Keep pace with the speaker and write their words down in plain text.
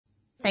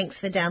Thanks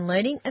for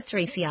downloading a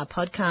 3CR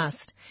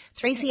podcast.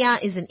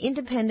 3CR is an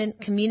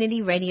independent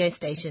community radio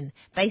station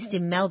based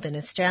in Melbourne,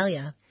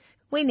 Australia.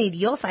 We need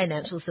your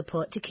financial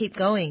support to keep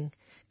going.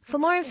 For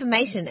more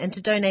information and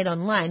to donate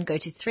online, go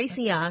to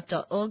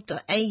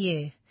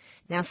 3cr.org.au.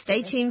 Now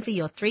stay tuned for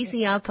your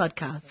 3CR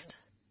podcast.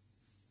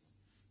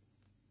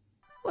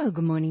 Well,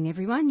 good morning,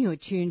 everyone. You're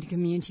tuned to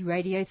Community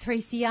Radio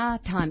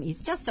 3CR. Time is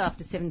just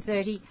after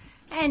 7:30,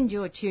 and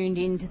you're tuned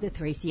in to the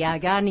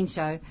 3CR Gardening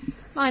Show.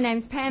 My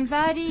name's Pam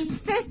Vardy.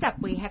 First up,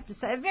 we have to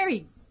say a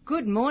very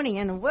good morning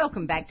and a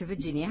welcome back to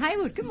Virginia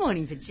Haywood. Good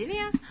morning,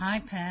 Virginia.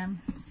 Hi, Pam.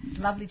 It's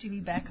lovely to be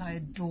back. I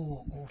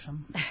adore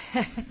autumn.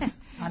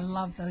 I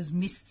love those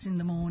mists in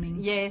the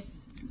morning. Yes.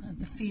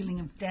 The feeling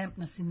of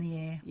dampness in the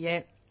air.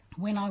 Yep.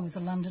 When I was a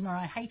Londoner,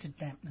 I hated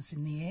dampness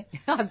in the air.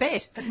 I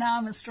bet. But now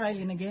I'm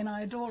Australian again.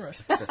 I adore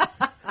it.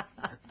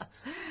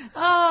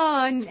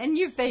 Oh, and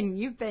you've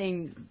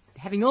been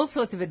having all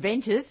sorts of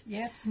adventures.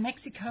 Yes,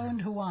 Mexico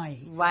and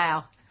Hawaii.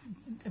 Wow.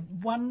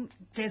 One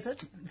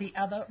desert, the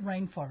other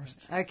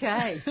rainforest.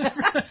 Okay.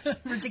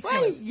 Ridiculous.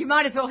 Well, you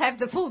might as well have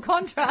the full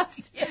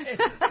contrast. Yes.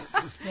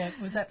 Yeah, it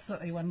was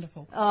absolutely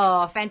wonderful.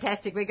 Oh,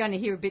 fantastic. We're going to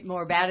hear a bit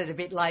more about it a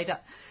bit later.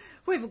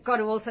 We've got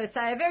to also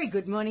say a very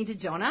good morning to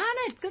John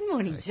Arnott. Good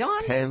morning,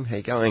 John. Pam, how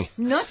you going?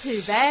 Not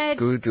too bad.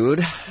 Good, good.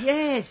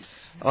 Yes.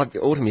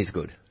 Autumn is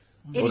good.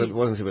 Is.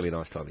 Autumn's a really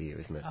nice time of year,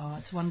 isn't it? Oh,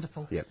 it's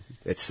wonderful. Yep.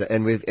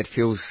 It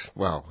feels,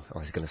 well, I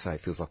was going to say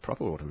it feels like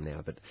proper autumn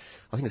now, but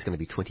I think it's going to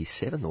be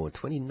 27 or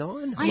 29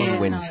 on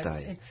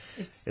Wednesday.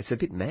 No, it's a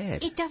bit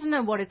mad. It doesn't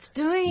know what it's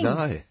doing.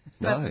 No.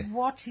 But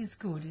what is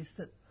good is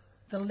that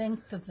the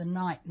length of the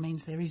night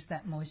means there is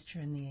that moisture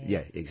in the air.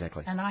 Yeah,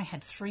 exactly. And I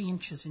had 3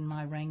 inches in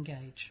my rain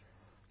gauge.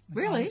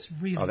 Really?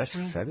 Oh, that's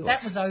fabulous.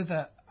 That was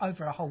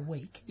over a whole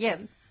week. Yeah.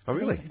 Oh,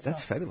 really?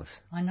 That's fabulous.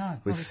 I know.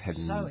 We've I was had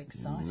so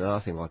excited.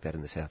 nothing like that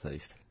in the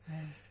southeast.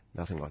 Yeah.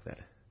 Nothing like that.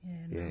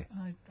 Yeah,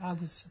 I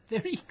was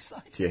very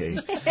excited.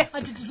 Yeah.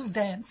 I did a little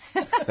dance.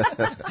 But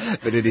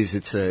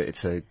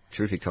it's a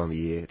terrific time of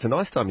year. It's a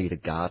nice time of year to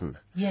garden.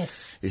 Yes.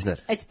 Isn't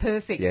it? It's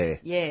perfect. Yeah.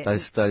 Yeah.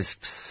 Those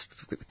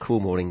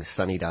cool mornings,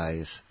 sunny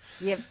days.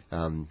 Yep.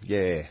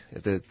 Yeah.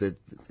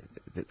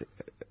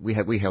 We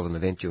held an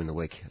event during the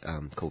week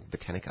called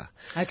Botanica.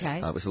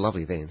 Okay. It was a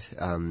lovely event,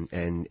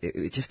 and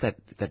it just that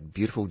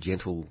beautiful,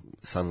 gentle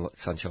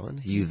sunshine,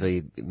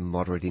 UV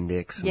moderate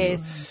index. Yes.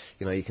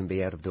 And, you can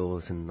be out of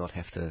doors and not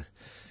have to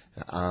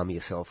arm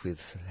yourself with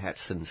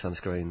hats and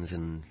sunscreens,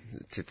 and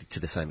to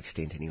the same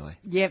extent anyway.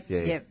 Yep.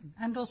 Yeah. Yep.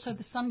 And also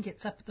the sun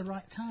gets up at the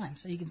right time,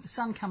 so the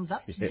sun comes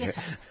up, you get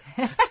up.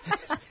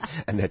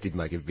 And that did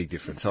make a big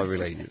difference. I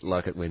really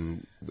like it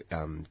when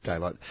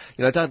daylight...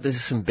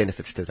 there's some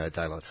benefits to that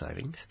daylight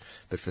savings,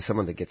 but for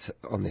someone that gets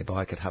on their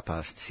bike at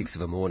 6:30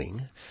 in the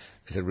morning,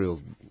 there's a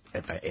real...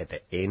 At the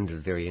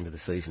very end of the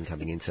season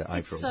coming into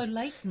April... It's so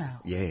late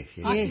now. Yeah.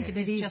 I think it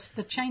is just...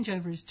 The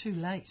changeover is too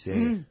late.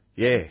 Yeah.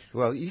 Yeah,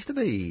 well, it used to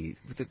be...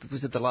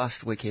 Was it the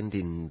last weekend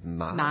in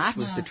March?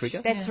 Was the trigger?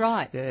 That's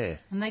right. Yeah.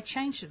 And they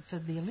changed it for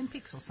the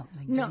Olympics or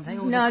something, No,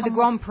 didn't they? Or the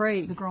Grand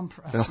Prix. The Grand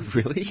Prix. Oh,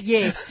 really?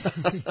 Yes.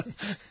 Well,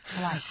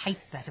 I hate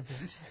that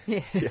event.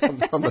 Yeah.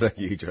 I'm not a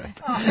huge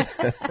rat. I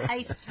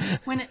hate it.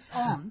 When it's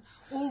on,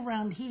 all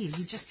round here,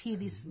 you just hear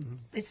this...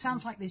 It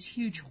sounds like there's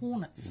huge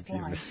hornets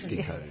flying.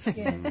 Mosquitoes.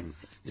 Yeah.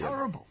 It's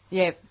horrible.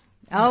 Yep.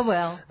 Oh,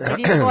 well, it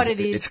is what it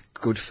is. It's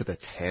good for the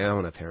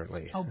town,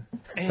 apparently. Oh,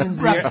 and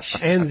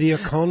the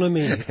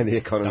economy. And the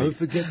economy. Don't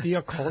forget the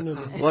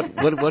economy.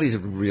 What is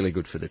really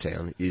good for the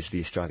town is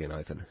the Australian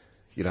Open.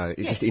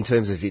 Just in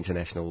terms of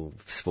international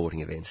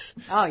sporting events.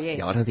 Oh, yeah.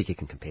 Yeah, I don't think you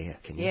can compare,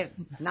 can you? Yeah.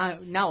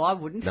 No, I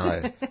wouldn't.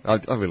 No. I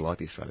really like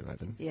the Australian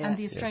Open. Yeah. And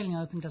the Australian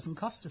Open doesn't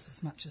cost us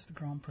as much as the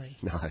Grand Prix.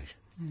 No.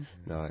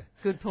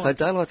 Good point. So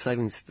daylight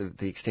savings,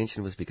 the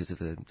extension was because of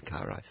the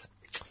car race.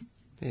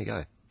 There you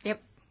go.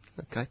 Yep.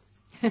 Okay.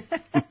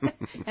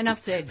 Enough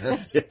said.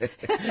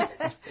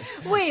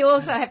 We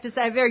also have to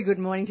say a very good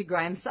morning to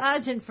Graham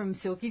Sargent from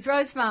Silky's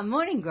Rose Farm.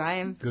 Morning,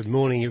 Graham. Good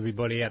morning,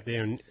 everybody out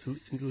there in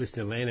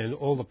listener land and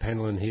all the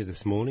panel in here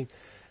this morning.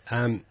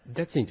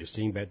 That's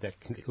interesting about that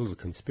little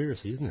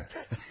conspiracy, isn't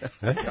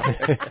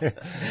it?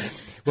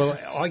 Well,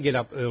 I get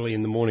up early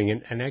in the morning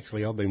and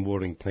actually I've been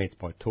watering plants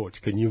by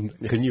torch. Can you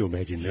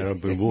imagine that? I've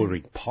been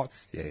watering pots.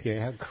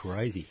 Yeah, how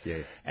crazy.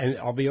 Yeah. And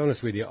I'll be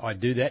honest with you, I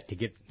do that to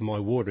get my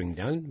watering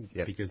done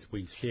because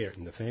we share it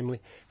in the family.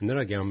 And then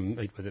I go and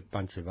meet with a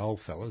bunch of old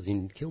fellas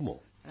in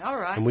Kilmore. All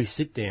right. And we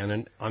sit down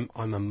and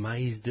I'm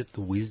amazed at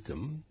the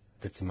wisdom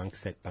that's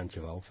amongst that bunch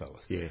of old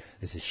fellas. Yeah.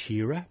 There's a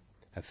shearer,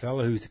 a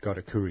fellow who's got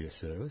a courier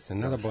service,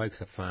 another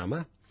bloke's a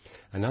farmer,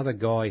 another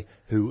guy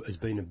who has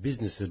been a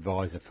business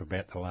advisor for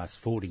about the last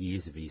 40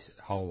 years of his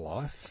whole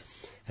life.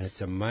 And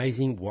it's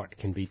amazing what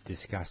can be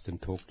discussed and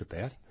talked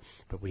about,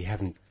 but we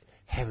haven't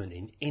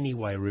in any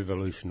way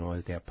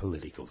revolutionised our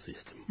political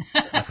system.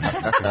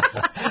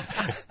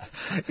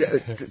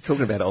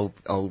 Talking about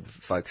old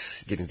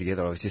folks getting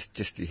together, I was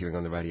just hearing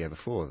on the radio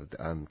before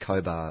that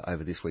Cobar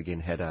over this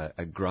weekend had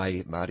a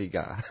grey Mardi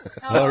Gras.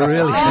 Oh,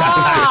 really?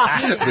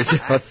 Which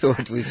I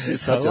thought was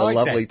just such a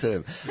lovely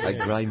term. A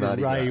grey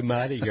Mardi Gras. Grey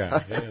Mardi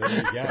Gras. Yeah, there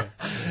you go.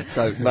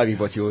 So maybe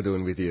what you're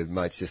doing with your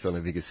mates just on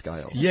a bigger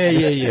scale.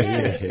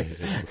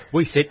 Yeah.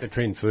 We set the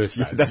trend first,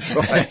 though. That's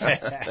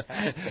right.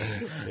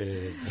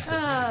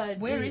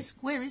 Where is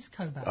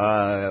Cobar?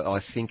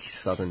 I think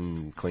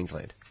southern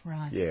Queensland.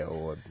 Right. Yeah,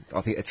 or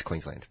I think it's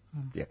Queensland.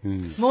 Yeah.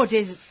 More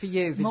desert for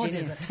you, More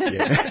Virginia. desert.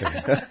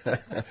 Yeah.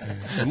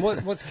 And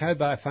what's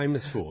Cobar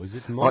famous for? Is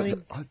it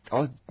mining?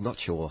 I'm not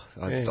sure.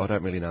 I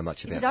don't really know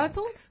much Is about it it.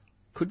 opals?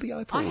 Could be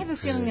opals. I have a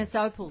feeling it's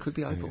opals. Could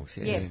be opals,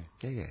 Yeah.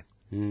 Yeah.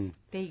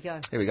 There you go.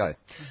 There we go.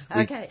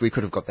 Okay. We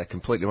could have got that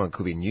completely wrong. It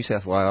could be New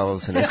South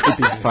Wales, and it could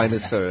be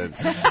famous for,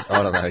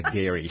 I don't know,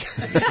 dairy.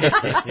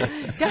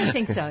 Don't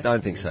think so.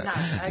 Don't think so. No,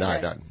 okay.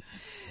 No, don't.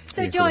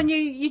 So, John,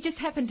 you just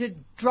happened to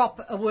drop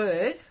a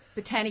word,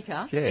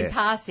 Botanica, in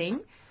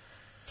passing.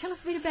 Tell us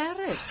a bit about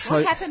it.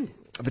 What happened?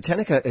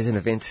 Botanica is an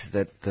event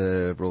that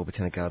the Royal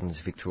Botanic Gardens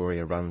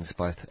Victoria runs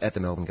both at the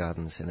Melbourne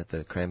Gardens and at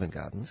the Cranbourne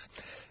Gardens,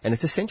 and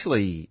it's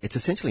essentially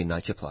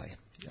nature play,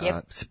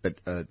 but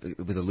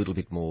with a little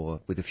bit more,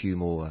 with a few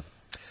more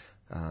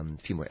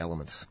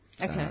elements,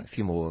 a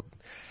few more.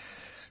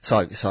 So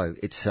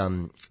it's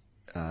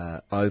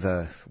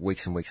over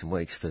weeks and weeks and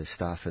weeks. The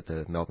staff at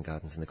the Melbourne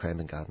Gardens and the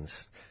Cranbourne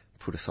Gardens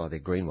put aside their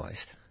green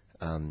waste.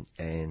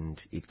 And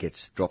it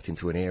gets dropped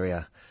into an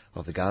area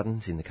of the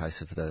gardens. In the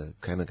case of the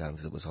Cranbourne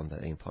Gardens, it was on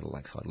the Ian Potter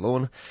Lakeside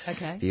lawn.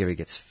 Okay. The area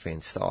gets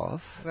fenced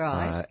off.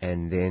 Right.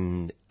 And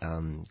then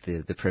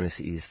the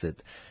premise is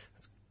that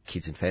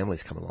kids and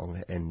families come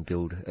along and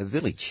build a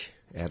village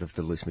out of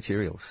the loose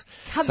materials.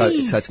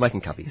 Cubbies. So it's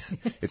making cubbies.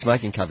 It's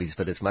making cubbies,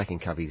 but it's making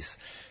cubbies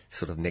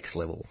sort of next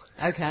level.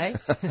 Okay.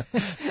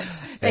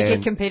 They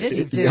get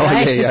competitive, do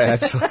oh, they? Yeah,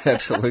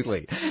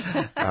 absolutely.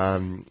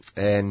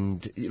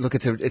 And look,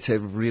 it's a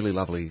really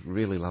lovely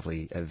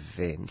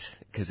event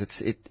because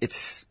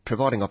it's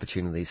providing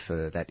opportunities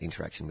for that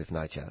interaction with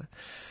nature,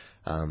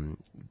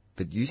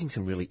 but using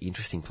some really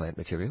interesting plant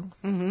material.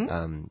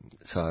 Mm-hmm.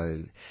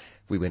 So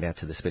we went out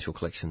to the special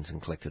collections and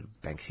collected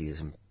Banksias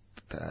and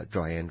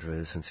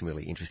Dryandras and some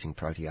really interesting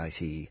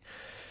Proteaceae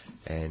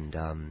and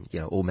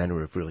all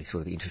manner of really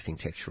sort of interesting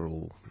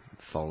textural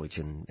foliage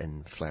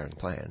and flowering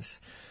plants,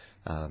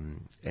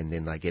 and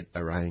then they get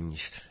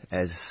arranged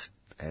as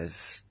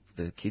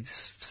the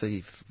kids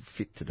see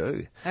fit to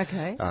do.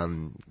 Okay.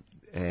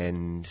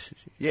 And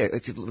yeah,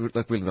 it's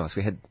like really nice.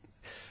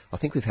 I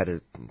think we've had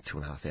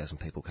 2,500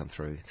 people come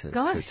through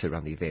to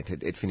run the event.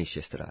 It finished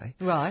yesterday.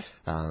 Right.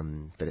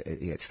 But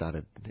it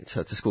started.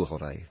 So it's a school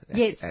holiday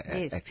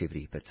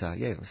activity. But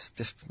it was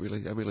just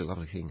really a really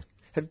lovely thing.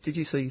 Have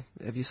you seen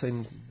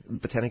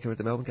Botanica at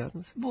the Melbourne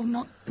Gardens? Well,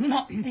 not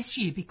this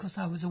year because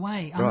I was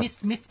away. I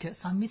missed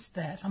Mifkas. I missed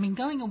that. I mean,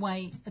 going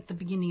away at the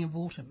beginning of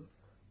autumn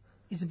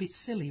is a bit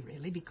silly,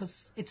 really, because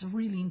it's a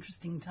really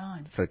interesting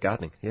time for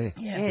gardening. Yeah.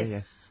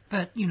 Yeah.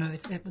 But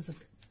it was a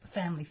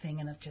family thing,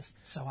 and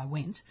so I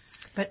went.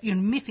 But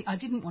I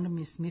didn't want to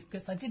miss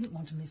Mifkas. I didn't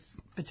want to miss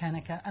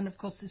Botanica, and of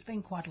course, there's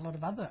been quite a lot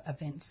of other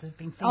events. There've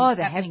been things. Oh,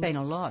 there have been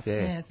a lot.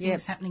 Yeah,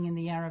 things happening in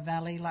the Yarra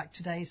Valley. Like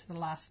today's the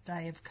last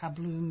day of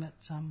Kabloom at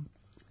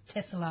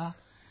Tessela,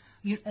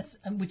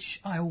 which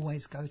I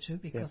always go to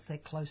because they're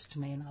close to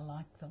me and I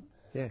like them.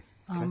 Yeah.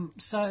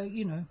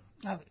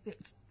 Okay.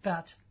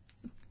 But.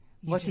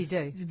 What do you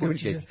do?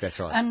 That's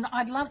right. And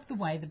I love the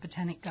way the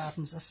Botanic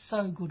Gardens are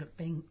so good at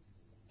being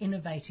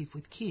innovative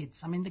with kids.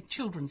 I mean, the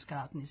children's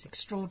garden is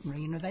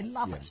extraordinary. They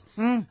love it,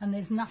 and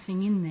there's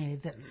nothing in there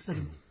that's sort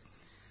of.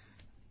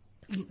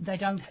 They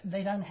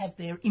don't have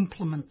their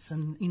implements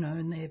and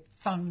and their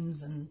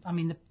phones and I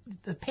mean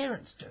the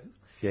parents do.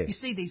 Yeah. You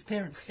see these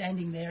parents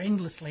standing there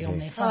endlessly on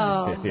their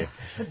phones,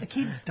 but the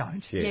kids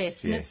don't. Yes.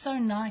 And it's so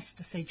nice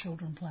to see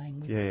children playing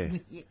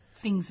with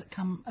things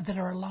that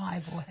are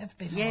alive or have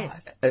been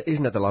alive.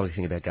 Isn't that the lovely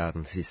thing about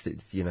gardens? Is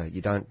that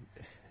you don't.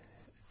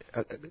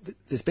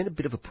 There's been a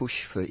bit of a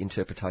push for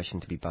interpretation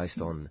to be based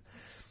on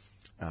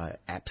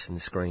apps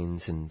and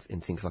screens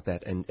and things like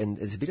that, and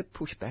there's a bit of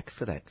pushback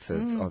for that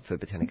for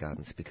Botanic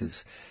Gardens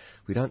because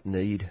we don't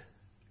need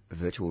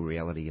virtual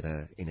reality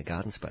in a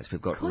garden space.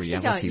 We've got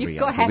reality. You've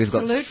got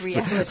absolute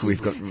reality. We've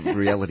got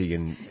reality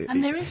and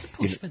there is a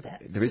push for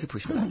that. There is a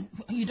push for that.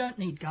 You don't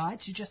need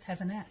guides. You just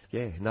have an app.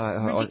 Yeah, no,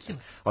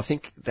 ridiculous. I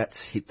think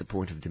that's hit the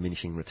point of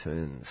diminishing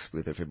returns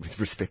with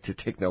respect to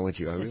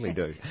technology. I really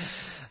do,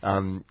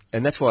 and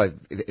that's why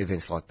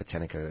events like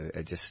Botanica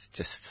are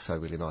just so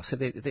really nice. So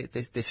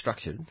they're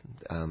structured.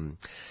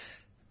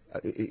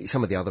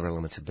 Some of the other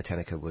elements of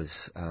Botanica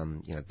was,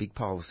 big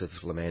piles of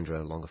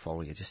Lomandra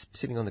longifolia just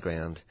sitting on the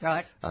ground.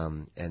 Right.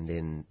 And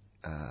then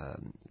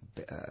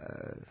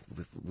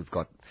we've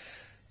got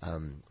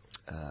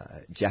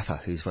Jaffa,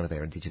 who's one of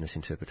our Indigenous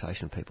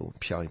interpretation people,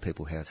 showing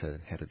people how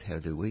to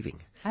do weaving.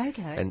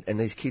 Okay. And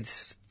these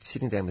kids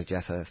sitting down with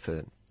Jaffa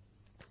for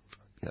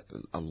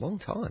a long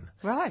time.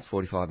 Right.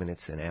 45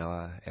 minutes, an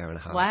hour, hour and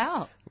a half.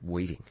 Wow.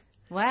 Weaving.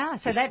 Wow,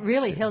 so that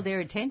really held their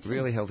attention.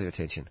 Really held their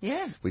attention.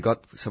 Yeah. We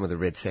got some of the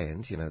red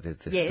sand, you know, the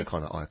Yes.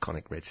 kind of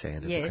iconic red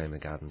sand of Yes. the Creamer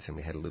Gardens, and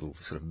we had a little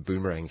sort of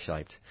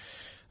boomerang-shaped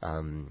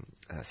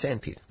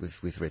sand pit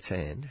with red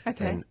sand.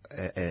 Okay.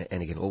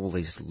 And again, all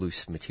these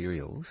loose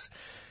materials.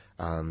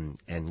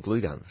 And glue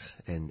guns,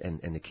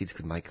 and the kids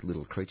could make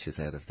little creatures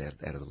out of the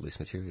loose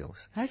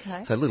materials.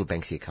 Okay. So little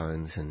Banksia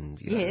cones and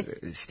Yes.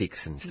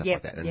 sticks and stuff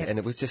Yep, like that, yep. and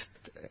it was just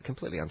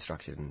completely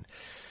unstructured.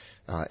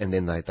 And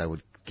then they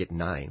would get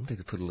named. They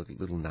could put a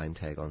little name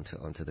tag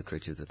onto the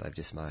creature that they've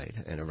just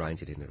made and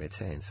arrange it in the red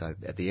sand. So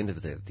at the end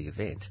of the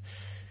event,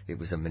 it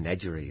was a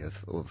menagerie of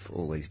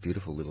all these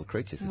beautiful little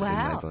creatures that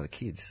had been made by the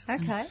kids.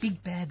 Okay.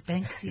 Big bad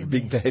Banksia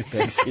Big man. bad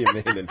Banksia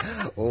men and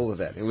all of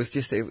that. It was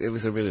just it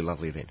was a really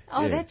lovely event.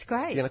 Oh, Yeah. that's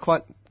great. You know,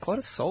 quite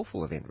a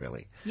soulful event,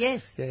 really.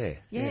 Yes. Yeah,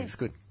 Yes. it was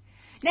good.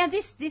 Now,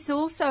 this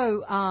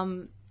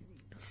also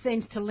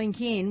seems to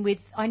link in with,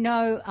 I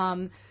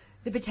know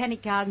the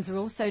Botanic Gardens are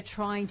also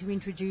trying to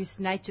introduce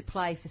nature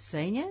play for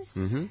seniors.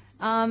 Mm-hmm.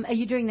 Are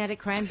you doing that at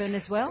Cranbourne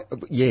as well?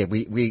 Yeah,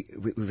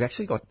 we've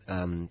actually got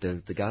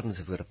the gardens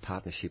have got a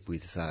partnership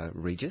with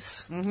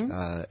Regis,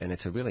 and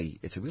it's a really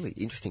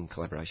interesting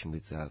collaboration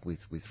with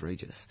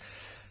Regis,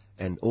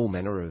 and all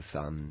manner of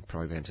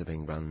programs are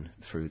being run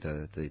through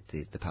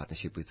the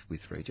partnership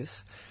with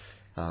Regis.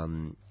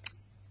 Some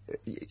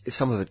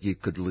of it you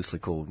could loosely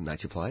call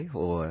nature play,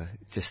 or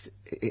just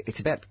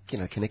it's about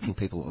connecting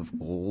people of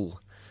all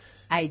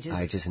ages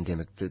and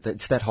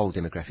it's that whole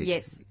demographic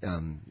Yes.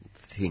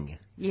 thing.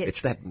 Yes.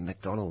 It's that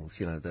McDonald's,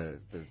 the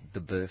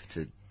birth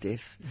to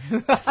death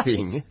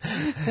thing.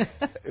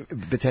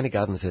 Botanic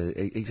Gardens are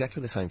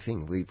exactly the same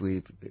thing. We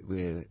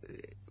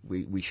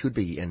should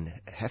be and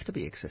have to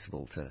be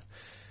accessible to,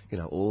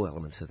 all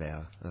elements of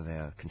our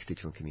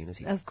constituent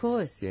community. Of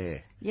course. Yeah.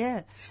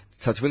 Yeah.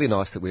 So it's really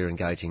nice that we're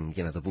engaging,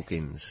 the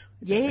bookends.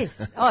 Yes.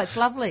 Oh, it's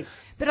lovely.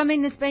 But I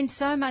mean, there's been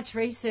so much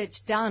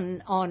research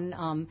done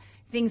on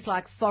things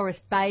like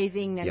forest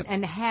bathing and, Yep.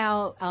 and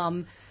how,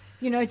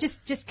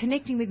 just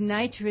connecting with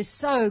nature is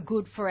so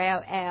good for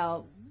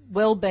our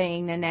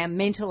well-being and our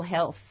mental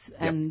health. Yep.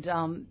 And,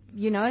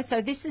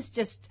 so this is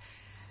just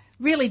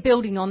really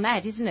building on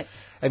that, isn't it?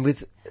 And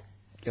with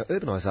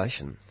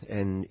urbanisation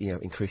and,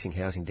 increasing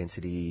housing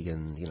density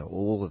and,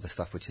 all of the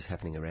stuff which is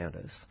happening around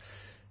us,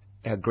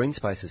 our green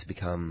spaces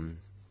become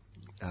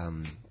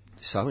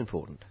so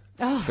important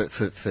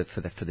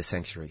for the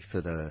sanctuary,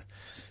 for that,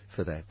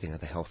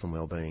 the health and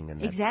well-being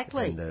and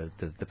Exactly. and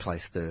the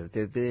place,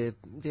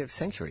 their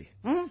sanctuary,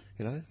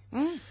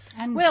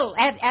 And Well,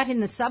 out in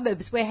the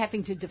suburbs, we're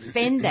having to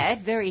defend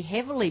that very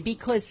heavily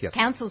because Yep.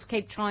 councils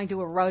keep trying to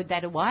erode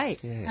that away.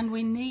 Yeah. and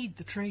we need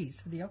the trees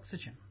for the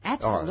oxygen.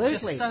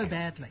 Absolutely. Just so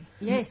badly.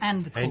 Yes.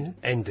 And the cool.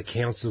 And the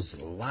councils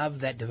love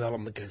that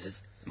development because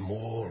it's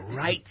more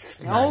rates.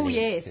 Oh, money.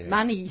 yes,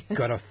 money.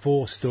 Got a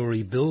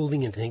 4-storey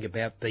building, and think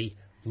about the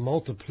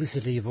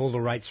multiplicity of all the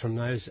rates from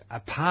those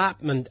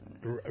apartment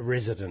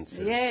residences.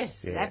 Yes,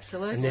 Yeah.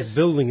 absolutely. And they're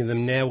building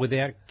them now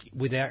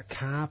without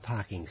car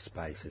parking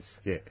spaces.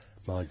 Yeah.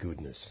 My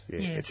goodness. Yeah,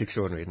 Yes. It's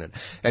extraordinary, isn't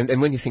it?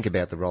 And when you think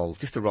about the role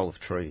of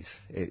trees,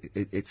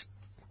 it's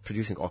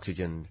producing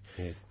oxygen,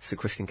 Yes.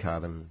 sequestering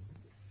carbon,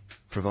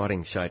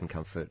 providing shade and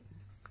comfort,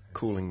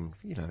 cooling.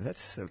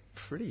 That's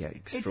pretty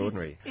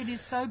extraordinary. It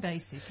is so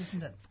basic,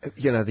 isn't it?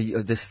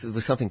 There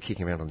was something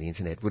kicking around on the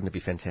internet. Wouldn't it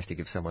be fantastic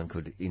if someone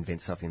could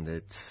invent something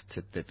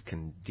that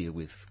can deal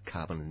with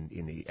carbon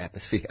in the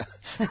atmosphere?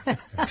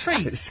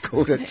 Trees. It's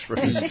called a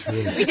tree.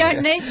 We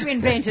don't need to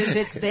invent it,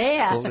 it's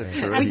there. Call it a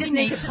tree. We just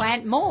need to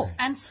plant more.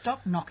 And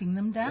stop knocking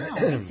them down.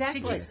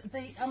 Exactly.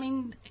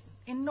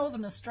 In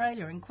Northern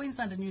Australia, in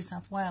Queensland and New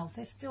South Wales,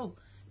 they're still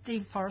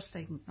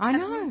deforesting. I at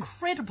know. an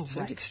incredible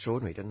Seems rate.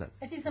 extraordinary, doesn't it?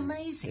 It is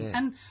amazing. Yeah.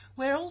 And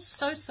we're all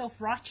so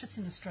self-righteous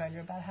in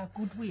Australia about how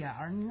good we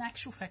are. And in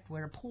actual fact,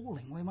 we're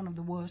appalling. We're one of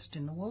the worst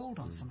in the world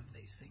on some of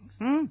these things.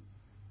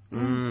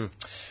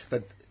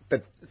 But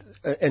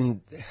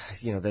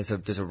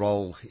there's a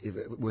role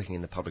working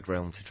in the public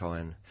realm to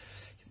try and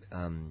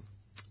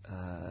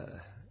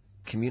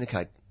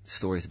communicate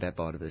stories about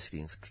biodiversity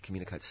and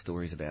communicate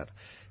stories about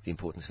the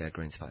importance of our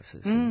green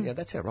spaces. And,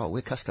 that's our role.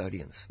 We're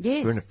custodians.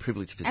 Yes. We're in a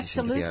privileged position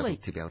Absolutely.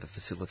 to be able to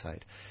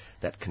facilitate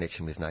that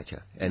connection with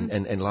nature.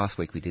 And last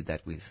week we did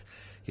that with,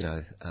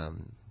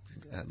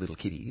 little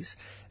kitties.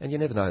 And you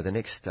never know. The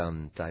next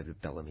David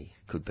Bellamy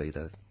could be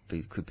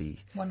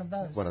One of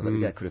those.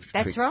 that could have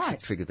That's right.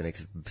 triggered the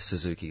next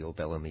Suzuki or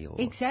Bellamy or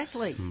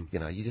Exactly.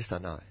 you just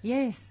don't know.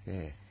 Yes.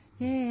 Yeah.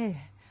 Yeah.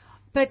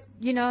 But,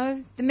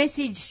 the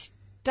message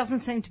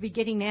doesn't seem to be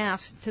getting out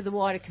to the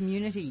wider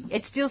community.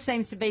 It still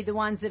seems to be the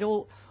ones that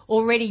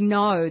already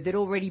know, that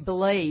already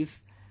believe,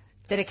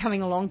 that are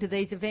coming along to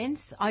these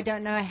events. I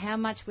don't know how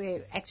much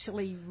we're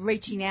actually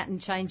reaching out and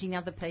changing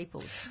other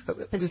people's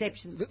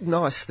perceptions.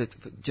 Nice that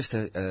just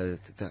had a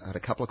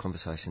couple of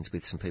conversations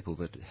with some people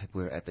that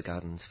were at the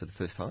gardens for the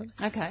first time.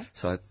 Okay.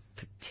 So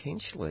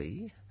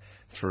potentially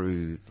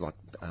through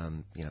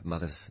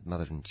mother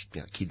and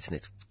kids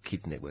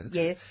networks.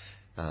 Yes.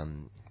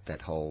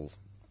 That whole,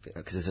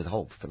 because there's a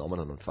whole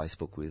phenomenon on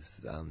Facebook with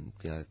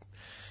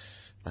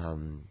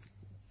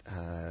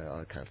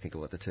I can't think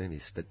of what the term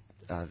is, but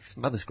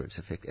mothers groups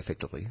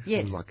effectively.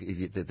 Yes. Like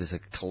there's a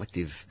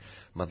collective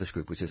mothers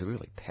group, which is a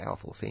really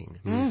powerful thing.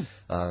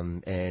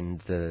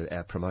 And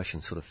our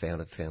promotion sort of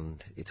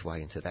found its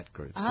way into that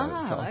group. So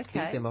I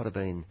think there might have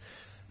been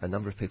a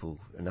number of people,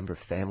 a number of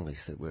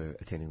families that were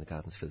attending the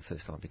gardens for the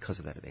first time because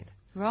of that event.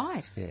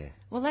 Right. Yeah.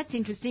 Well, that's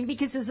interesting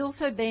because there's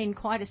also been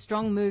quite a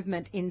strong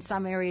movement in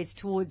some areas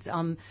towards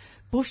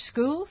bush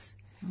schools.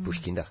 Bush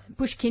Kinder.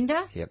 Bush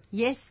Kinder? Yep.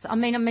 Yes. I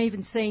mean, I'm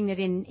even seeing it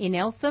in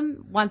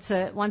Eltham. Once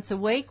a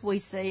week we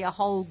see a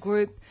whole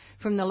group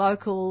from the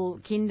local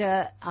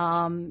kinder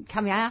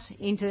come out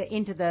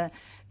into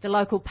the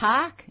local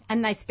park,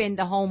 and they spend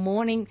the whole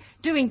morning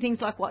doing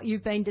things like what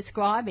you've been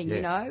describing,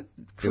 you know,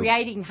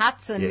 creating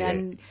huts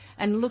and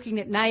looking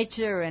at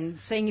nature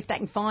and seeing if they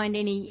can find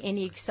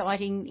any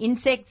exciting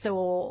insects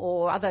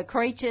or other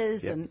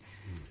creatures. And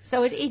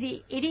so it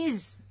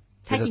is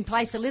taking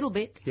place a little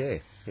bit. Yeah,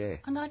 yeah.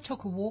 And I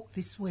took a walk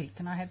this week,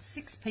 and I had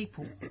 6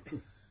 people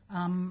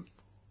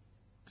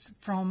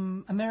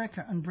from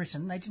America and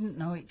Britain. They didn't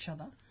know each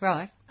other.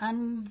 Right.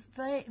 And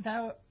they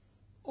were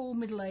all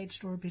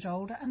middle-aged or a bit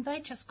older, and they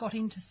just got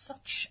into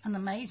such an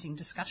amazing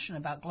discussion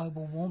about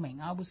global warming.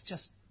 I was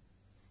just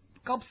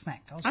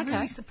gobsmacked. I was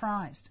really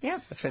surprised. Yeah.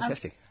 That's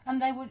fantastic.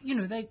 And they were, you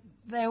know,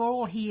 they were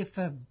all here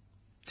for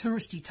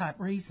touristy type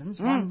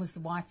reasons. One was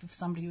the wife of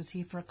somebody who was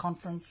here for a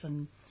conference,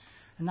 and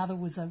another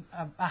was a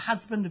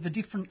husband of a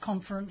different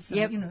conference.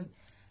 And, you know,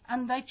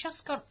 and they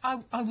just got.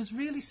 I was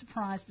really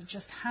surprised at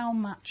just how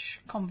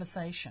much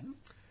conversation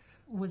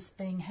was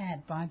being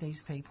had by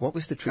these people. What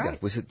was the trigger?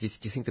 Was it? Do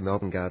you think the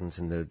Melbourne Gardens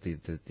and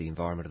the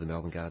environment of the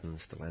Melbourne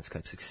Gardens, the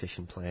landscape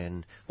succession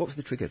plan? What was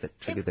the trigger that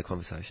triggered the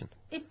conversation?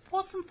 It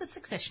wasn't the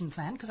succession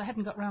plan, because I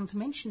hadn't got round to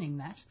mentioning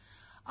that.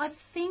 I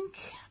think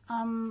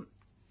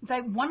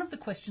one of the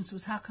questions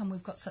was, how come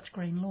we've got such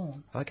green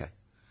lawn? Okay.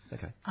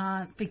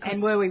 Because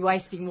and were we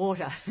wasting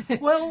water?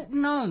 Well,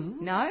 no.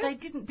 No? They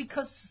didn't,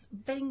 because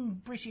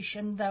being British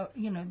and,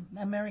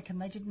 American,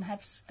 they didn't have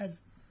as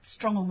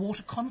strong a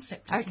water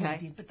concept as we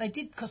did. But they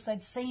did because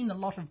they'd seen a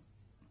lot of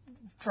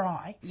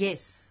dry. Yes.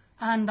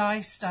 And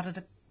I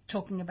started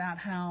talking about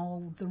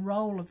how the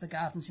role of the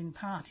gardens in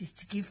part is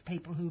to give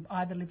people who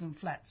either live in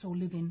flats or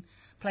live in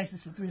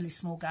places with really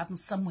small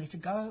gardens somewhere to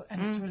go,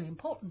 and it's really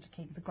important to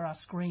keep the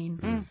grass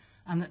green,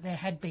 and that there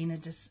had been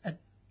a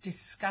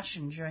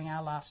discussion during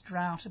our last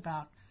drought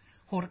about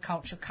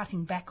horticulture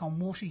cutting back on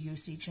water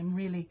usage, and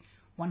really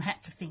one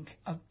had to think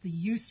of the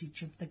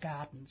usage of the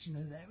gardens, you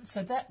know.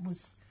 So that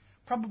was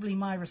probably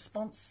my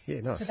response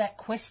to that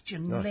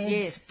question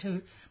led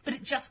to, but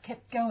it just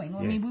kept going.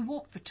 I mean, we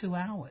walked for 2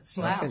 hours.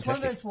 Wow. It's one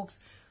of those walks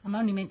I'm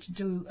only meant to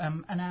do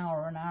an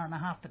hour or an hour and a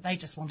half, but they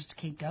just wanted to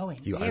keep going.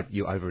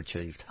 You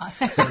overachieved.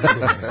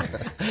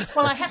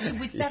 Well, I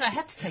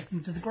had to take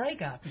them to the Grey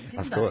Garden, didn't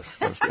I? Of course.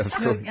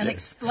 And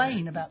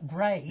explain about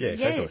grey.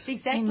 Yes,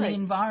 exactly. In the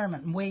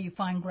environment, and where you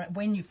find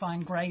when you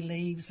find grey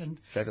leaves, and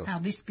how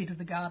this bit of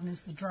the garden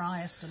is the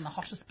driest and the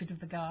hottest bit of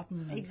the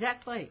garden.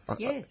 Exactly.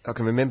 I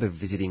can remember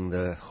visiting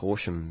the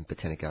Horsham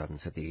Botanic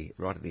Gardens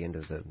right at the end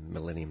of the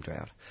Millennium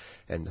Drought,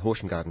 and the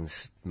Horsham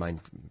Gardens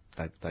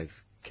they've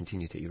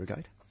continued to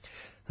irrigate.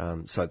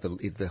 So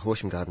the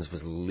Horsham Gardens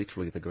was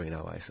literally the green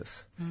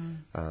oasis,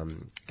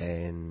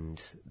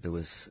 and there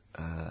was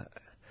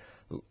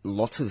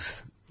lots of.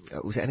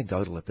 It was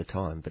anecdotal at the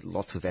time, but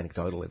lots of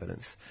anecdotal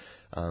evidence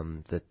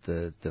that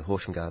the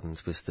Horsham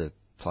Gardens was the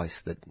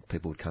place that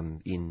people would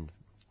come in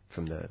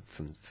from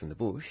the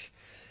bush,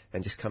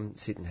 and just come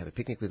sit and have a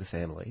picnic with the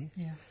family.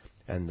 Yeah.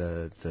 And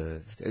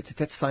it's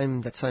that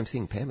same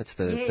thing, Pam. It's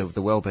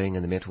the well-being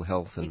and the mental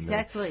health, and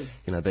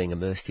being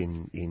immersed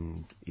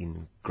in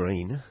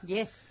green.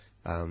 Yes.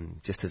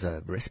 Just as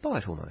a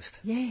respite almost.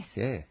 Yes.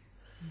 Yeah.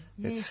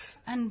 Yes.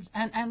 And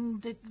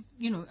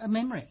a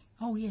memory.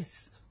 Oh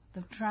yes.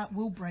 The drought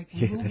will break.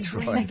 We will be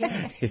green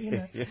again.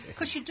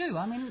 Because you do.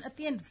 I mean, at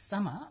the end of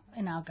summer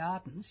in our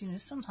gardens,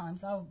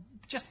 sometimes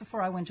just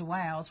before I went away,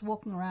 I was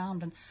walking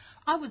around, and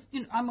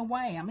I'm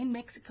away. I'm in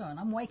Mexico, and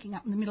I'm waking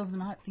up in the middle of the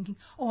night thinking,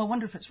 oh, I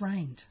wonder if it's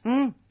rained.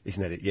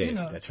 Isn't that it?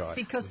 Yeah, that's right.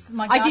 Because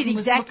my garden I did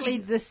exactly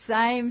the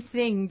same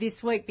thing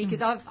this week,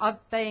 because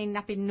I've been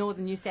up in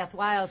northern New South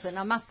Wales, and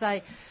I must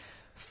say,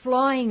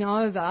 flying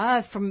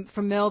over from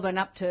Melbourne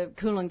up to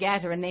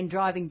Coolangatta and then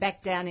driving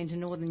back down into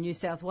northern New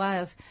South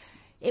Wales,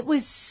 it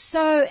was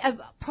so,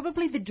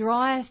 probably the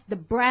driest, the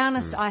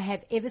brownest I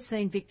have ever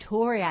seen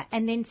Victoria.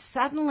 And then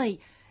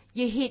suddenly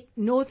you hit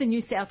northern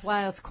New South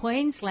Wales,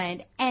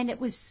 Queensland, and it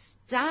was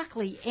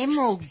starkly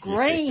emerald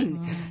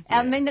green.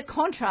 I mean, the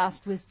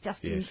contrast was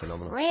just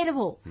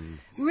incredible.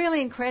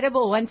 Really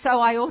incredible. And so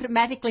I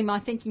automatically,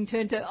 my thinking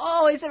turned to,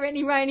 is there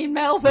any rain in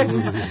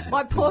Melbourne?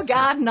 My poor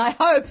garden, I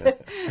hope.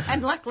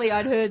 And luckily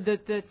I'd heard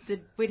that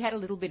we'd had a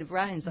little bit of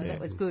rain, so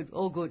that was good,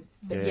 all good.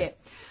 But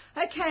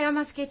Okay, I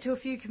must get to a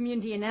few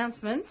community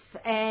announcements,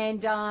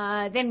 and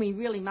then we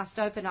really must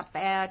open up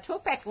our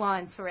talkback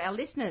lines for our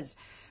listeners.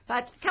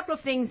 But a couple of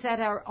things that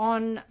are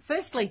on,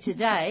 firstly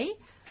today,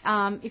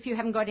 if you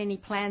haven't got any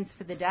plans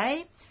for the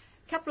day,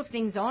 a couple of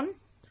things on.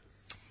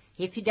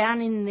 If you're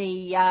down in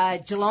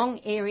the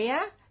Geelong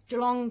area,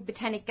 Geelong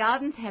Botanic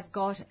Gardens have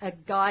got a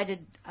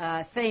guided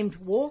themed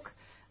walk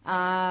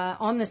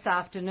on this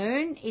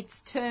afternoon.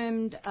 It's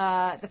termed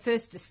The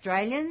First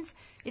Australians.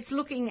 It's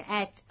looking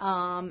at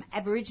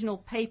Aboriginal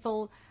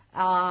people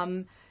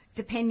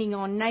depending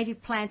on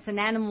native plants and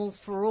animals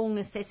for all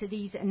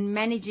necessities and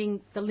managing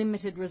the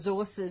limited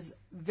resources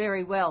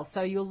very well.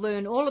 So you'll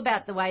learn all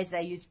about the ways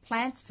they use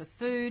plants for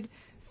food,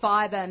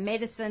 fibre,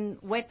 medicine,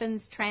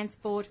 weapons,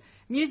 transport,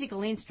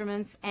 musical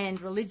instruments and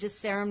religious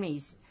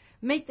ceremonies.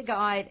 Meet the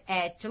guide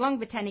at Geelong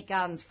Botanic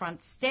Gardens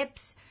front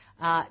steps,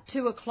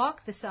 2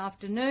 o'clock this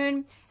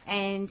afternoon,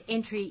 and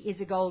entry is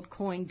a gold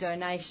coin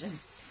donation.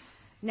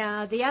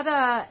 Now, the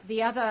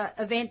other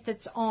event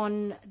that's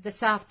on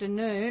this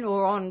afternoon,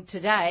 or on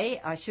today,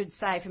 I should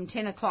say, from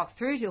 10 o'clock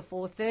through till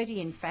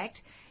 4:30, in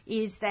fact,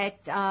 is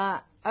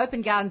that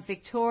Open Gardens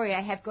Victoria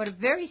have got a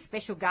very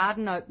special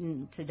garden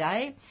open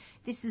today.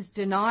 This is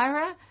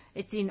Denira.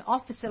 It's in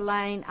Officer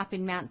Lane up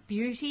in Mount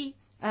Macedon.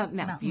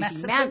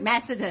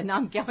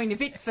 I'm going a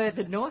bit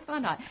further north,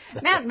 aren't I?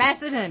 Mount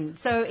Macedon.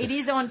 So it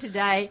is on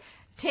today,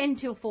 10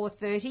 till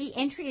 4:30.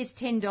 Entry is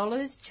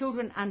 $10.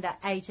 Children under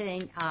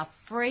 18 are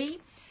free.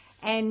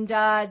 And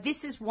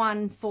this is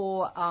one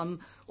for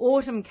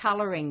autumn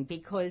colouring,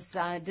 because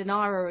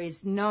Denira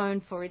is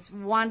known for its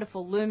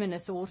wonderful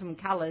luminous autumn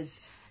colours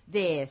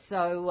there.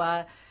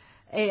 So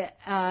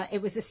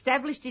it was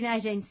established in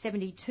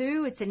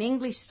 1872. It's an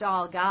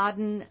English-style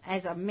garden,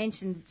 as I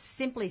mentioned,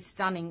 simply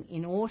stunning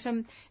in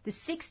autumn. There's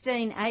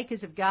 16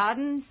 acres of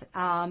gardens.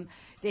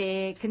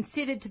 They're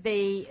considered to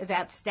be of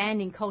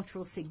outstanding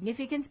cultural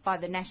significance by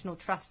the National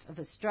Trust of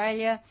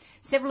Australia.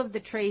 Several of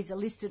the trees are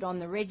listed on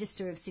the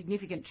Register of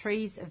Significant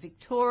Trees of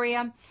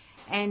Victoria,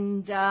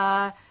 and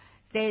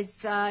there's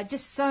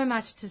just so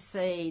much to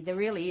see. There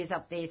really is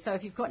up there. So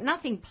if you've got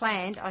nothing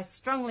planned, I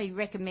strongly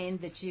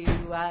recommend that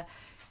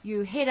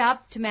you head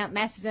up to Mount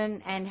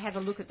Macedon and have a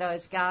look at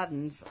those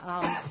gardens.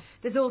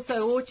 There's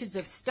also orchards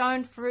of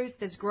stone fruit.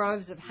 There's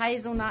groves of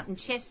hazelnut and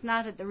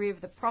chestnut at the rear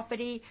of the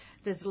property.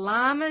 There's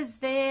llamas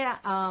there.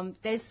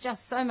 There's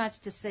just so much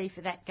to see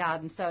for that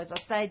garden. So as I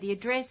say, the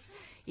address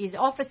is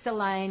Officer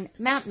Lane,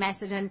 Mount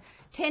Macedon,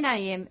 10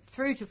 a.m.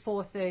 through to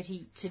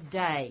 4:30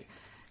 today.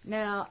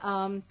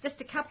 Now,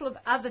 just a couple of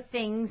other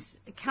things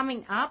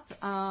coming up.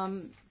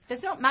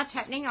 There's not much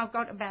happening. I've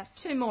got about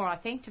 2 more, I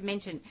think, to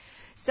mention.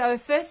 So,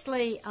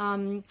 firstly,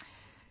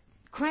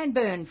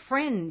 Cranbourne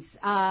Friends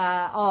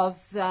of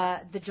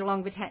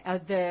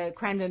the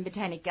Cranbourne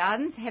Botanic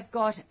Gardens have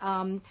got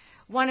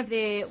one of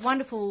their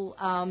wonderful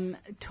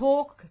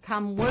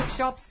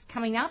workshops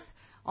coming up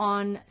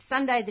on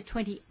Sunday the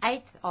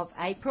 28th of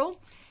April.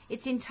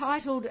 It's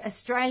entitled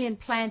Australian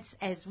Plants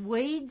as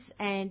Weeds,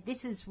 and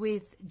this is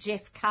with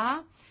Jeff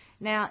Carr.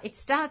 Now, it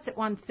starts at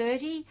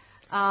 1:30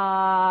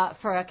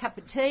 for a cup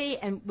of tea,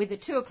 and with a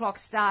 2 o'clock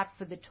start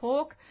for the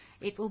talk.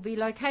 It will be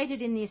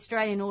located in the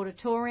Australian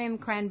Auditorium,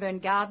 Cranbourne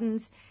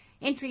Gardens.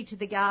 Entry to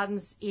the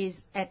gardens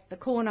is at the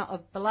corner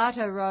of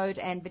Bellato Road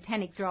and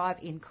Botanic Drive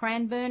in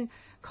Cranbourne.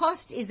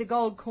 Cost is a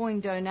gold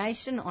coin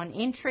donation on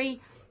entry,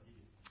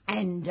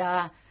 and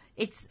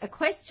it's a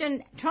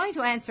question, trying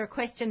to answer a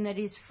question that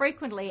is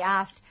frequently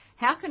asked: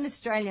 how can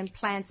Australian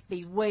plants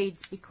be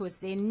weeds because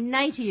they're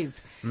native?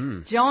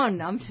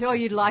 John, I'm sure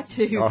you'd like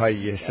to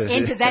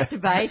enter that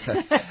debate.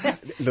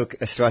 Look,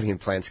 Australian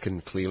plants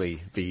can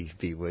clearly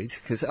be weeds,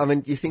 because, I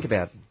mean, you think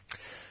about,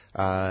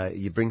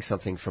 you bring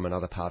something from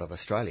another part of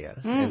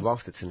Australia, and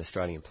whilst it's an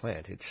Australian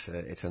plant,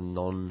 it's a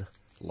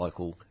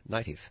non-local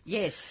native.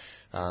 Yes.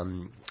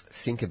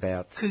 Think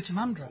about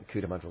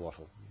Cootamundra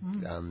wattle.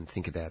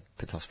 Think about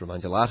Pittosporum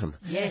undulatum.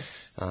 Yes.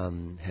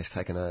 Has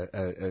taken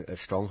a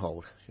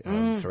stronghold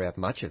throughout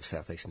much of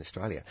southeastern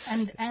Australia.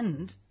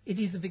 And it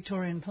is a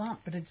Victorian plant,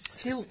 but it's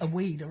still a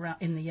weed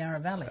around in the Yarra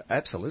Valley.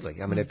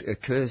 Absolutely. I mean, it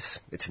occurs.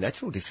 Its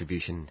natural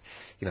distribution,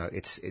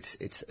 it's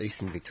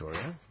eastern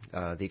Victoria.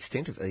 The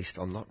extent of east,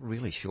 I'm not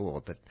really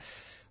sure, but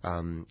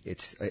I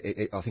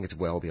think it's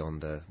well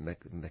beyond the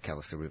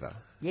McAllister River.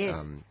 Yes.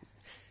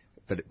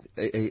 But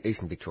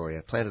eastern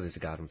Victoria, planted as a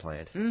garden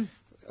plant.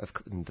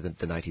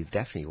 The native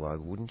Daphne, why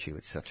wouldn't you?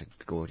 It's such a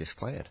gorgeous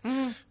plant.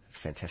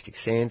 Fantastic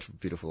scent,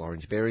 beautiful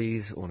orange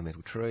berries,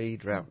 ornamental tree,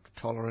 drought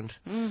tolerant.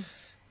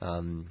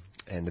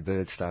 And the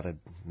birds started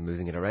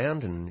moving it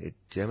around, and it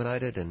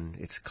germinated, and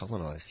it's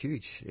colonised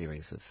huge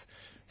areas of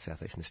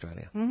southeastern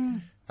Australia.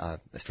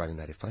 Australian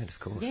native plant, of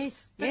course. Yes.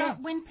 But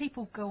when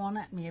people go on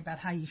at me about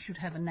how you should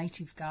have a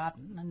native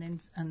garden,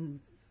 and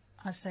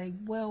I say,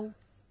 well,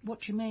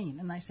 what do you mean?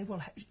 And they say,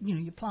 well,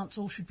 your plants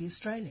all should be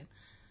Australian.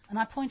 And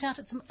I point out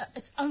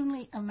it's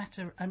only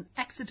an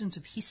accident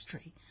of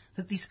history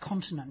that this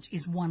continent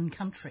is one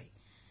country.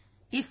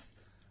 If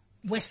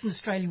Western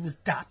Australia was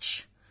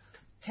Dutch,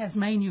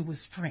 Tasmania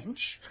was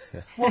French,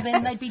 well,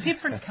 then they'd be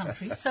different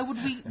countries. So would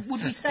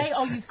we say,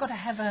 oh, you've got to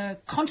have a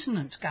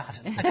continent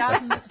garden, a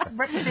garden that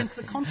represents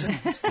the continent,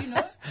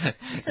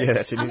 So, yeah,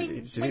 that's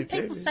when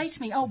people say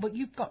to me, oh, but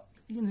you've got,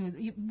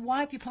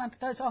 why have you planted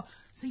those? Oh,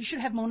 so you should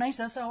have more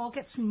natives. So I'll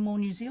get some more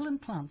New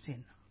Zealand plants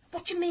in.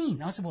 what do you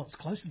mean? I said, well, it's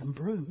closer than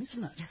Broome,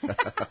 isn't it?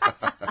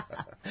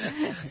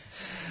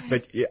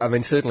 But, yeah, I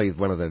mean, certainly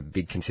one of the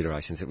big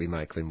considerations that we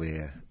make when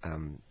we're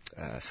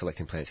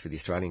selecting plants for the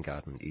Australian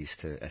garden is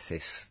to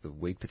assess the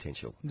weed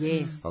potential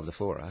of the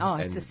flora. Oh,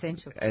 it's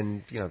essential.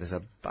 And, you know, there's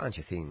a bunch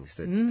of things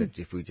that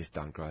if we just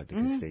don't grow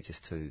because they're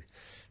just too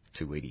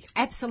weedy.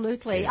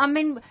 Absolutely. Yeah. I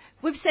mean,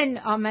 we've seen,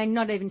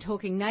 not even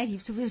talking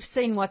natives, we've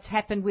seen what's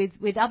happened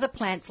with other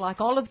plants like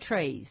olive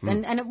trees.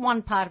 And in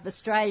one part of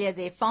Australia,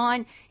 they're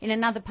fine. In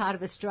another part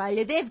of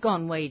Australia, they've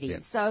gone weedy.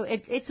 Yep. So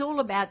it's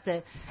all about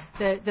the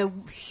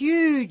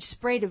huge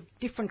spread of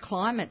different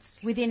climates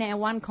within our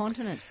one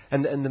continent.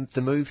 And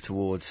the move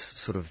towards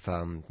sort of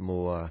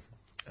more,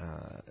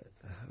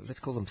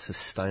 let's call them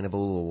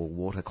sustainable or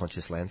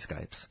water-conscious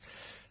landscapes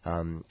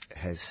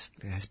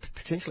has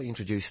potentially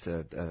introduced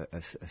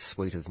a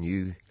suite of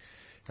new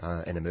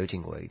and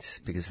emerging weeds,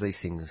 because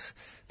these things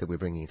that we're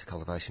bringing into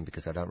cultivation,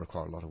 because they don't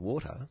require a lot of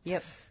water,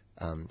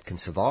 can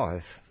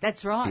survive.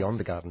 That's right. Beyond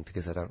the garden,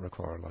 because they don't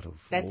require a lot of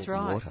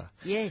right. water.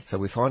 Yes. So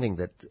we're finding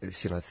that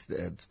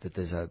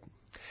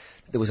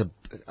that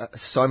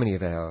so many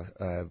of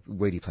our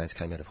weedy plants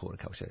came out of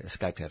horticulture,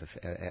 escaped out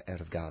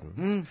of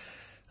gardens.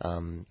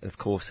 Of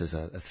course, there's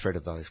a thread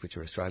of those which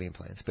are Australian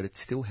plants, but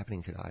it's still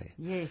happening today.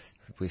 Yes.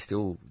 There's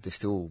still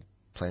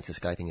plants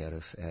escaping out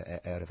of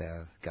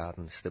our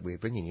gardens that we're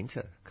bringing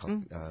into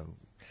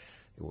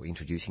or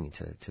introducing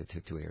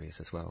into areas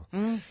as well.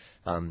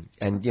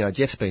 And you know,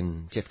 Jeff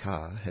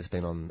Carr has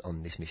been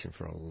on this mission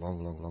for a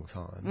long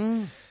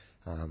time.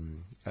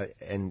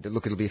 And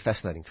look, it'll be a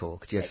fascinating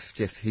talk. Jeff,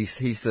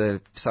 he's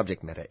the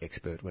subject matter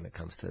expert when it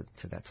comes to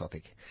that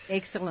topic.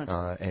 Excellent.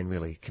 And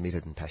really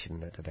committed and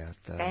passionate about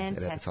the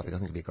topic. I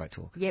think it'll be a great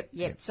talk.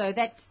 Yep. So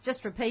that's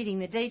just repeating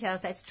the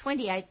details. That's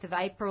 28th of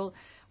April,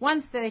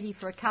 1:30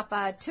 for a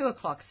cuppa, 2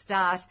 o'clock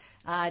start,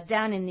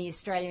 down in the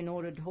Australian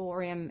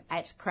Auditorium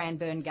at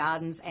Cranbourne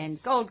Gardens,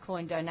 and gold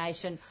coin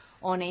donation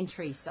on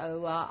entry.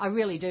 So I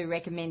really do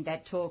recommend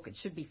that talk. It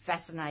should be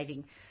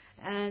fascinating.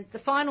 The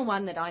final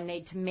one that I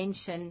need to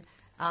mention,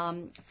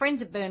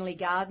 Friends of Burnley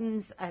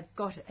Gardens have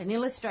got an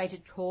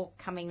illustrated talk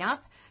coming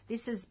up.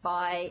 This is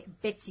by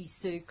Betsy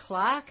Sue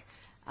Clark,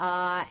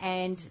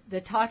 and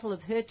the title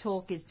of her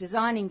talk is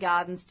Designing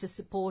Gardens to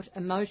Support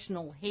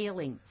Emotional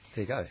Healing.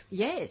 There you go.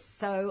 Yes.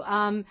 So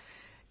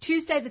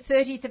Tuesday the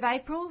 30th of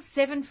April,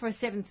 7 for a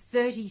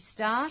 7:30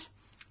 start,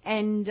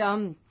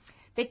 and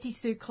Betsy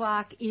Sue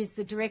Clark is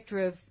the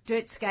director of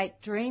Dirtscape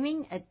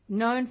Dreaming,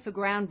 known for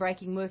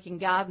groundbreaking work in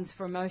gardens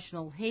for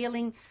emotional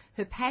healing.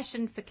 Her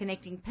passion for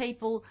connecting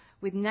people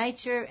with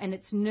nature and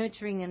its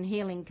nurturing and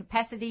healing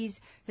capacities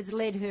has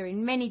led her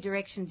in many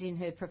directions in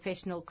her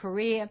professional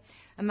career.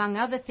 Among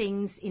other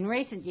things, in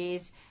recent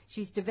years,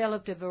 she's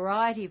developed a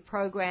variety of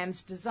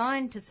programs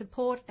designed to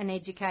support and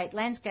educate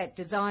landscape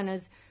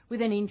designers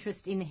with an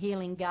interest in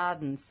healing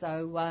gardens.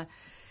 So,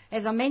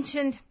 as I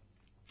mentioned,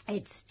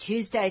 it's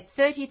Tuesday,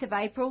 30th of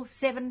April,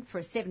 7 for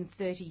a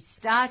 7:30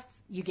 start.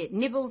 You get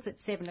nibbles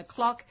at 7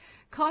 o'clock.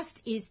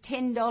 Cost is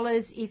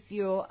 $10 if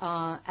you're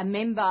a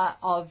member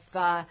of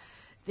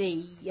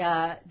the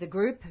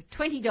group,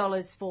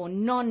 $20 for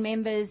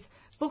non-members.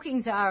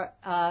 Bookings are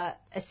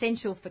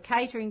essential for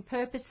catering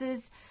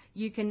purposes.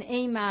 You can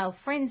email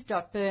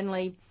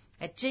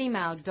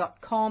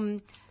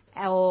friends.burnley@gmail.com,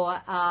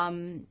 or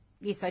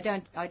yes, I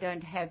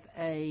don't have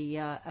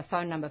a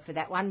phone number for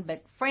that one,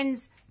 but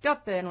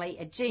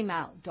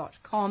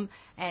friends.burnley@gmail.com,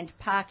 and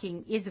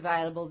parking is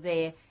available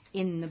there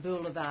in the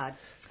boulevard.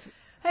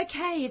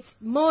 Okay, it's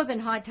more than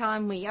high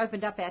time we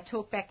opened up our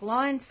talkback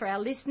lines for our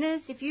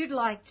listeners. If you'd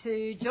like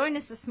to join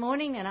us this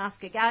morning and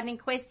ask a gardening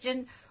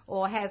question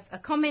or have a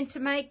comment to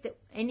make, that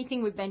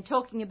anything we've been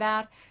talking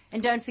about,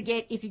 and don't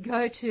forget, if you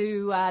go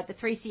to the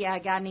 3CR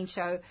Gardening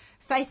Show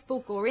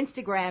Facebook or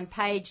Instagram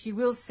page, you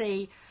will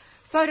see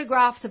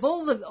photographs of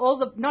all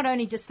the not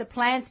only just the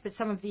plants, but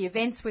some of the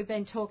events we've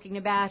been talking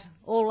about,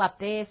 all up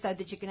there, so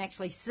that you can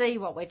actually see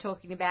what we're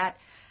talking about.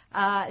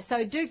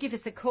 So do give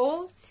us a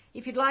call.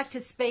 If you'd like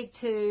to speak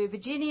to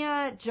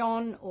Virginia,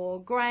 John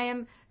or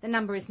Graham, the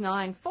number is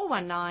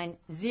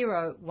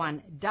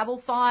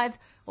 94190155.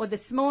 Or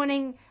this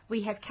morning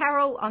we have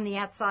Carol on the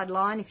outside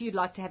line. If you'd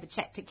like to have a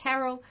chat to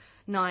Carol,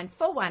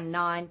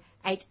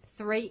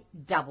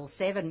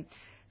 94198377.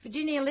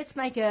 Virginia, let's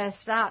make a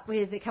start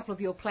with a couple of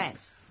your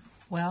plants.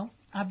 Well,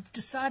 I've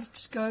decided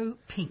to go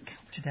pink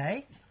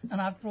today,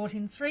 and I've brought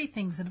in 3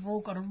 things that have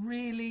all got a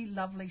really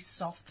lovely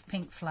soft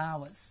pink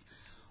flowers.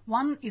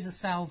 One is a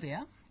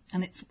salvia,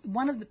 and it's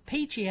one of the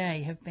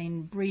PGA have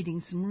been breeding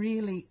some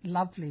really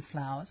lovely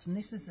flowers, and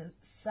this is a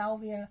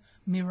Salvia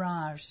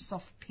Mirage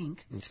soft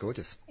pink. It's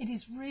gorgeous. It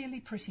is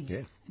really pretty.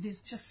 Yeah. It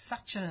is just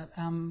such a,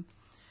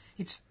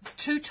 it's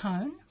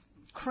two-tone,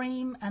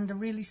 cream and a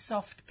really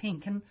soft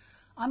pink, and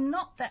I'm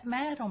not that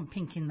mad on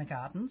pink in the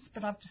gardens,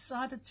 but I've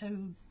decided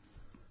to,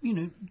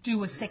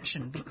 do a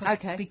section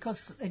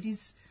because it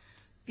is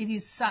it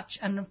is such,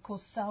 and of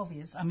course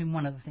salvias. I mean,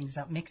 one of the things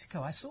about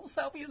Mexico, I saw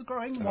salvias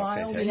growing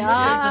wild. Fantastic.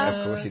 Yeah,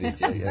 Of course you did,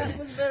 yeah. That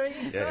was very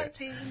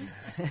exciting.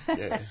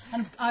 Yeah.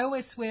 And I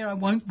always swear I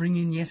won't bring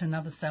in yet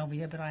another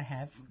salvia, but I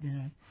have, you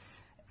know.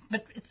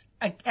 But it's,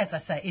 as I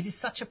say, it is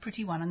such a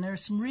pretty one, and there are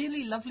some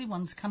really lovely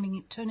ones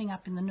turning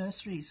up in the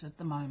nurseries at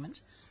the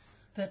moment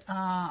that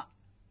are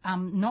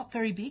not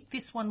very big.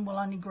 This one will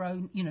only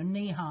grow, you know,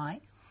 knee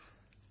high,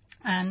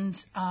 and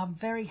are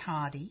very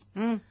hardy,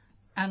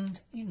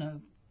 and you know.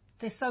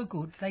 They're so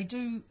good. They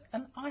do,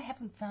 and I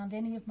haven't found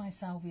any of my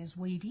salvias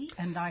weedy,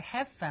 and I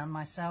have found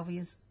my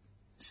salvias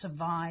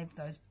survive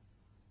those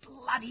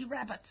bloody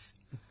rabbits,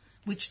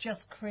 which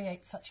just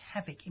create such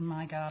havoc in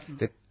my garden.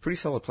 They're pretty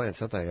solid plants,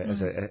 aren't they?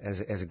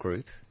 As a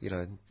group, you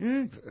know,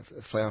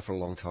 flower for a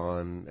long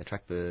time,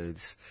 attract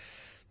birds.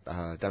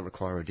 Don't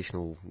require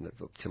too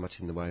much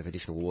in the way of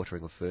additional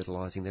watering or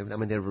fertilising them. I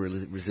mean, they're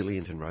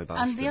resilient and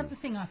robust. And the other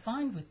thing I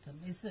find with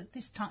them is that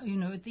this time, you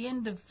know, at the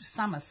end of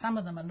summer, some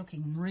of them are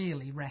looking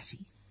really ratty.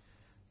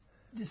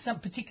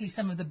 Particularly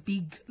some of the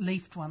big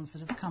leafed ones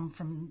that have come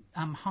from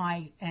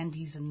high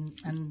Andes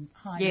and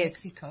high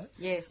Mexico.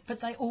 Yes. But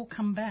they all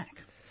come back.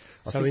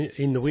 So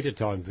in the winter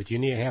time,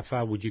 Virginia, how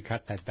far would you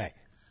cut that back?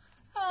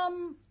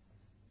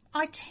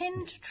 I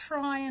tend to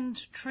try and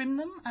trim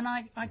them, and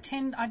I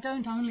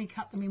don't only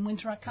cut them in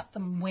winter, I cut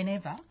them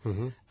whenever,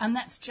 and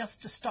that's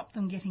just to stop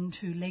them getting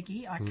too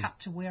leggy. I cut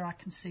to where I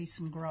can see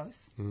some growth,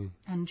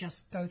 and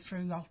just go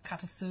through, I'll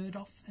cut a third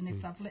off, and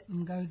if I've let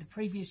them go the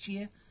previous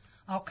year,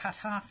 I'll cut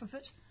half of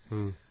it.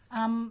 And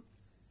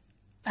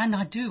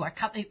I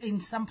cut it in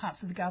some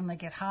parts of the garden, they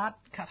cut hard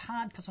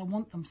because I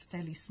want them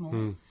fairly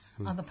small.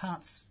 Other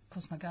parts,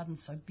 because my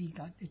garden's so big,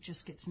 it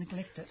just gets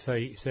neglected. So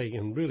you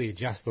can really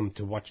adjust them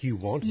to what you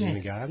want in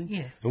the garden.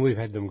 Yes. And we've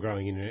had them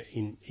growing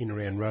in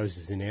around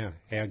roses in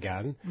our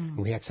garden. And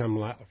we had some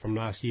from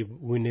last year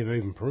we never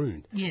even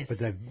pruned. Yes. But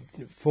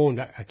they've formed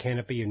a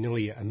canopy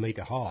nearly a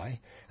metre high,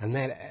 and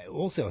that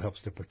also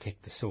helps to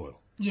protect the soil.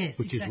 Yes,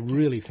 which exactly. is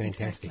really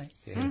fantastic.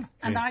 Exactly. Yeah.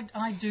 And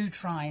I do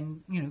try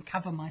and, you know,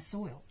 cover my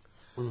soil.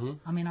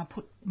 I mean, I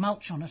put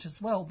mulch on it as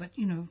well, but,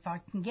 you know, if I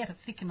can get a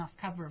thick enough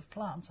cover of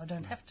plants, I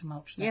don't have to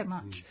mulch that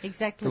much.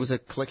 Exactly. There was a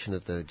collection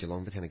at the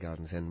Geelong Botanic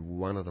Gardens, and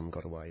one of them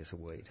got away as a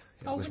weed.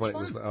 Which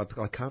one?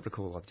 I can't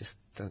recall. I've just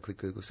done a quick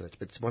Google search,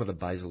 but it's one of the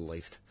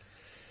basil-leafed,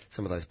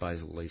 some of those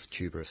basil-leaf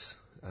tuberous.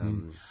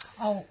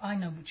 I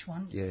know which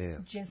one. Yeah.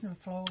 Jesna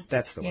floral.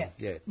 That's the one.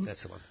 Yeah,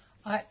 that's the one.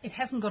 It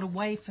hasn't got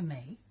away from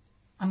me.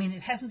 I mean,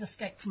 it hasn't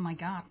escaped from my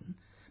garden.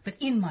 But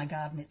in my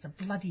garden, it's a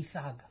bloody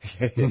thug.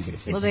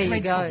 Well, there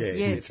you go. Yeah,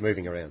 yes. It's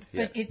moving around.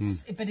 Yeah.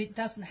 But it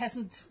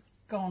hasn't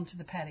gone to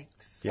the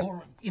paddocks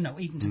or, you know,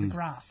 even to the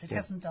grass. It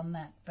hasn't done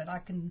that.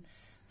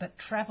 But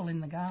travel in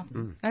the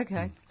garden.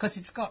 Okay. Because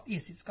it's got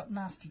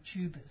nasty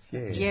tubers.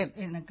 Yeah.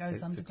 And it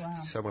goes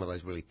underground. So one of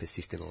those really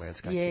persist in a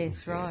landscape. Yes,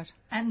 things, right.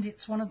 And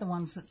it's one of the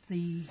ones that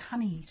the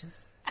honey eaters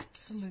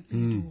absolutely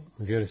adore. I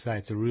was going to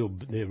say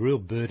they're real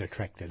bird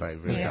attractors. They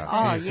really are.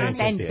 Oh, yes,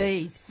 and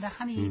bees. The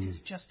honey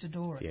eaters just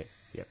adore it. Yeah.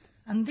 Yep.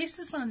 And this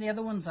is one of the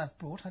other ones I've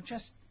brought.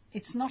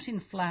 It's not in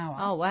flower.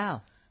 Oh,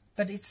 wow.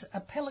 But it's a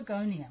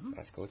pelargonium.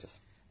 That's gorgeous.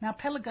 Now,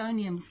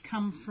 pelargoniums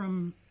come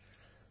from...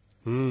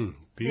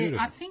 Beautiful.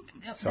 I think...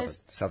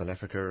 Southern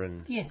Africa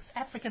and... Yes,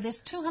 Africa.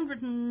 There's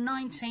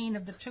 219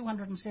 of the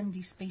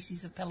 270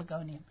 species of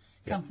pelargonium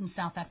come from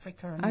South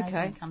Africa and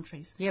neighbouring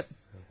countries. Yep.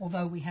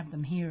 Although we have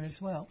them here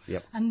as well.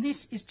 Yep. And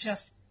this is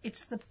just...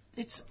 It's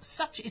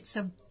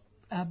a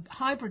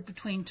hybrid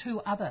between two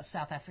other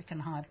South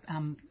African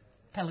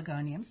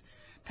pelargoniums.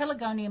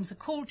 Pelargoniums are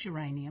called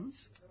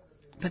geraniums,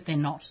 but they're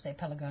not. They're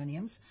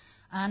pelargoniums.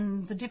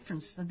 And the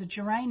difference, the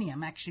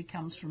geranium actually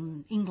comes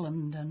from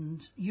England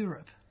and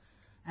Europe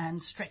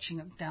and stretching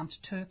it down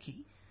to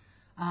Turkey.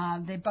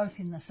 They're both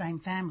in the same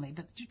family,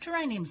 but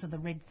geraniums are the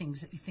red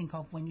things that you think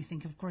of when you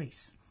think of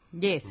Greece.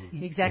 Yes,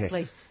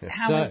 exactly.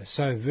 Yeah.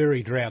 So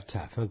very drought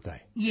tough, aren't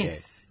they?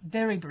 Yes,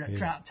 very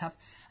drought tough.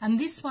 And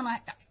this one,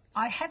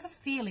 I have a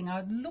feeling,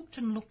 I looked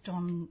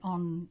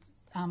on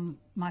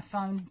my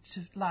phone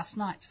last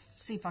night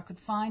to see if I could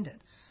find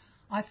it.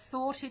 I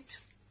thought it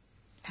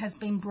has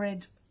been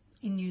bred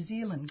in New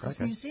Zealand, because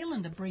New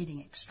Zealand are breeding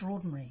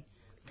extraordinary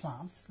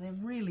plants. They're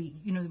really,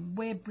 you know,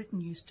 where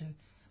Britain used to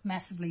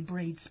massively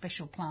breed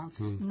special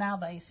plants, now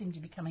they seem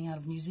to be coming out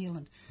of New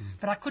Zealand.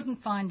 But I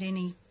couldn't find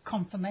any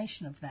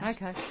confirmation of that.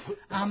 Okay.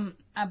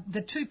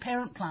 The two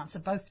parent plants are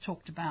both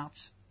talked about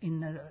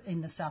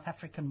in the South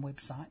African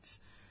websites.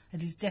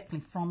 It is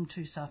definitely from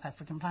two South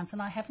African plants,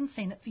 and I haven't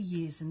seen it for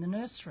years in the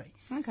nursery.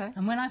 Okay.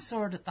 And when I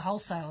saw it at the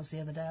wholesalers the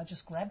other day, I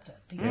just grabbed it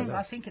because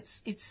I think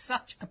it's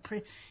such a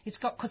it's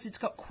got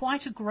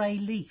quite a grey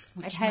leaf,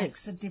 which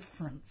makes a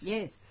difference.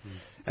 Yes.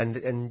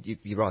 And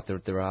you're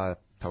right. There are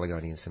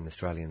pelargoniums in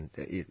Australian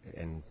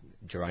and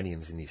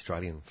geraniums in the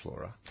Australian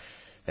flora.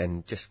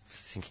 And just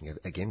thinking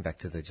again back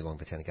to the Geelong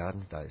Botanic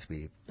Gardens days,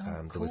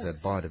 there was a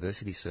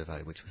biodiversity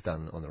survey which was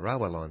done on the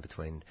railway line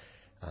between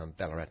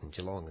Ballarat and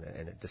Geelong,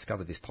 and it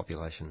discovered this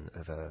population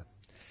of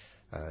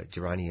a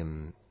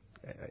geranium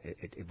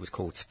it was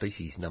called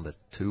species number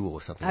 2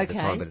 or something at the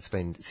time, but it's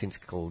been since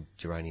called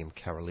Geranium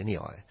carolinii.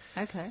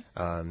 Okay.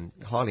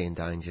 Highly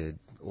endangered,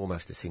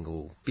 almost a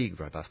single big,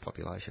 robust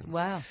population.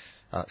 Wow.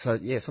 So,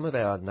 some of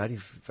our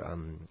native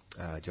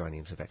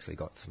geraniums have actually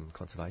got some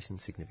conservation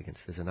significance.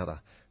 There's another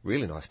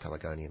really nice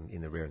pelargonium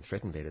in the rare and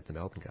threatened bed at the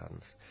Melbourne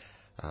Gardens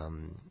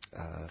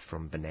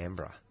from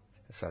Benambra.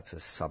 So it's a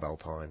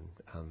subalpine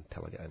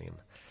pelargonium,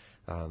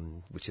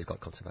 which has got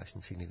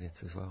conservation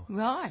significance as well.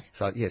 Right.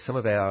 So, some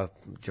of our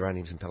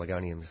geraniums and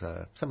pelargoniums,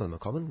 some of them are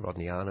common,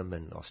 Rodnianum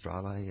and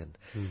Australe, and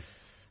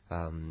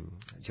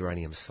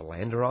Geranium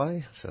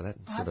solanderi. So that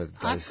sort of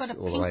goes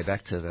all the way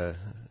back to the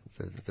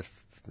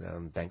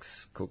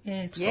Banks Cook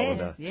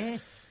Solander.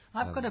 Yes.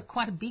 I've got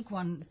quite a big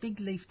one,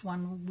 big-leafed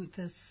one with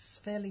a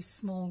fairly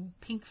small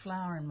pink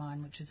flower in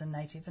mine, which is a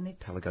native, and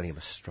it's Pelargonium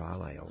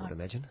Australe, I would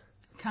imagine.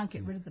 Can't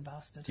get rid of the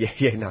bastard.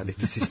 No, they're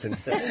persistent.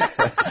 they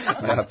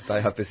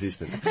are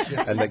persistent.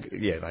 And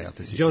they are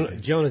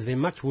persistent. John, is there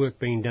much work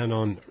being done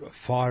on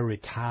fire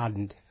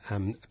retardant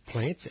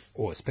plants,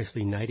 or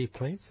especially native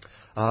plants?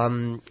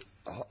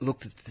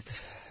 Look,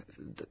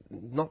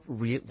 not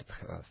real.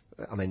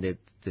 I mean,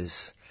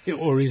 there's.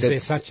 Or is there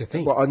such a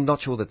thing? Well, I'm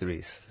not sure that there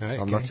is. Okay.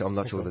 I'm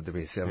not sure that there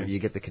is. You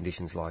get the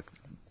conditions like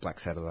Black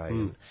Saturday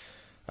and,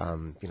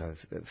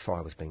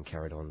 fire was being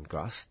carried on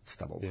grass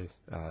stubble.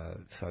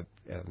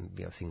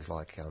 Yes. Things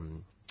like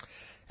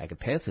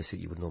agapanthus that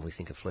you would normally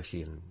think are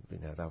fleshy, and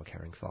they were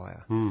carrying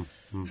fire.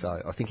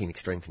 So I think in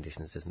extreme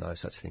conditions there's no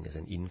such thing as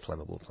an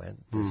inflammable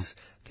plant. There's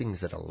things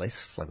that are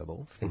less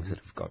flammable, things that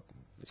have got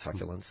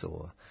succulence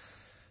or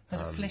that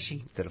are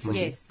fleshy.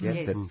 Yes.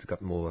 That's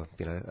got more,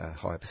 a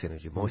higher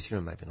percentage of moisture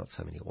and maybe not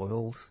so many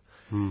oils.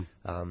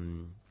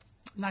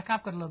 Like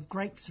I've got a lot of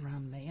grapes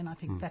around me, and I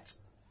think that's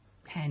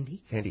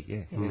handy.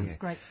 Because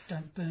grapes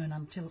don't burn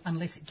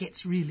unless it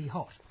gets really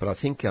hot. But I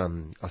think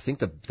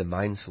the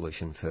main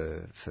solution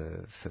for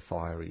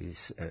fire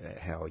is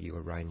how you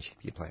arrange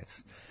your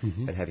plants,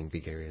 and having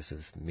big areas of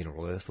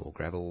mineral earth or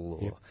gravel,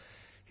 or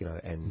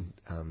and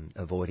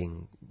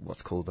avoiding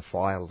what's called the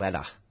fire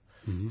ladder.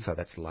 So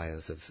that's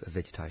layers of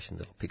vegetation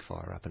that'll pick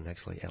fire up and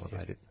actually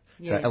elevate it.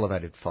 So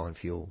elevated fine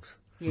fuels,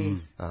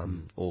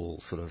 all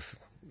sort of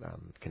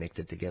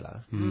connected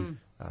together,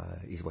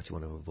 is what you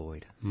want to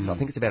avoid. So I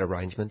think it's about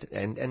arrangement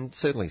and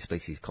certainly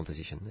species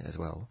composition as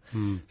well.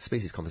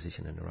 Species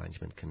composition and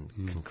arrangement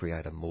can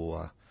create a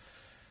more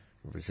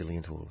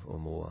resilient or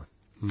more,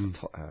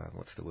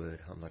 what's the word?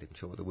 I'm not even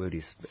sure what the word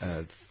is.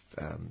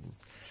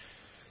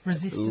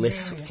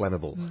 Less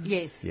flammable.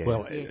 Yes. Yeah.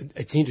 Well,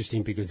 it's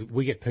interesting because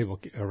we get people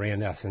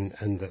around us,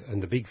 and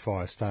the big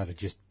fire started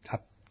just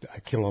up a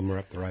kilometre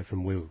up the road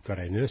from where we've got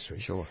our nursery.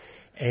 Sure.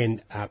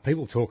 And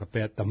people talk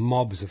about the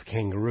mobs of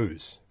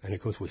kangaroos, and of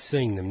course we're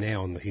seeing them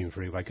now on the Hume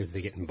Freeway because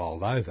they're getting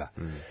bowled over.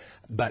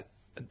 But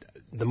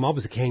the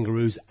mobs of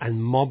kangaroos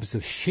and mobs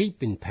of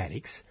sheep in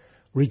paddocks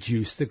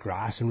reduce the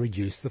grass and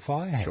reduce the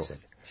fire hazard.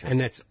 Sure.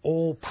 And that's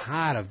all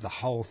part of the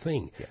whole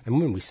thing. Yeah.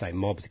 And when we say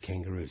mobs of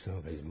kangaroos,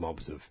 there's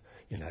mobs of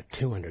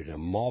 200 a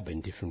mob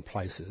in different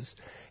places,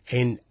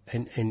 and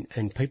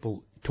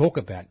people talk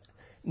about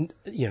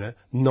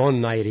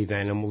non-native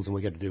animals, and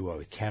we've got to do away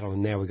with cattle,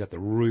 and now we've got the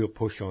real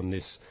push on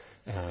this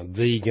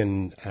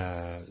vegan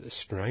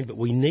strain. But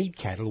we need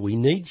cattle, we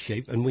need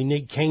sheep, and we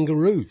need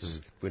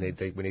kangaroos. We need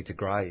to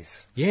graze.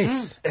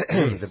 Yes.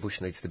 The bush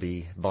needs to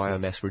be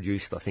biomass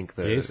reduced, I think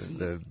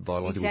the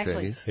biological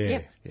term is.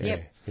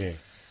 Yep.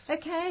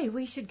 Okay,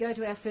 we should go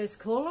to our first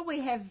caller. We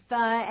have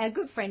our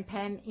good friend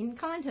Pam in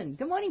Kyneton.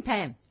 Good morning,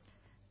 Pam.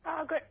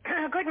 Oh,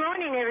 good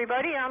morning,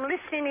 everybody. I'm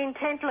listening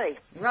intently.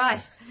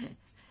 Right.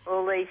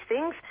 All these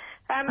things.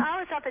 I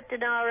was up at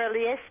Denara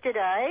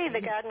yesterday. The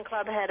garden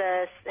club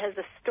has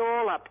a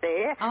stall up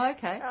there. Oh,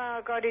 okay.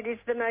 Oh, God, it is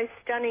the most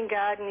stunning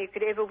garden you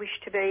could ever wish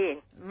to be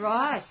in.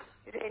 Right.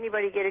 If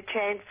anybody get a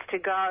chance to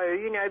go,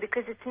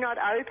 because it's not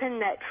open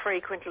that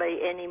frequently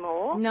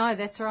anymore. No,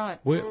 that's right.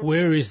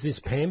 Where is this,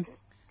 Pam?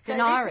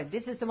 Denara.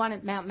 This is the one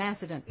at Mount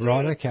Macedon.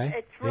 Right, okay.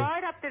 It's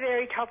right up the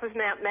very top of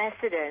Mount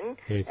Macedon,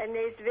 and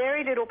there's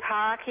very little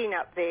parking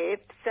up there.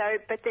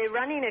 But they're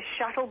running a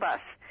shuttle bus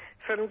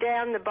from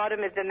down the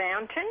bottom of the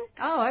mountain.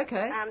 Oh,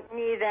 okay.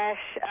 Near that,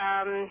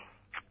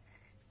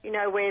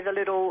 where the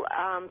little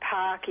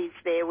park is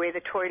there, where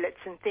the toilets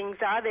and things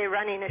are. They're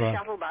running a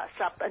shuttle bus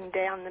up and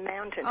down the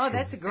mountain. Oh,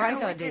 that's a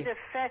great idea.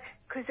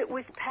 Because it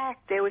was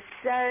packed. There were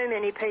so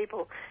many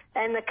people.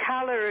 And the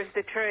colour of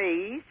the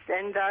trees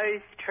and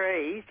those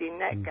trees in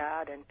that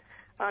garden.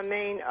 I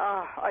mean,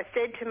 I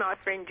said to my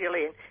friend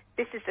Gillian,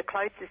 this is the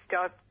closest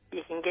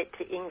you can get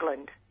to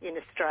England in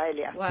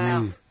Australia.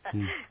 Wow.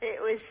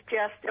 It was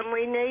and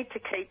we need to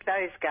keep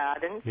those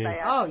gardens. Yes. They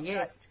are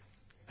yes.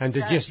 And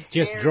to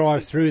just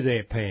drive through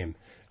there, Pam,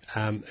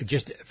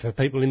 just for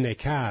people in their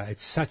car,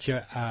 it's such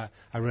a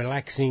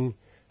relaxing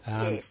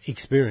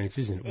experience,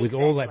 isn't it? With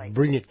all that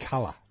brilliant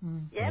colour.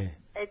 Yep. Yeah.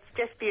 It's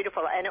just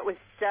beautiful, and it was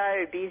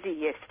so busy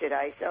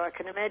yesterday, so I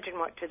can imagine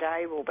what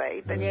today will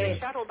be. But the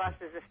shuttle bus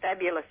is a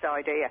fabulous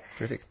idea.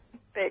 Terrific.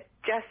 but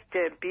just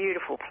a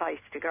beautiful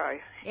place to go.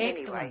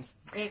 Anyway.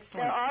 So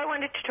Excellent. I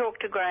wanted to talk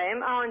to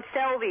Graham on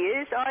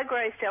salvias. I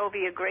grow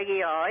Salvia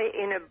gregii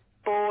in a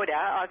border.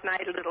 I've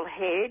made a little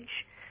hedge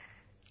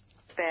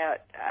about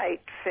 8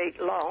 feet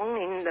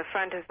long in the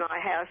front of my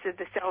house of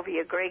the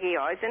Salvia gregii,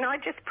 and I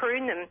just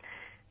prune them.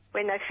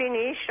 When they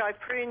finish, I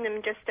prune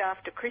them just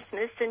after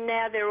Christmas, and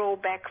now they're all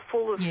back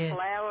full of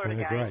flower they're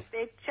again. great.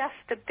 They're just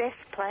the best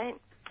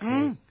plant.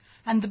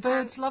 And the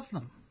birds love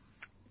them.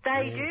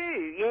 They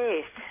do,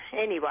 yes.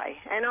 Anyway,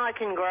 and I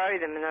can grow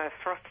them and the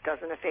frost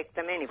doesn't affect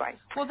them anyway.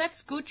 Well,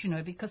 that's good, you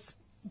know, because,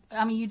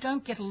 I mean, you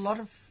don't get a lot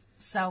of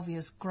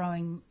salvias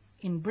growing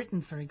in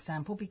Britain, for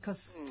example,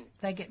 because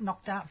they get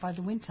knocked out by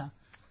the winter.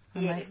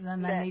 And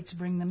then they need to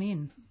bring them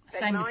in.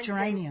 Same with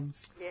geraniums.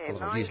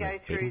 Mine go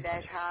through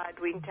that hard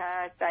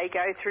winter. They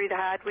go through the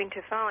hard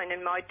winter fine,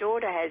 and my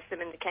daughter has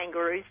them and the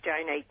kangaroos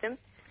don't eat them.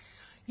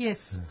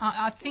 Yes,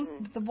 I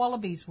think the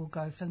wallabies will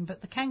go for them,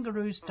 but the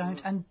kangaroos don't,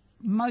 and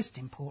most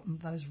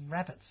important, those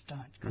rabbits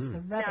don't, because the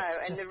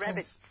rabbits just the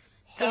rabbits,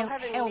 hell, they'll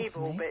have a hell for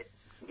nibble, me.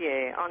 but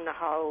yeah, on the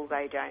whole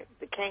they don't.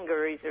 The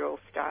kangaroos are all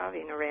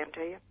starving around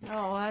here.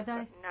 Oh, are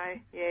they?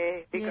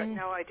 No, they've got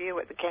no idea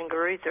what the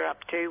kangaroos are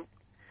up to,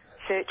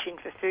 searching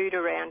for food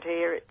around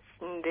here.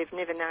 They've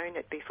never known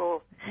it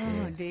before.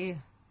 Oh,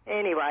 dear.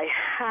 Anyway,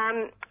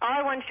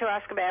 I wanted to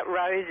ask about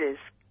roses.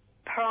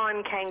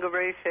 Prime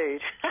kangaroo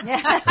food.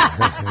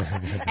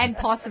 And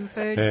possum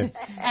food.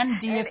 And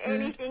deer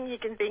food. Anything you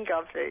can think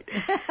of food.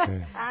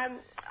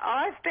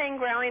 I've been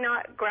growing,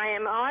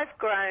 Graham, I've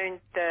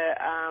grown the,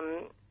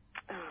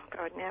 oh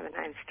God, now the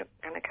name's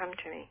going to come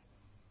to me.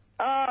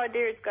 Oh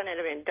dear, it's gone out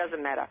of it,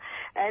 doesn't matter.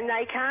 And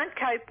they can't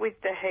cope with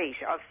the heat.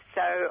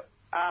 So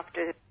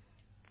after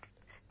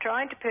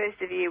trying to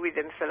persevere with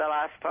them for the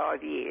last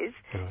 5 years,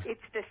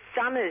 it's the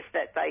summers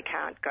that they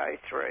can't go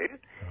through.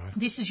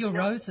 This is your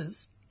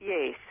roses?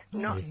 Yes,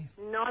 not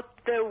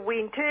the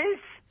winters.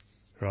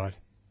 Right.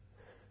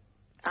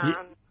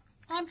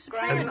 I'm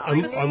surprised.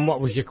 And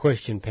what was your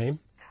question, Pam?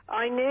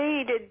 I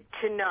needed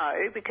to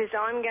know, because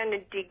I'm going to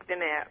dig them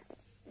out.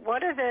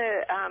 What are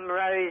the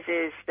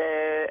roses?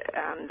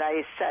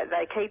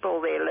 They keep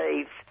all their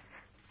leaves.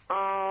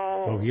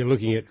 Oh, you're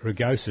looking at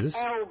rugoses.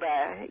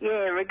 Alba,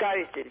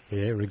 rugoses.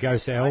 Yeah,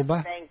 rugosa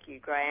alba. Thank you,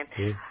 Graham.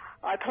 Yeah.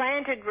 I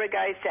planted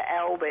rugosa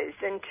albas,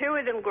 and 2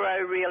 of them grow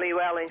really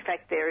well. In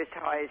fact, they're as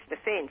high as the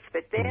fence,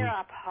 but they're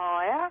up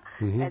higher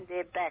and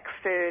they're back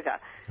further.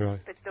 Right.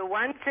 But the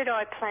ones that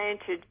I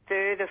planted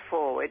further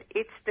forward,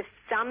 it's the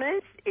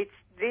summers, it's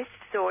this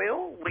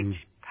soil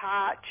which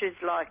parches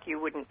like you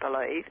wouldn't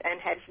believe and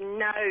has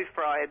no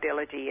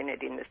friability in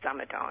it in the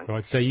summertime.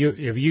 Right, so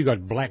have you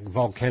got black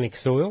volcanic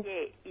soil?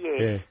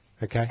 Yeah.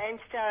 Okay.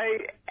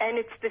 And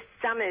it's the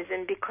summers,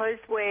 and because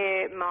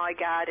where my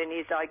garden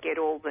is, I get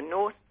all the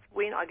north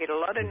wind. I get a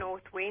lot of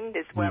north wind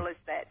as well as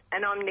that.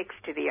 And I'm next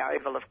to the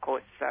oval, of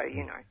course, so,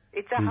 you know,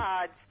 it's a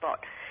hard spot.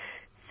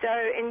 So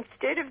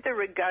instead of the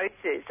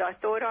rugosas, I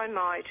thought I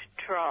might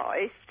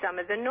try some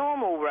of the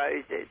normal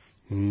roses.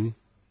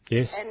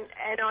 Yes.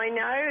 And I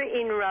know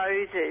in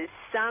roses,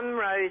 some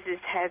roses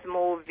have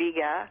more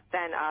vigour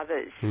than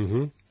others.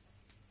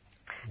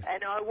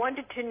 And I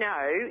wanted to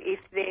know if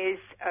there's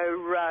a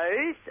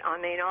rose. I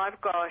mean,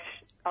 I've got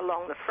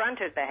along the front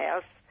of the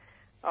house,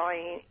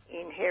 I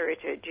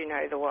inherited,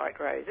 the white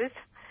roses.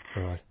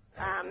 Right.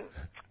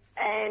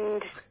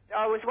 And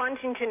I was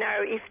wanting to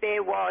know if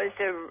there was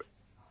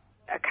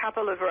a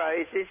couple of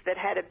roses that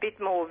had a bit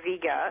more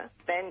vigour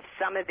than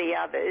some of the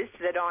others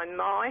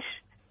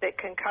that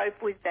can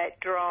cope with that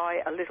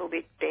dry a little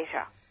bit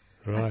better.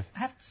 Right. I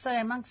have to say,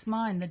 amongst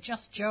mine, the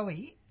Just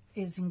Joey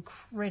is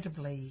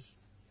incredibly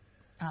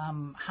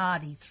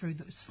hardy through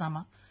the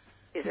summer.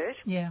 Is it?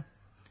 Yeah.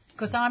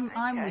 Because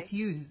I'm with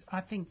you.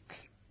 I think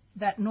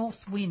that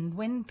north wind,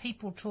 when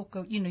people talk,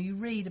 you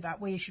read about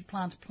where you should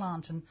plant a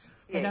plant and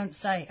they don't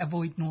say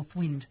avoid north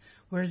wind,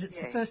 whereas it's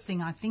the first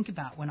thing I think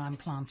about when I'm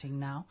planting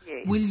now.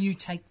 Yes. Will you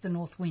take the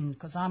north wind?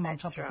 Because I'm on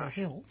top of the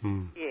hill.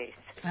 Yes.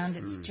 And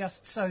it's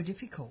just so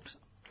difficult.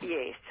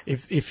 Yes.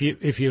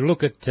 If you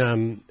look at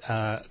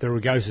the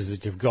rugosas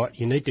that you've got,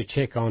 you need to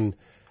check on,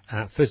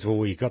 first of all,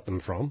 where you got them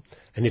from,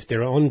 and if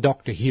they're on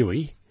Dr.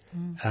 Huey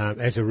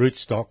as a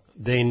rootstock,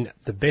 then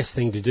the best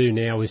thing to do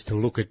now is to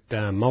look at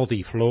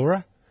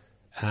Multiflora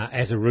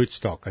as a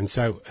rootstock. And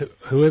so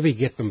whoever you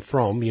get them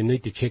from, you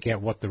need to check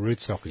out what the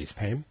rootstock is,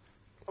 Pam.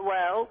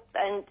 Well,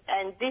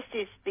 and this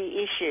is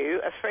the issue.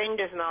 A friend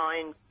of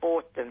mine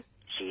bought them.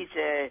 She's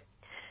a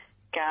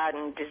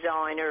garden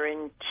designer,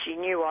 and she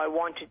knew I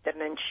wanted them,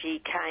 and she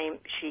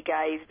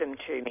gave them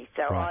to me.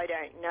 So I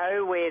don't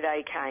know where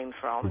they came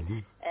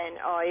from, and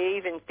I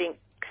even think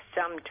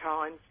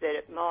sometimes that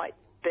it might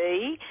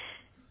be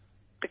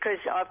because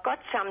I've got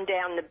some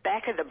down the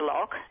back of the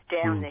block,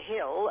 down the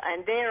hill,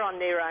 and they're on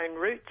their own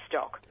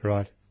rootstock.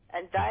 Right.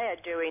 And they are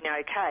doing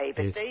okay,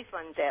 but these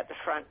ones out the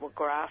front were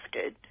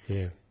grafted.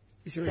 Yeah.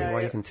 Is there any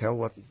way you can tell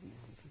what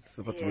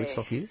the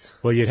rootstock is?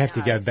 Well, you'd have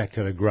to go back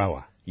to the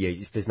grower. Yeah,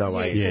 there's no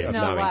way. There's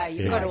no way.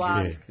 You've got to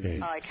ask.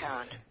 I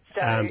can't.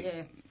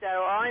 So, so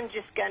I'm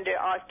just going to,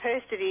 I've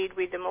persevered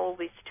with them all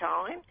this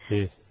time.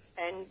 Yes.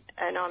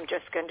 And I'm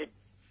just going to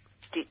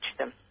ditch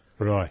them.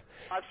 Right.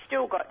 I've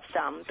still got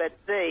some, but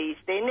these,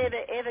 they're never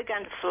ever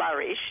going to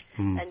flourish,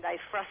 and they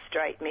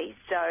frustrate me.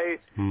 So,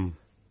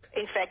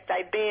 in fact,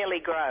 they barely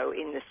grow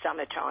in the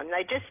summertime.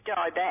 They just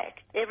die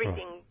back.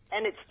 Everything,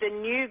 and it's the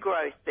new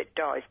growth that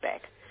dies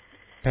back.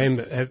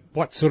 Pam,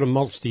 what sort of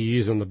mulch do you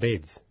use on the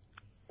beds?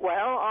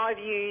 Well, I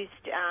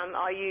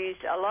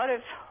used a lot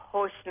of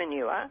horse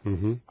manure.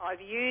 Mm-hmm.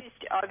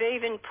 I've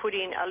even put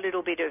in a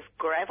little bit of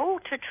gravel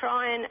to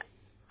try and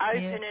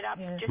open it up,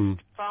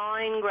 just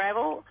fine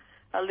gravel,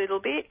 a little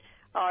bit.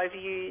 I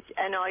used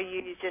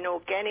an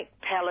organic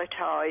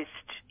pelletised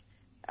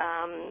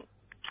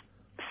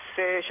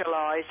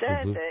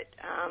fertiliser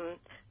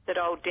that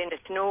old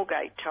Dennis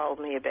Norgate told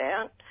me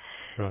about.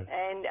 Right.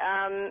 And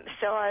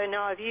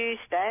I've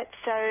used that.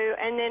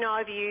 And then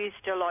I've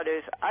used a lot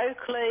of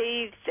oak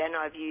leaves, and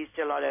I've used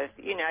a lot of,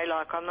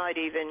 like I might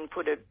even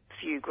put a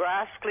few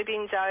grass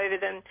clippings over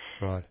them.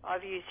 Right.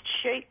 I've used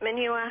sheep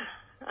manure.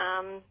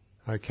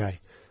 Okay.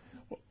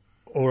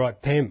 All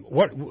right, Pam,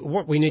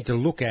 what we need to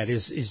look at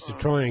is to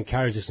try and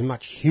encourage as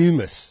much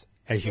humus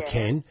as you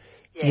can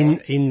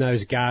in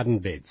those garden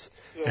beds.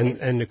 Yeah.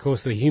 And of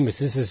course the humus,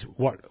 this is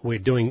what we're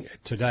doing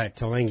today at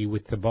Talangi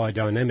with the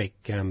biodynamic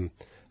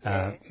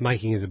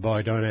making of the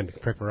biodynamic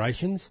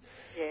preparations.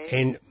 Yeah.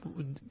 And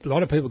a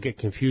lot of people get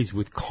confused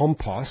with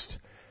compost,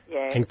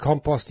 and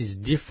compost is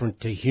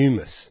different to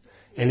humus.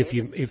 And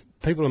if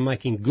people are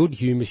making good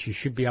humus, you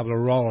should be able to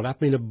roll it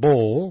up in a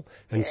ball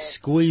and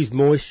squeeze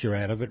moisture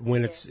out of it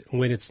when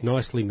it's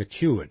nicely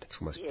matured. It's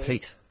almost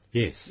peat.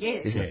 Yes.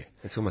 Isn't it?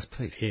 It's almost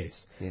peat.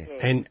 Yes. Yeah.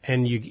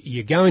 And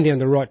you're going down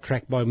the right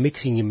track by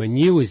mixing your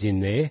manures in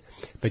there,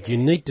 but you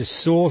need to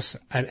source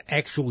an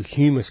actual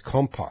humus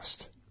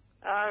compost.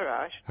 All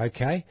right.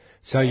 Okay?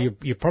 So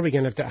you're probably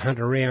going to have to hunt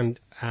around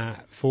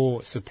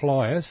for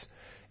suppliers,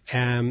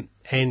 and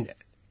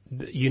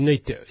you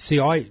need to...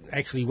 See, I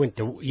actually went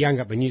to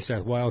Youngup in New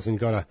South Wales and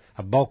got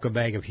a bulker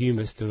bag of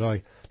humus that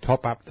I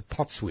top up the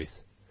pots with.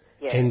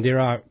 Yeah. And there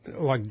are,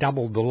 like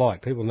Double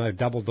Delight. People know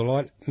Double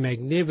Delight.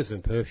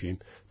 Magnificent perfume,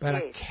 but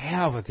a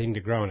cow of a thing to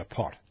grow in a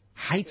pot.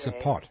 Hates a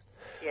pot.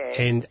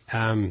 Yeah.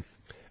 And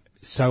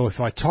so if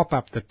I top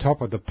up the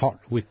top of the pot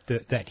with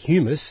that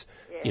humus,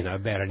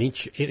 about an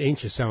inch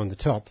or so on the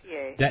top,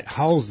 that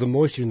holds the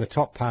moisture in the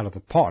top part of the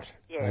pot,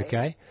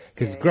 okay?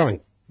 Because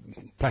growing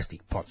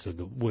plastic pots are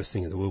the worst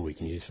thing in the world we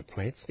can use for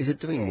plants. Is it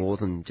doing more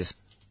than just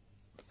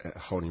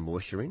holding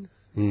moisture in?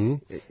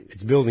 Mm-hmm.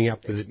 It's building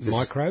up the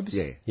microbes?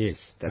 Yeah. Yes.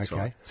 That's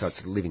right. So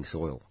it's living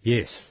soil.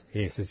 Yes.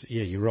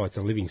 You're right. It's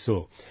a living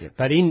soil. Yep.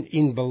 But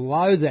in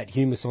below that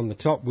humus on the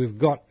top, we've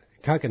got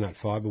coconut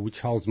fibre, which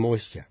holds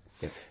moisture.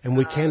 Yep. And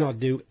we cannot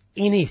do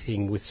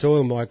anything with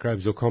soil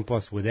microbes or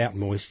compost without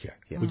moisture.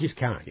 Yep. We just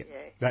can't. Yep.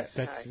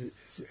 That's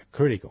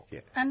critical.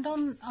 Yep. And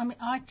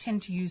I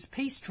tend to use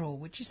pea straw,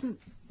 which isn't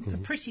the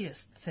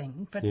prettiest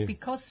thing, but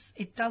because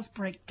it does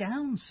break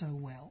down so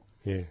well,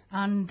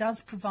 and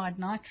does provide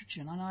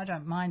nitrogen, and I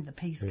don't mind the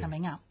peas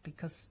coming up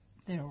because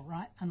they're all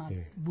right, and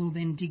I will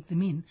then dig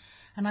them in.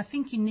 And I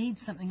think you need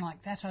something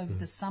like that over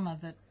the summer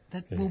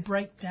that will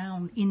break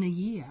down in a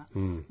year,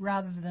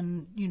 rather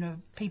than,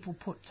 people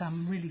put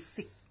really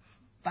thick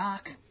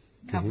bark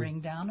covering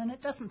down, and it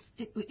doesn't.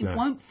 It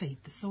won't feed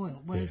the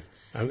soil. Whereas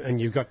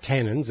and you've got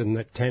tannins, and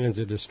that tannins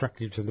are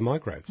destructive to the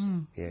microbes.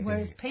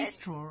 Whereas pea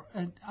straw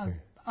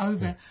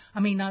over. I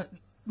mean,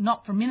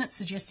 not for a minute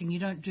suggesting you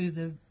don't do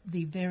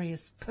the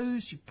various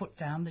poos you've put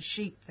down, the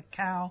sheep, the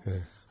cow.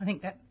 I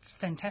think that's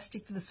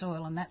fantastic for the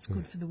soil, and that's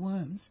good for the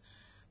worms.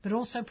 But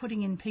also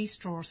putting in pea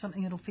straw or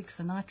something that'll fix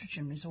the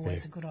nitrogen is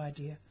always a good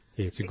idea.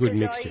 Yeah, it's a good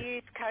mixture. I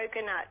use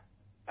coconut.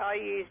 I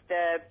use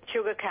the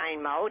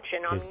sugarcane mulch,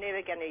 and I'm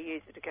never going to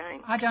use it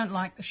again. I don't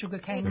like the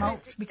sugarcane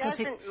mulch because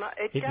it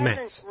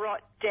doesn't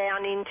rot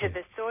down into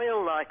the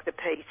soil like the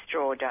pea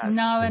straw does.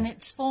 No, and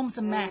it forms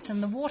a mat,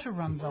 and the water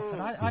runs off it.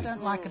 I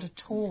don't like it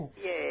at all.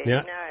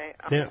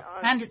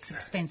 And it's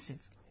expensive.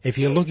 If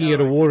you're looking at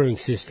a watering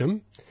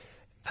system,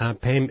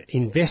 Pam,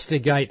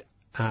 investigate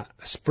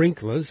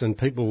sprinklers, and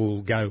people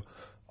will go,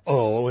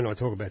 "Oh, when I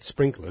talk about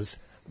sprinklers,"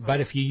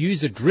 but if you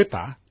use a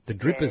dripper, the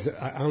drippers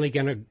are only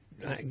going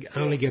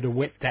to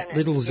wet that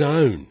little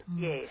zone.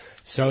 Yes.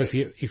 So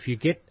if you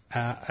get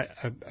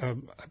a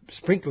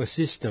sprinkler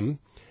system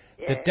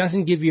that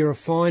doesn't give you a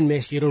fine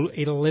mesh,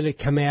 it'll let it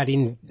come out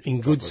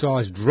in good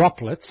sized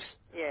droplets.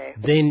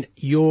 Then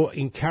you're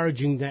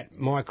encouraging that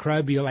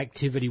microbial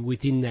activity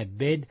within that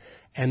bed,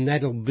 and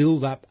that'll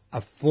build up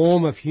a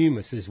form of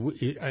humus,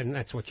 and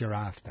that's what you're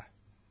after.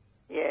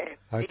 Yeah.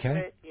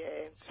 Okay.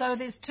 So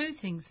there's two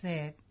things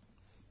there,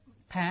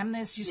 Pam.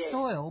 There's your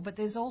soil, but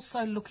there's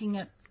also looking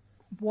at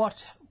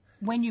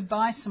when you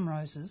buy some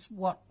roses,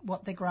 what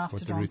they're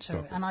grafted onto.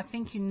 And I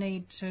think you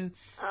need to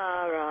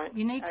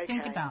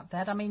think about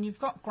that. I mean, you've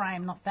got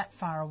Graham not that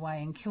far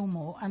away in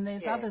Kilmore, and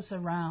there's others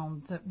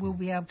around that will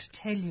be able to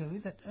tell you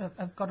that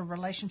have got a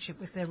relationship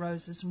with their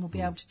roses and will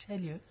be able to tell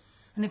you.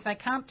 And if they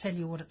can't tell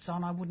you what it's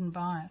on, I wouldn't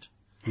buy it.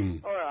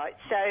 All right.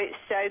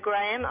 So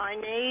Graham, I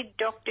need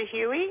Dr.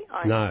 Huey.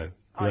 No,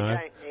 I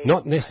don't need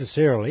not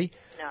necessarily.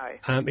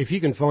 No. If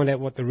you can find out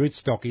what the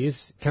rootstock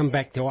is, come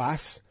back to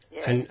us,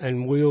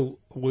 and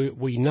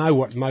we know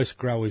what most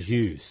growers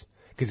use,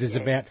 because there's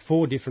about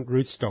 4 different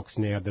rootstocks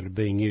now that are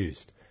being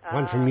used.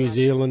 One from New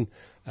Zealand.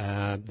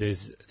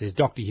 There's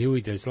Dr.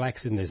 Huey. There's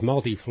Laxton. There's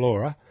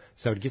Multiflora.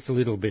 So it gets a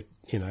little bit,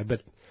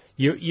 but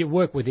you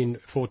work within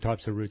 4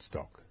 types of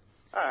rootstock.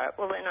 All right.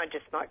 Well, then I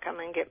just might come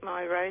and get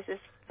my roses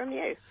from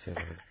you.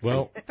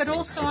 Well, but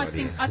also I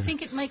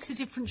think it makes a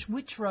difference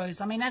which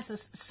rose. I mean,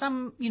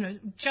 some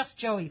just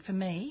Joey for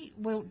me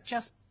will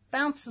just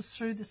bounces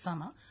through the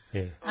summer.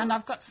 Yeah. And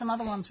I've got some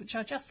other ones which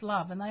I just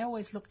love, and they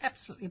always look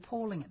absolutely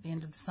appalling at the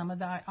end of the summer.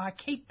 I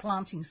keep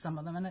planting some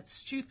of them, and it's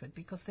stupid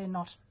because they're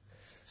not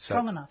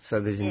strong enough.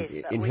 So there's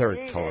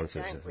inherent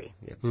tolerances.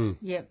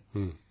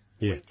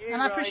 Yeah.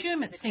 And I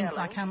presume it's things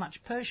like how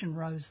much Persian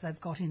rose they've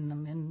got in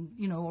them,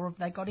 and or if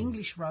they've got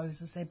English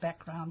rose as their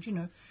background.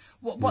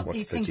 What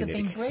these things have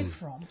been bred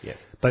from. Yeah.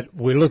 But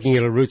we're looking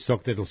at a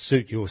rootstock that'll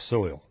suit your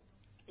soil.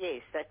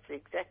 Yes,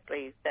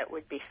 that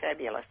would be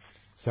fabulous.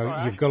 So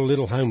you've got a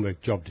little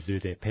homework job to do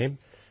there, Pam.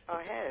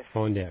 I have.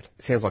 Find out.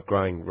 Sounds like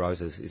growing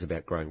roses is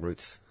about growing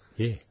roots.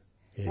 Yeah.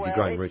 If you're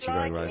growing roots, you're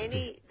growing like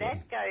roses.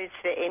 That goes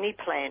for any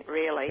plant,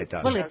 really. It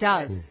does. Well, it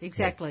does,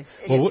 exactly.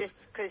 It's just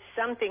because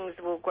some things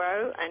will grow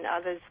and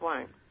others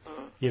won't.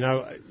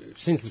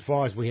 Since the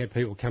fires, we had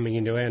people coming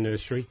into our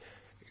nursery.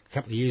 A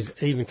couple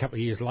of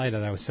years later,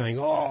 they were saying,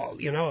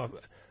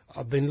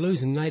 I've been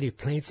losing native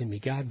plants in my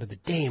garden, but the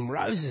damn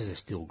roses are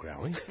still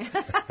growing.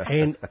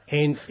 and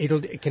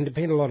it can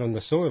depend a lot on the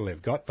soil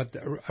they've got, but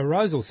a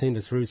rose will send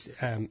its roots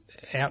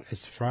out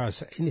as far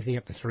as anything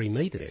up to 3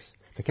 metres. Yeah.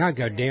 If it can't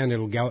go down,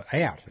 it'll go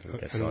out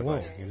and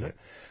along.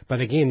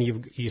 But again,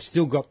 you've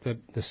still got the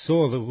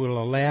soil that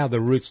will allow the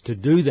roots to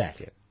do that.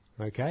 Yeah.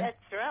 Okay?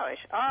 That's right.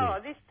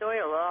 This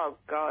soil, oh,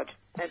 God.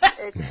 It's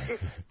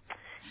just...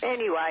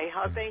 Anyway,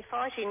 I've been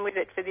fighting with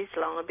it for this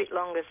long. A bit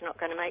longer is not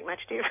going to make much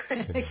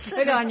difference.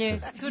 Good on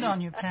you. Good on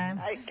you, Pam.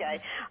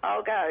 Okay,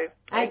 I'll go.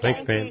 Okay. Thanks,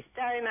 Pam. Thank you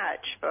so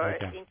much for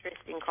an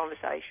interesting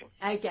conversation.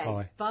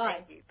 Okay, bye.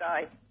 Thank you.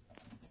 Bye.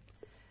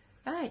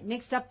 Right,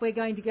 next up we're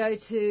going to go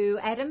to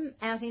Adam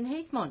out in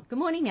Heathmont. Good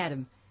morning,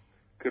 Adam.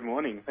 Good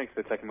morning. Thanks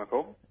for taking my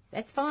call.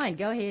 That's fine.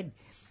 Go ahead.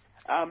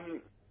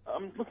 I'm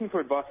looking for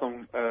advice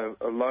on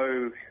a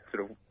low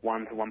sort of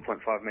 1 to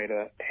 1.5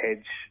 metre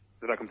hedge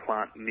that I can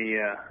plant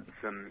near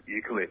some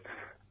eucalypts.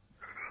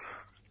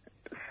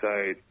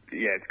 So,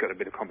 it's got a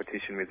bit of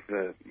competition with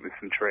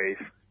some trees.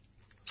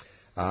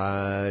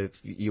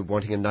 You're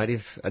wanting a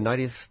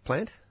native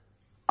plant?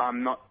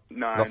 I'm not.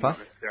 No, not not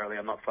necessarily.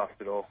 I'm not fussed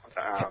at all.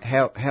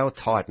 How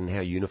tight and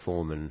how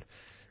uniform and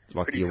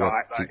like pretty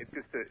tight. It's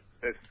just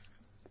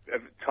a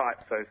tight,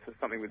 so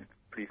something with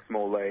pretty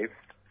small leaves.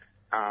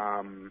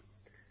 I'm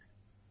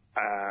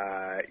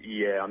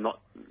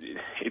not.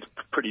 It's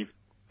pretty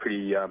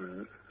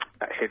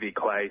heavy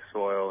clay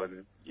soil,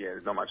 and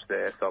not much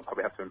there. So I'll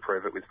probably have to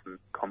improve it with some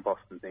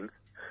compost and things.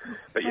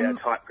 But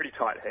pretty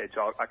tight hedge.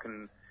 I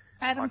can.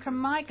 Adam, from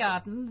my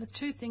garden, the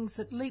 2 things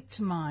that leap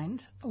to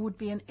mind would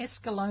be an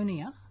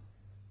escallonia.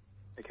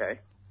 Okay.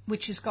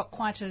 Which has got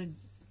quite a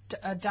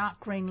dark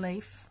green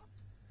leaf.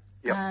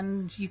 Yep.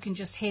 And you can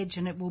just hedge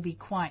and it will be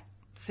quite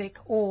thick.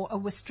 Or a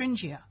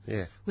Westringia,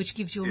 which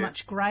gives you a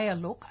much greyer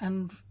look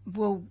and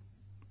will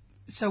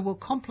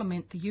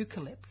complement the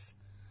eucalypts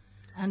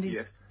and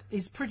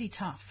is pretty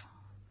tough.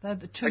 They're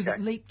the 2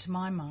 that leap to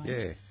my mind.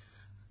 Yeah.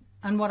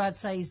 And what I'd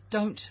say is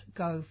don't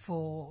go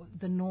for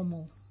the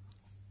normal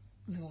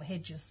little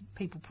hedges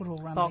people put all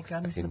around their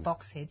gardens, the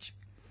box hedge.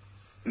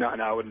 No,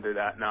 I wouldn't do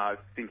that. No, I was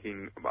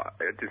thinking,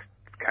 it just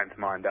came to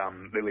mind,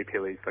 lily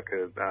pillies, like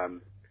a...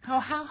 how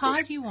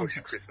high do you want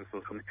it? Christmas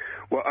or something.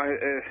 Well,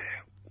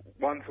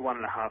 1 to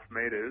 1.5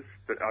 metres,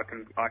 but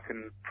I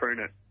can prune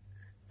it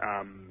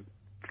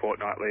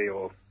fortnightly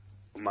or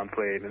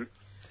monthly even.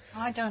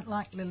 I don't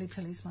like lily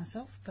pillies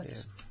myself, but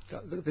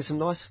there's some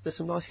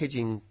nice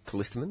hedging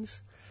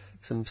callistemons.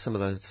 Some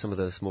of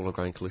the smaller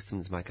growing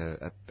callistemons make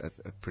a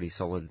pretty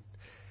solid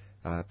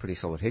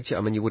hedge.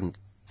 I mean, you wouldn't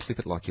clip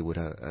it like you would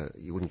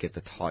you wouldn't get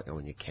the tight. I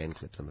mean, you can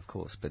clip them, of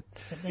course, but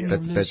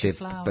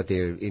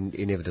they're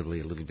inevitably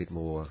a little bit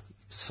more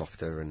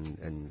softer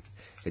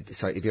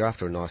so if you're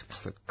after a nice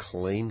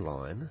clean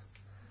line.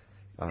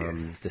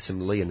 There's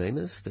some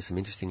leonemas. There's some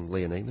interesting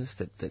leonemas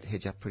that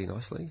hedge up pretty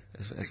nicely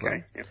as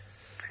well. Yeah.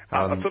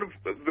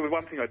 The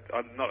one thing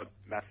I'm not a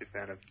massive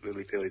fan of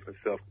lily pillies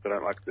myself, but I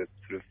don't like the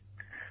sort of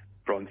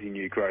bronzy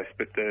new growth,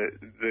 but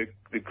the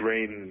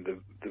green,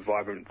 the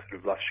vibrant sort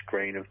of lush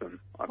green of them.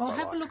 Well,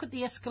 have a look at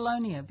the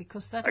escallonia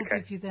because that'll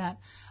give you that.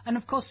 And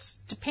of course,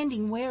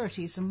 depending where it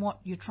is and what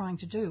you're trying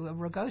to do, a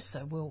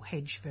rugosa will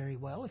hedge very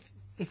well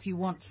if you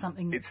want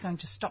something that's going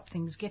to stop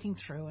things getting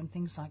through and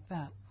things like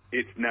that.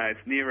 It's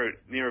near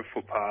a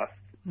footpath.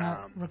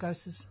 No,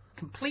 rugosa's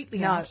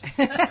completely out.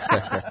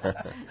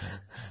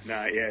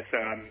 No,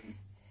 so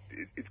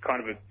it's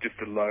kind of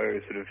just a low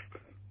sort of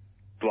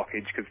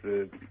blockage because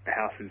the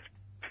house is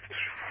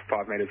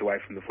 5 metres away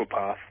from the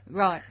footpath.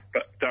 Right.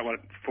 But don't want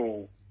it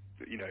full,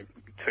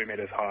 2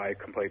 metres high,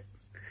 complete,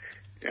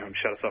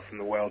 shut us off from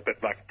the world,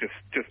 but like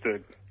just a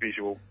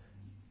visual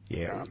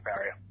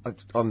barrier.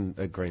 I'm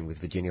agreeing with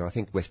Virginia. I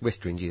think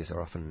Westringias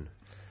are often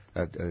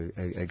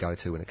a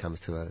go-to when it comes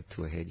to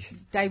a hedge.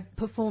 They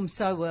perform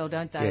so well,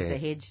 don't they, as a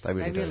hedge? They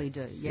really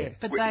do. Yeah.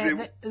 But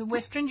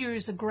Westringia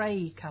is a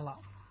grey colour.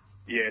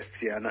 Yes,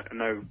 yeah,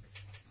 no.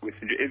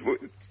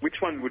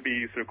 Which one would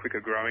be sort of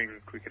quicker growing,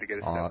 quicker to get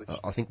established?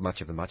 I think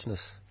much of a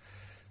muchness.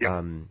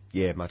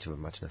 Yep. Much of a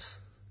muchness.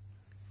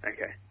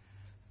 Okay.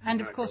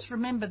 And of course,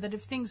 remember that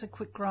if things are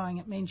quick growing,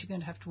 it means you're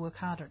going to have to work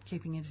harder at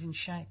keeping it in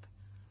shape.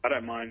 I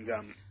don't mind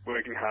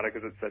working harder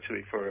because it's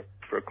actually for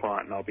a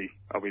client, and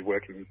I'll be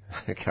working.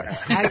 Okay.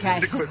 Okay.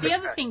 The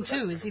other thing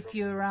too is if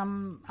you're,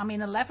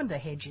 a lavender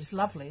hedge is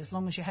lovely as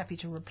long as you're happy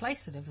to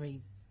replace it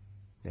every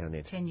now and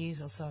then. 10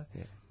 years or so.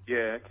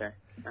 Yeah. Okay.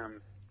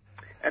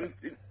 And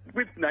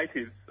with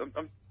natives, I'm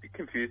a bit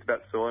confused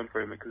about soil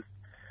improvement because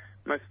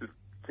most of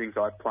the things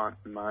I plant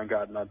in my own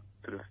garden, I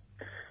sort of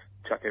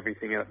chuck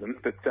everything at them.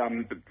 But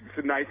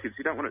for natives,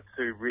 you don't want it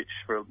too rich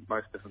for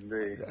most of them, do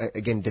you?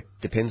 Again,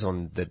 depends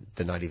on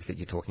the natives that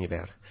you're talking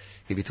about.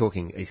 If you're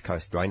talking East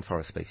Coast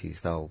rainforest species,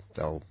 they'll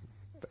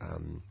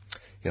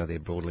they're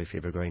broadleaf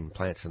evergreen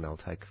plants, and they'll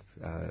take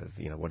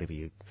whatever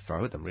you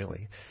throw at them,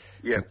 really.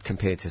 Yeah.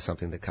 Compared to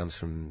something that comes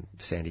from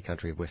sandy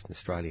country of Western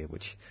Australia,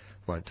 which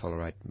won't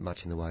tolerate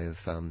much in the way of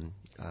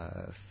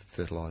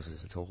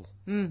fertilisers at all.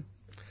 Mm.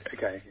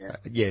 Okay.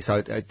 Yeah. So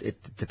it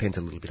depends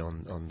a little bit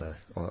on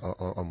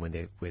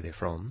where they're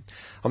from.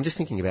 I'm just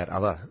thinking about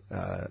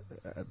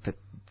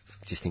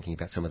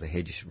some of the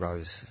hedge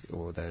rows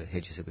or the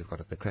hedges that we've got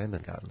at the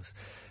Cranbourne Gardens,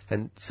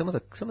 and some of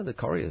the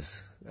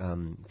correas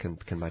can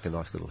make a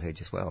nice little hedge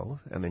as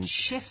well. I mean,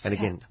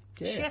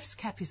 Chef's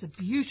Cap is a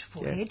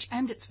beautiful hedge,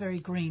 and it's very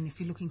green. If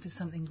you're looking for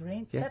something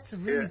green, that's a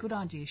really good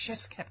idea.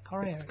 Chef's Cap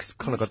correa. It's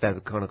kind of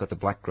got the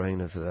black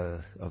green of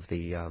the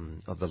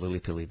lily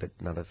pilly, but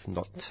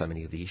not so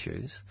many of the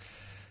issues.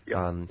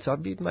 Yep. So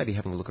I'd be maybe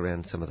having a look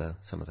around some of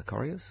the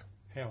correas.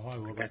 How high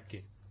will that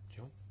get,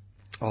 John?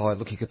 Oh,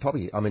 look, you could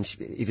probably,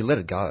 if you let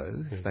it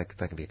go,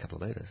 they can be a couple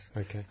of metres.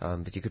 Okay.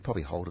 But you could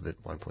probably hold it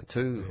at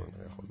 1.2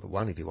 or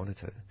 1 if you wanted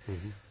to.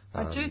 Mm-hmm.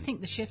 I do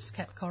think the Chef's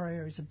Cap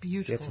correa is a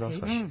beautiful it's nice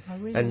hedge. I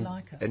really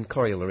like it. And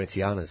Correa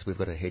Lawrenceanas, we've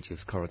got a hedge of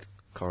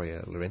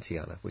Correa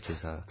Lawrenceana, which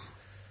is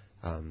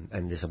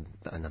and there's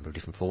a number of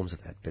different forms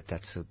of that, but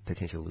that's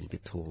potentially a little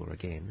bit taller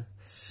again.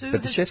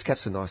 But the Chef's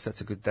Caps are nice.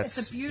 It's a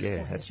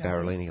beautiful hedge. That's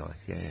Barolini.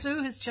 Yeah.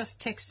 Sue has just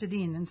texted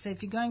in and said,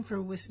 if you're going for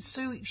a whisk,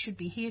 Sue should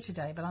be here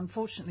today, but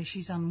unfortunately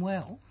she's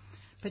unwell.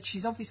 But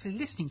she's obviously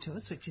listening to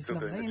us, which is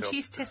lovely. And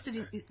she's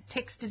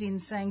texted in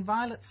saying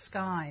Violet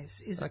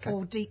Skies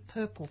or Deep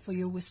Purple for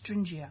your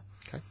Westringia.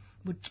 Okay.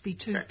 Would be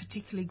two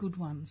particularly good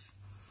ones.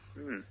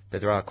 Mm. But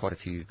there are quite a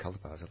few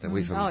colour-bars out there.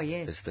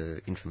 There's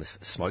the infamous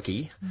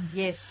Smoky.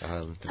 Yes.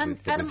 And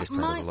we've just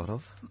planted a lot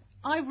of.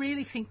 I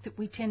really think that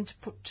we tend to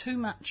put too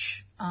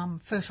much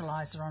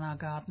fertiliser on our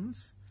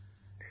gardens.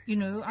 I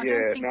don't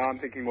think... I'm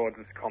thinking more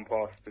just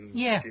compost and...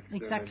 Yeah,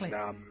 exactly.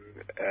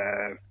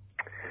 And,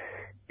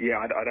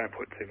 I don't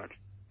put too much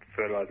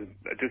fertiliser,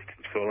 just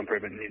soil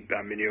improvement,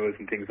 manures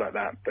and things like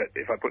that. But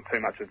if I put too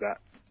much of that,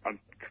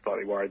 I'm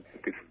slightly worried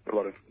with a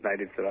lot of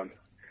natives that I'm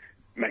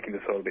making the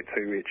soil a bit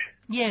too rich.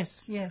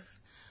 Yes.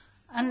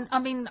 And,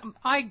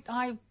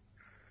 I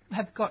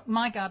have got...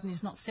 My garden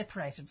is not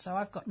separated, so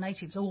I've got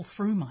natives all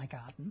through my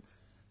garden,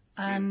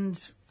 and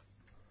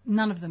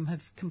none of them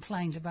have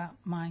complained about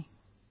my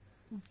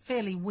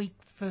fairly weak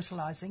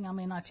fertilising.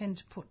 I tend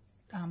to put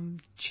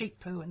sheep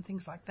poo and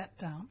things like that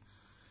down.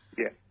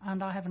 Yeah.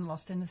 And I haven't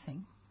lost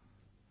anything.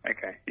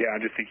 Okay. Yeah,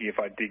 I'm just thinking if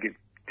I dig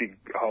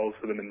holes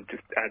for them and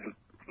just add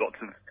lots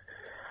of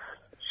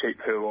sheep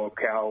poo or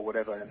cow or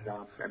whatever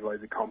and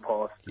loads of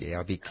compost.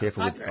 Yeah, I'd be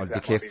careful. I'd be careful.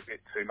 Might be a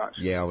bit too much.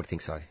 Yeah, I would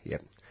think so. Yeah,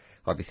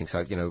 I'd think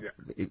so.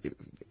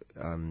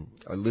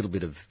 A little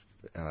bit of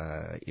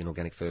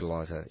inorganic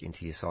fertiliser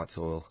into your site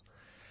soil.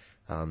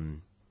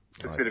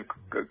 Just a bit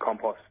of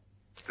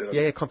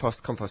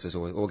compost. Compost is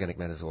always, organic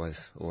matter is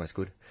always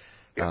good.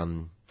 Yep.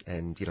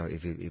 And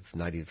if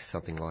native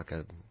something like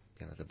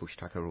the bush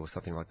tucker or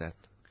something like that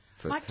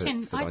for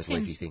those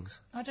leafy things.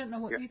 I don't know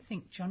what you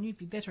think, John. You'd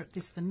be better at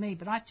this than me,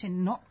 but I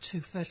tend not to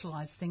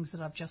fertilise things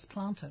that I've just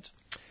planted.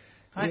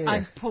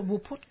 Yeah. We'll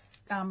put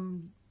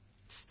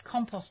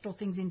compost or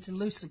things in to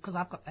loosen, because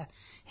I've got that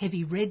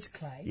heavy red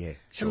clay. Yeah,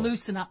 to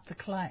loosen up the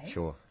clay.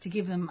 Sure. To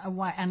give them a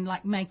way and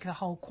make the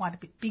hole quite a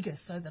bit bigger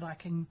so that I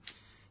can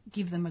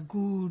give them a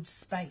good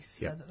space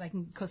so that they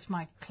can, because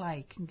my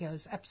clay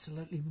goes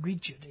absolutely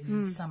rigid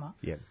in summer.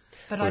 Yeah.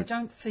 But I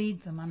don't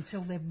feed them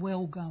until they're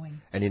well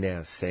going. And in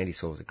our sandy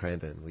soils at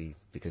Cranbourne,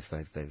 because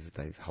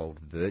they hold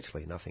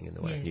virtually nothing in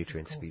the way of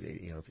nutrients,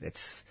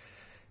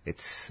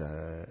 it's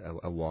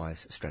a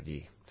wise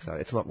strategy. So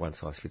it's not one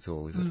size fits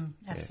all, is it?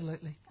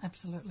 Absolutely.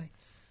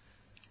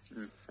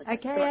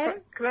 Okay,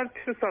 Adam? Can I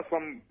just ask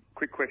one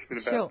quick question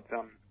about?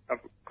 Sure. I've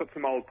got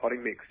some old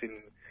potting mix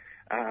in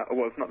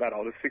Well, it's not that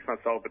old. It's 6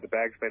 months old, but the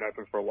bag's been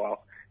open for a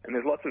while, and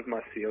there's lots of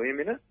mycelium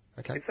in it.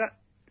 Okay.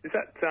 Is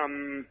that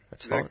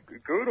That's fine.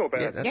 good or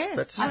bad?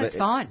 That's it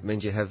fine.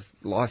 Means you have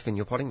life in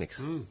your potting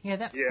mix. Yeah,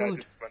 that's I good.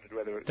 just wondered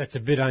whether it... That's a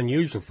bit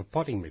unusual for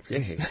potting mix.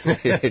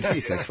 Yeah, it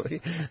is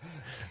actually.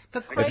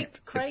 But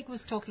Craig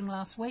was talking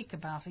last week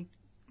about it.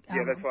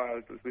 Yeah, that's why I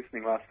was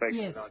listening last week,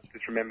 Yes. and I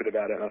just remembered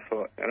about it, and I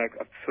thought, and I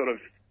sort of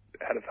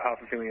had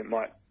half a feeling it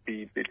might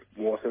be a bit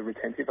water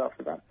retentive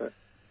after that, but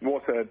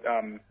water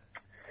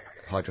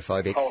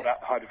Hydrophobic.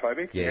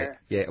 Hydrophobic. Yeah.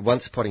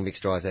 Once potting mix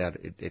dries out,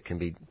 it can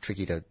be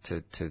tricky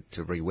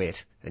to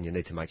re-wet, and you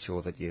need to make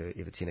sure that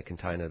if it's in a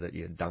container, that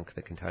you dunk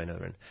the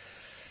container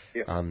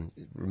and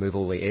remove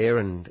all the air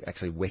and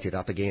actually wet it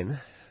up again.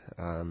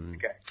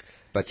 Okay.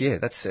 But yeah,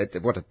 that's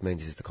what it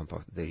means is the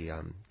compost is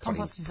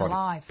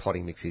alive.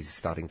 potting mix is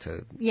starting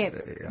to. Yeah.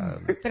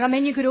 But I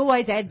mean, you could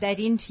always add that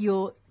into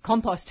your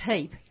compost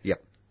heap.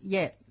 Yep.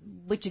 Yeah,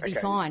 which would be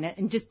fine,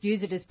 and just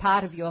use it as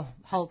part of your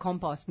whole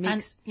compost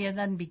mix. And,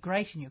 that'd be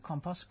great in your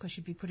compost because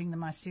you'd be putting the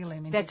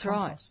mycelium into That's your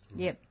compost.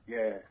 right. Yep.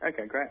 Yeah.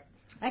 Okay. Great.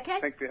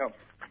 Okay. Thanks for your help.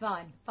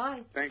 Fine.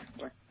 Bye. Thanks.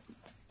 Bye.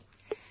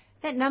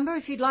 That number,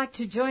 if you'd like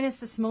to join us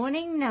this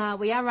morning,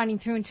 we are running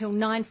through until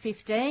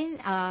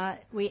 9:15.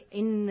 We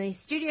in the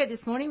studio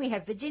this morning we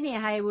have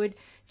Virginia Hayward,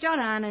 John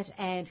Arnott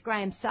and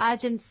Graham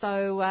Sargent,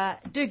 so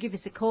do give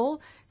us a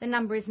call. The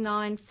number is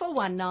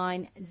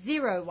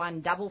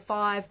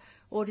 94190155,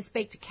 or to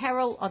speak to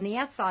Carol on the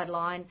outside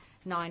line,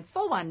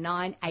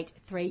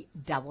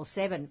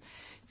 94198377.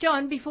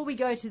 John, before we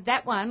go to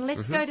that one,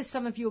 let's go to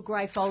some of your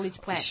grey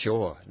foliage plants.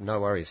 Sure, no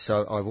worries.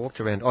 So I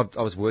walked around.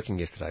 I was working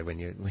yesterday when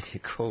you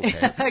called.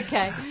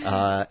 Okay.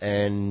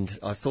 And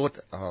I thought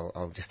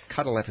I'll just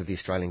cut a lap of the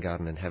Australian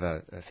garden and have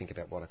a think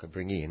about what I could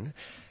bring in.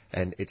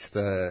 And it's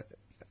the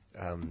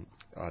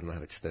I don't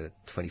know, it's the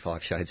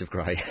 25 shades of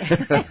grey.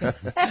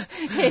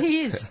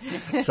 It is.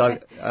 So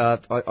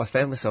I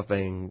found myself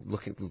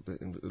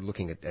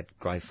looking at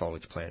grey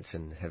foliage plants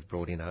and have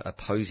brought in a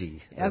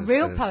posy. A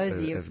real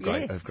posy of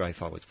grey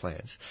foliage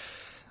plants.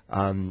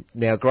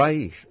 Now,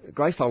 grey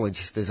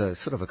foliage, there's a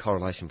sort of a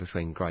correlation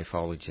between grey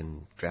foliage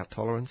and drought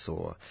tolerance,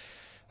 or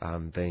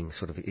being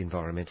sort of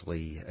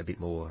environmentally a bit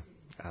more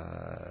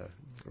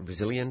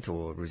resilient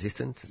or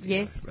resistant,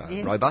 yes.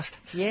 robust.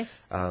 Yes.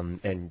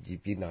 And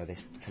you know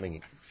this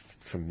coming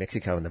from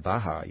Mexico and the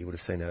Baja, you would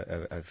have seen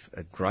a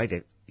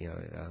great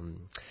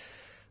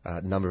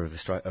number of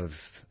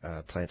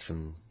plants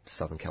from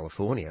Southern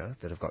California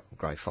that have got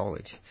grey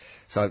foliage.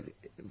 So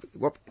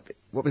what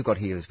we've got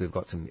here is we've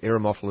got some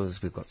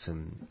eremophilas, we've got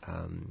some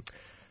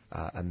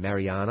a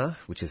Mariana,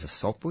 which is a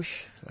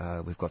saltbush.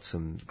 We've got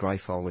some grey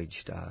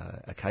foliaged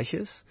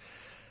acacias.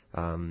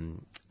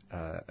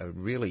 A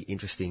really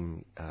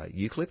interesting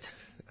eucalypt,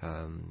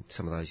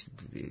 some of those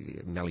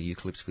mallee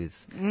eucalypts with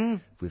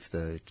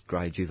the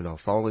grey juvenile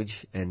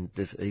foliage, and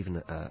there's even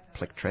a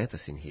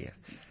Plectranthus in here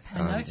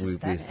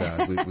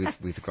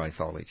with grey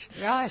foliage.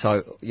 Right.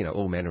 So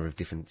all manner of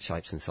different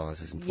shapes and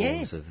sizes and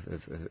forms of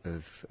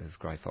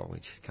grey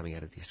foliage coming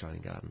out of the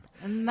Australian garden.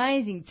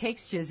 Amazing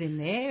textures in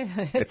there.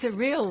 It's a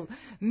real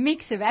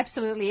mix of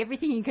absolutely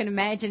everything you can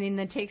imagine in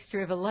the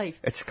texture of a leaf.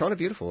 It's kind of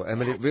beautiful. I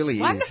mean, it really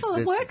wonderful.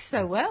 is. It works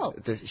so well.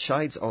 The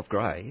shades of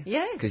grey.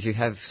 Yeah. Because you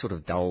have sort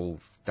of dull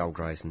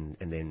greys and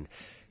then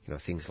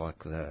things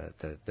like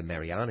the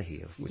Mariana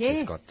here, which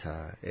has got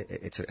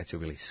it's a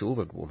really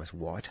silvered, almost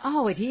white.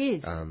 Oh, it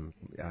is.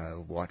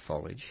 White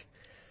foliage.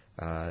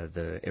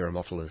 The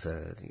eremophilas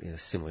are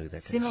similar.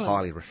 That's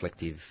highly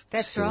reflective.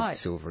 That's right.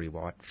 Silvery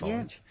white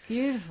foliage.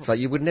 Yeah, beautiful. So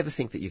you would never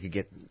think that you could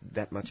get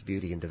that much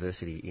beauty and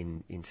diversity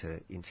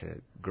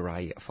into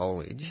grey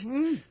foliage,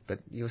 but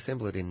you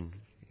assemble it in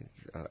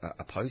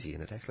a posy,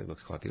 and it actually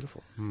looks quite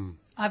beautiful.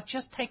 I've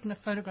just taken a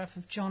photograph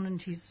of John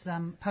and his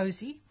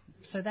posy,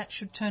 so that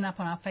should turn up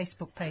on our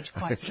Facebook page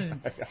quite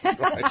soon.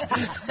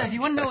 So do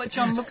you want to know what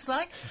John looks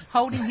like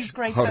holding his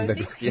grey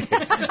posy?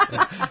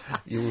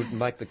 You would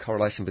make the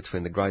correlation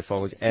between the grey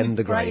foliage and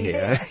the grey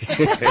hair.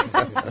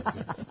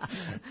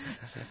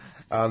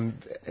 And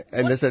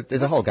there's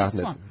a whole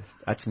garden.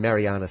 That's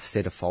Mariana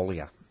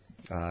sedifolia,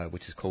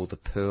 which is called the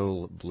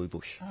pearl blue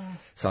bush. Oh.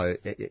 So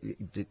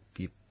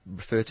you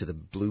refer to the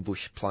blue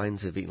bush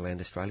plains of inland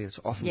Australia.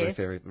 It's often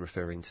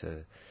referring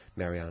to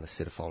Mariana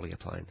sedifolia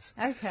plains.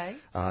 Okay.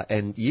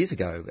 And years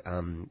ago,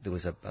 there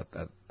was a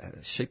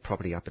sheep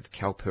property up at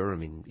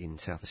Kalpurum in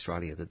South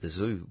Australia that the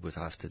zoo was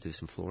asked to do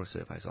some flora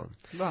surveys on.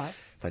 Right.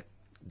 They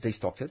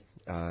destocked it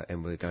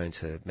and were going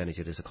to manage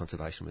it as a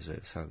conservation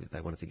reserve, so they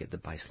wanted to get the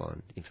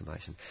baseline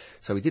information.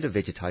 So we did a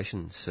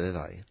vegetation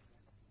survey.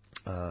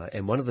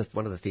 And one of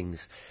the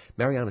things,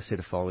 Mariana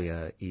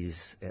sedifolia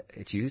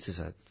it's used as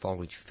a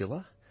foliage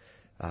filler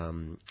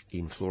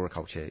in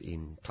floriculture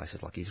in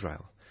places like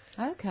Israel.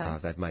 Okay.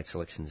 They've made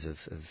selections of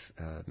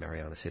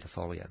Mariana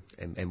sedifolia,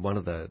 and one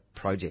of the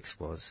projects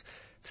was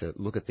to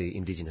look at the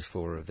indigenous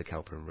flora of the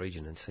Kalpurum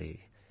region and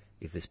see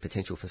if there's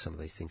potential for some of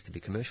these things to be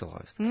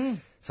commercialised.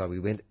 So we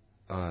went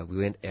we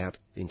went out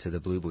into the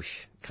blue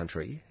bush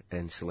country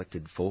and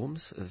selected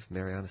forms of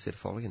Mariana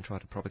sedifolia and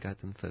tried to propagate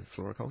them for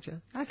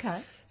floriculture.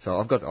 Okay. So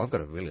I've got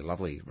a really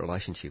lovely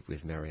relationship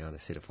with Mariana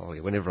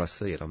sedifolia. Whenever I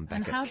see it, I'm back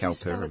And at how do you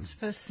spell Calperum. its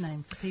first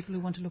name for people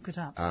who want to look it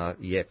up?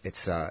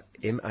 It's Mariana,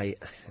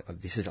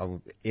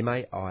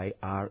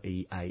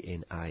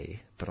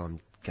 but I'm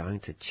going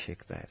to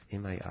check that.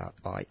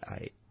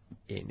 Marianea.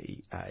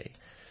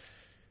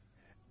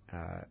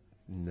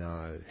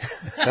 No.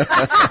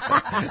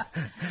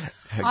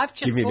 I've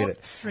just Give me a bought minute.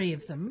 3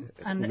 of them.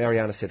 And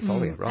Mariana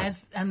sedifolia, right.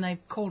 And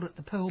they've called it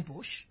the pearl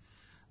bush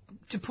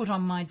to put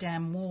on my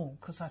damn wall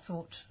because I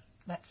thought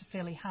that's a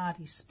fairly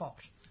hardy spot.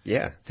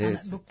 Yeah. And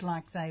it looked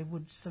like they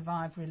would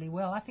survive really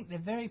well. I think they're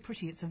very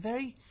pretty. It's a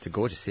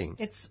gorgeous thing.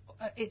 It's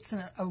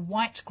a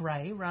white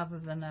grey rather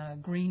than a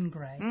green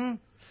grey. And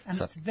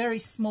So- it's very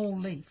small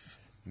leaf.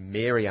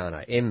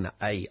 Mariana,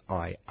 Maireana.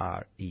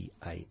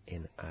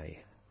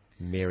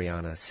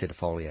 Mariana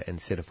sedifolia, and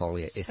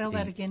sedifolia Spell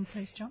that again,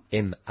 please, John.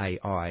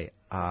 Maireana.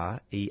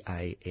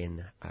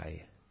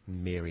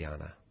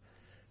 Mariana.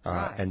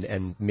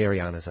 And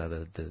Marianas are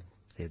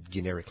they're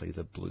generically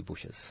the blue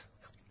bushes.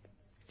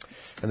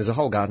 And there's a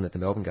whole garden at the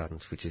Melbourne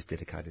Gardens which is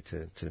dedicated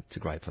to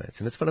grey plants,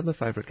 and it's one of my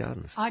favourite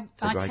gardens. I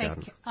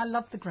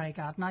love the grey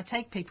garden. I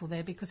take people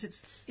there because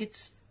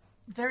it's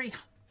a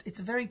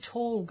very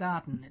tall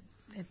garden.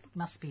 It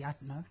must be, I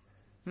don't know,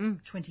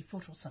 20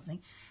 foot or something,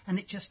 and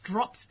it just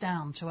drops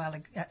down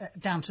to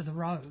down to the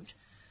road,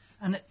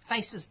 and it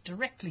faces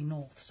directly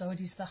north, so it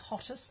is the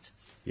hottest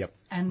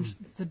and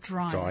the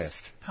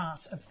driest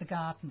part of the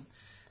garden.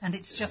 And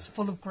it's just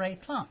full of grey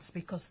plants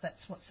because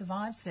that's what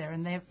survives there.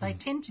 And they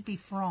tend to be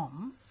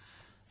from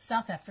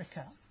South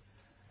Africa,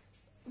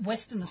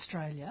 Western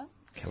Australia,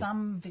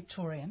 some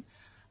Victorian.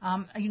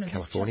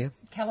 California?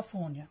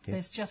 California. Yeah.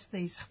 There's just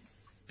these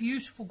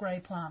beautiful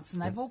grey plants,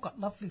 and they've all got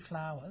lovely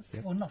flowers.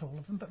 Yep. Well, not all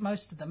of them, but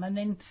most of them. And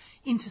then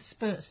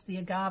interspersed the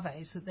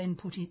agaves that then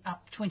put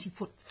up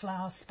 20-foot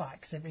flower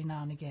spikes every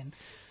now and again.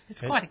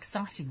 It's quite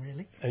exciting,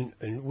 really.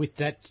 And with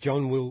that,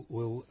 John,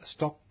 will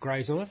stock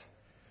graze on it?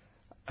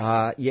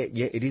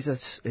 It is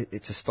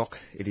it's a stock.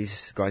 It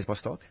is grazed by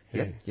stock.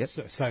 Yeah. Yep.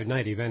 So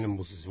native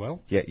animals as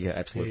well? Yeah,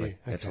 absolutely. Yeah,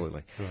 okay.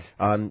 Absolutely.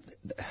 Right.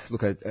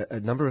 Look, a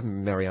number of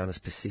Marianas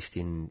persist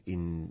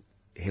in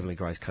heavily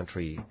grazed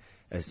country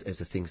as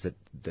the things that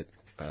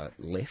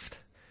left.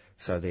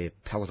 So they're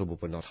palatable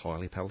but not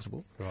highly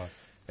palatable. Right.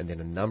 And then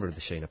a number of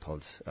the Sheena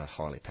are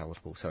highly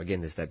palatable. So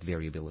again, there's that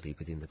variability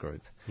within the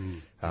group.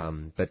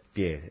 But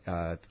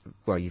yeah,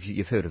 well,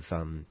 you've heard of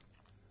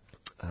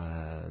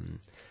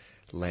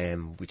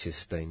lamb, which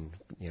has been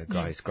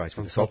grazed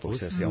with the saltbush.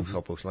 That's the old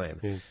saltbush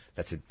lamb. Yeah.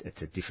 That's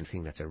a different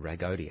thing. That's a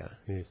Rhagodia.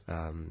 Yes.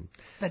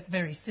 But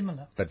very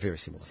similar.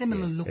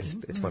 Similar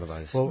looking. It's one of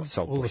those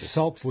saltbushes. Well, the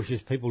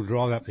saltbushes, people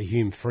drive up the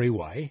Hume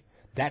Freeway.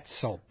 That's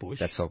saltbush.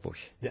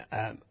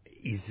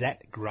 Is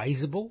that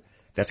grazable?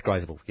 That's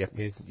grazable. Yep.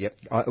 Yes. Yep.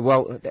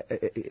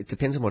 It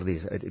depends on what it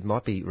is. It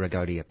might be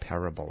Rhagodia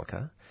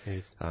parabolica,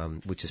 yes.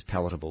 Which is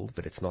palatable,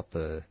 but it's not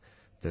the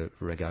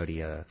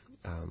Rhagodia,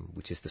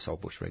 which is the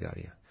saltbush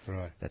Rhagodia.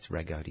 Right. That's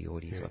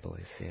Rhagodioides, I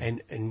believe. Yeah.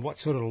 And what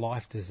sort of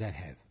life does that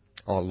have?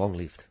 Oh,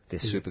 long-lived. They're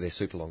super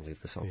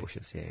long-lived, the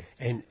saltbushes, yeah.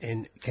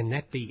 And can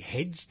that be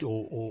hedged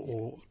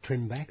or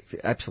trimmed back?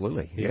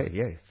 Absolutely,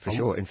 yeah, for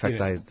sure. In fact,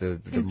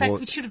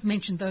 we should have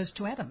mentioned those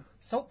to Adam.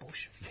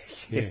 Saltbush.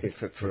 Yeah,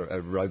 for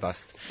a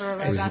robust,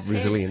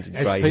 resilient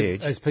grey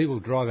hedge. As people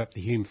drive up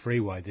the Hume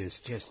Freeway, there's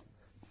just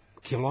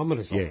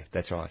kilometres of it. Yeah,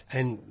 that's right.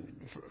 And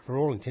for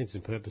all intents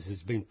and purposes,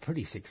 it's been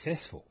pretty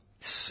successful.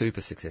 Super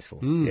successful.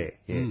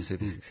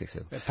 Super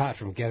successful. Apart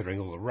from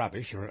gathering all the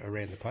rubbish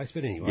around the place,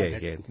 but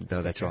anyway.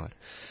 No, that's right.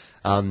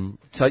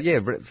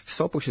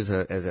 Saltbushes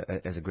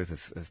as a group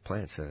of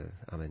plants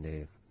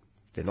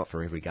they're not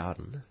for every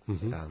garden,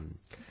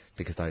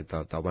 because they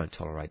won't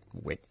tolerate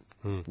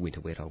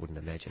winter wet. I wouldn't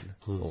imagine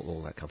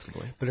all that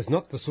comfortably. But it's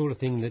not the sort of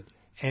thing that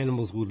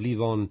animals would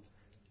live on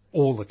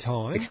all the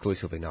time.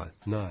 Exclusively, no.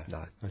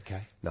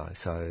 Okay. No.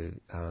 So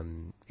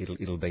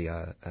it'll be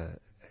a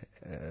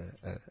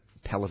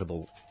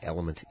palatable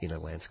element in a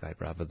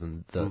landscape rather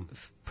than the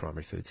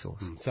primary food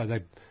source. So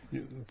they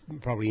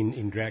probably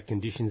in drought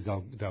conditions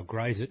they'll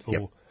graze it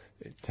or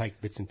take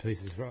bits and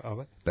pieces of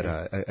it. But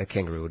a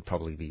kangaroo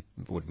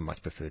would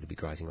much prefer to be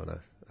grazing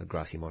on a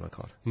grassy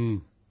monocot.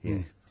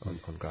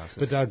 On grasses.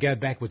 But they'll go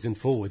backwards and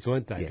forwards,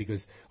 won't they? Yeah.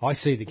 Because I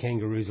see the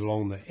kangaroos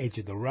along the edge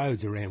of the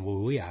roads around where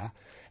we are,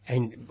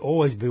 and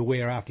always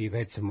beware after you've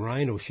had some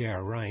rain or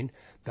shower of rain,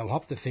 they'll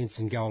hop the fence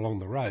and go along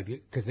the road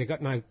because they've got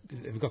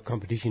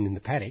competition in the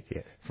paddock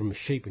from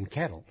sheep and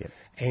cattle,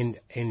 and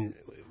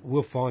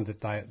we'll find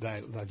that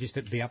they'll just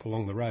be up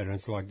along the road, and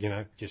it's like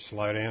just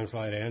slow down,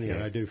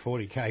 do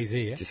 40 k's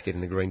here, just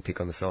getting the green pick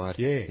on the side.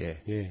 Yeah.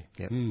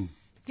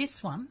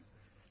 This one,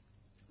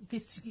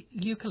 this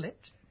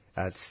eucalypt.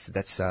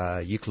 That's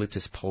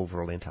Eucalyptus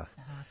pulverulenta.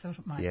 I thought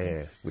it might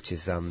be. Which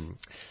is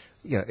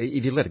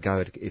if you let it go,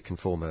 it can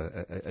form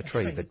a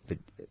tree, but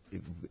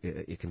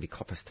it can be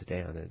coppiced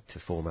down to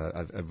form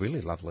a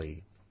really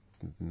lovely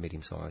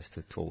medium-sized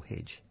to tall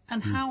hedge.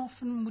 And how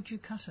often would you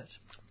cut it?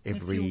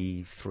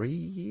 Every 3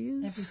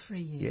 years? Every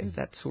 3 years. Yeah,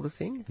 that sort of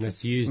thing. And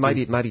it's used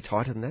Maybe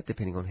tighter than that,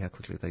 depending on how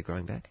quickly they're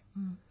growing back.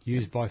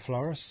 used by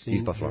florists.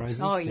 Used by florists.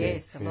 Oh,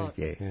 yes, a lot.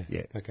 Yeah.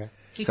 Okay.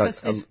 Because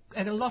So,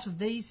 there's a lot of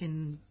these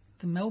in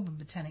the Melbourne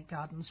Botanic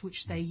Gardens,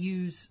 which they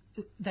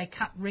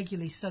cut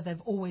regularly, so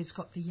they've always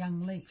got the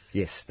young leaf.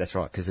 Yes, that's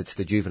right, because it's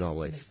the juvenile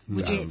leaf.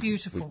 Which is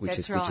beautiful. Which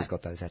That's which has right.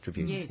 got those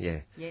attributes.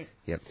 Yes. Yeah.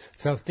 Yeah.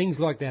 So if things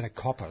like that are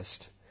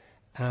coppiced,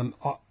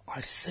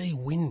 I see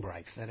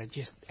windbreaks that are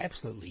just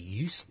absolutely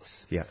useless.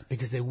 Yeah.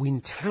 Because they're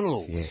wind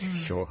tunnels. Yeah,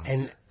 sure.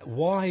 And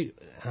why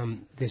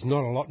there's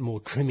not a lot more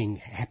trimming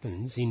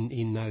happens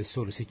in those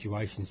sort of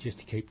situations just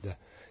to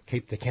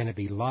keep the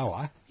canopy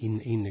lower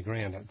in the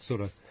ground. It sort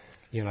of,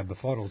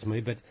 befuddles me.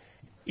 But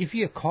if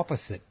you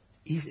coppice it,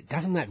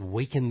 doesn't that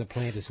weaken the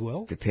plant as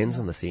well? Depends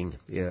on the thing.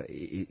 Yeah,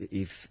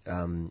 if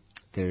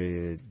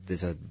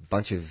there's a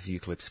bunch of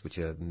eucalypts which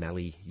are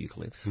mallee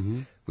eucalypts,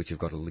 which have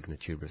got a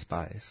lignotuberous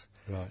base,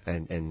 Right.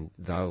 and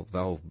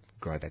they'll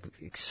grow back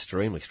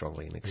extremely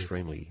strongly and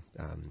extremely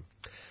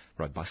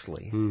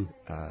robustly,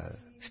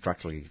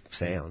 structurally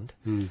sound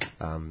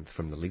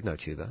from the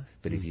lignotuber.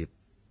 But if you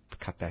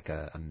cut back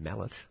a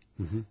mallet,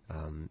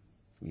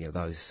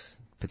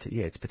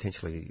 it's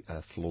potentially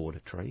a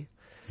flawed tree.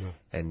 Right.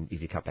 And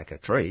if you cut back a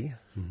tree,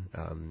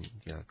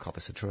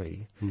 coppice a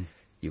tree,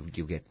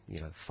 you'll get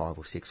 5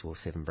 or 6 or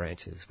 7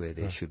 branches where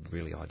there should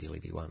really ideally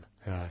be one.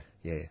 Right.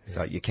 Yeah.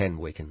 So you can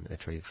weaken a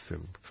tree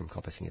from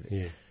coppicing it.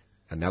 Yeah.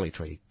 A mallee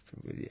tree,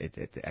 it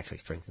actually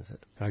strengthens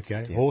it.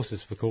 Okay. Yeah.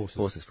 Horses for courses.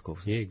 Horses for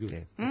courses. Yeah,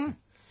 good. Yeah.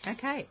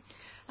 Okay.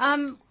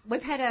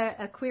 We've had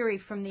a query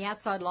from the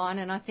outside line,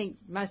 and I think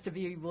most of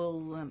you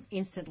will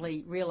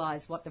instantly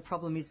realise what the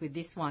problem is with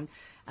this one.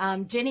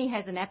 Jenny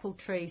has an apple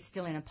tree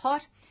still in a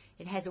pot.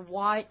 It has a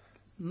white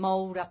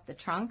mould up the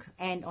trunk,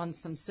 and on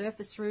some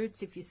surface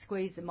roots, if you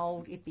squeeze the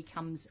mould, it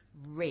becomes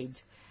red.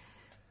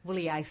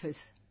 Woolly aphis.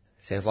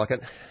 Sounds like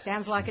it.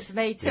 Sounds like it to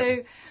me too.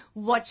 Yep.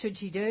 What should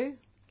she do?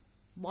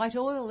 White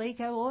oil,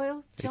 eco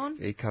oil, John?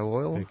 Eco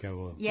oil. Eco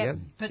oil. Yep.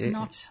 But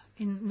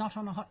not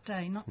on a hot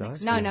day, not No.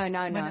 next No, week, no,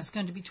 no, when no. it's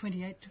going to be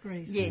 28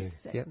 degrees. Yes.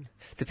 Yep.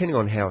 Depending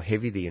on how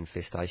heavy the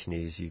infestation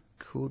is, you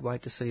could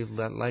wait to see if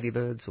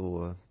ladybirds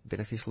or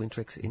beneficial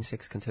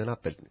insects can turn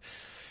up. But,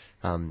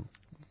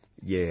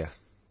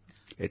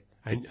 it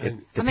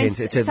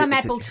depends. Some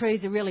apple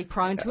trees are really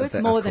prone to it,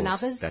 more than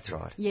others. That's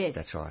right. Yes.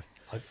 That's right.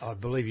 I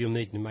believe you'll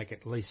need to make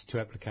at least 2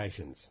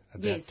 applications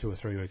about Yes. 2 or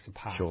 3 weeks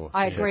apart. Sure.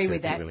 I agree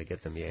with to that. really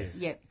get them, yeah.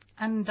 Yep.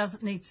 And does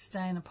it need to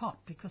stay in a pot?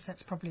 Because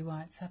that's probably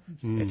why it's happened.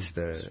 It's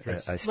the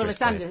Stress. stress Well,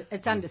 plant.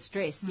 it's under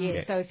stress, yes.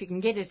 Yeah. So if you can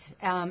get it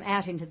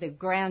out into the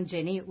ground,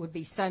 Jenny, it would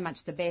be so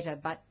much the better.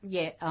 But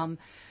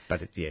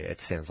But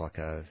it sounds like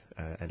an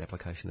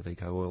application of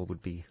eco oil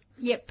would be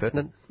yep,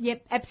 pertinent.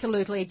 yep,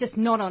 absolutely. Just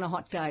not on a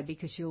hot day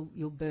because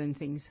you'll burn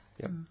things.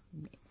 Yep.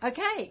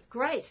 Okay,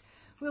 great.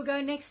 We'll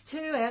go next to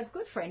our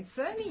good friend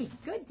Fermi.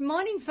 Good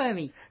morning,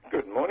 Fermi.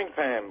 Good morning,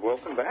 Pam.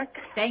 Welcome back.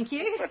 Thank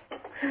you.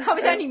 I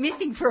was only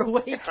missing for a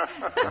week.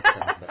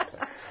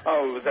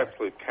 Oh, it was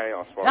absolute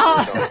chaos while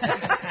Oh. we were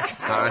gone.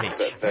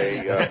 Carnage.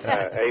 But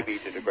Avi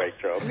did a great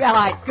job.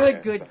 Right,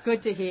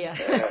 good to hear.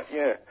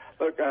 Yeah.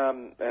 Look,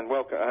 and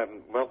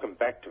welcome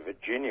back to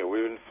Virginia.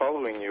 We've been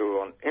following you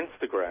on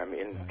Instagram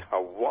in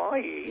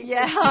Hawaii.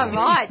 Yeah, all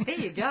right, there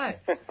you go.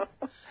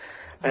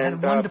 I had a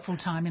wonderful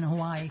time in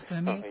Hawaii,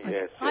 Fermi.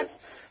 Yes.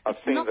 I've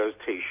seen those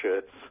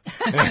T-shirts.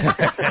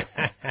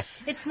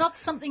 It's not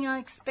something I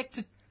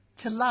expected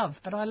to love,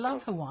 but I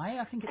love Hawaii.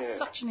 I think it's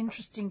such an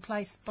interesting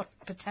place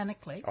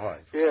botanically. Oh,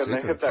 Yeah, and they super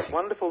have that interesting.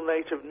 wonderful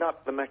native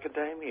nut, the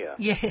macadamia.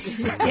 Yes,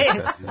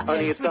 yes.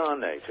 Only yes. it's our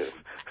native.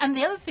 And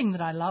the other thing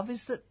that I love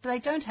is that they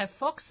don't have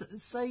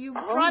foxes, so you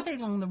drive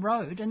along the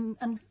road and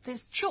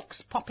there's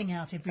chooks popping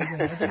out everywhere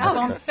that have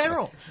gone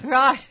feral.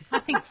 Right. I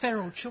think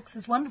feral chooks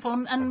is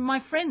wonderful. And my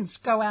friends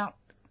go out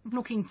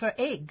looking for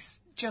eggs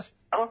just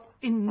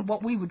in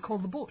what we would call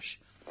the bush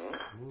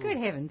Good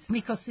heavens.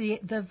 because the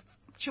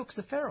chooks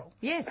are feral.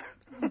 Yes.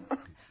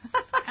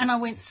 And I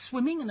went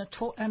swimming and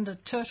a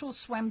turtle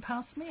swam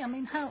past me. I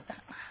mean, how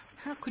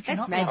could you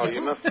That's not magic. love Oh, it?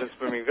 you must have been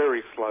swimming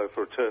very slow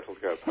for a turtle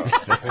to go past.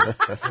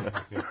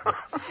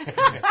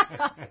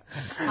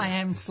 I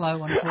am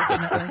slow,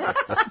 unfortunately.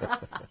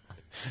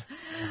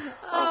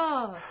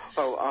 Oh,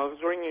 Well, I was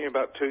ringing you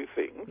about 2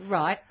 things.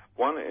 right.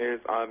 One is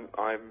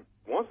I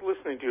was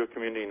listening to your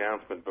community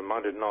announcement, but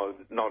might have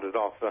nodded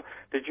off.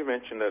 Did you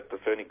mention that the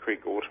Ferny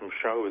Creek Autumn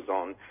Show is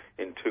on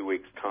in 2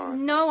 weeks'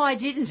 time? No, I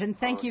didn't, and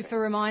thank you for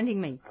reminding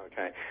me.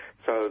 Okay.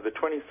 So the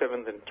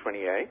 27th and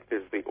 28th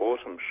is the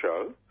Autumn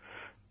Show,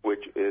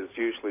 which is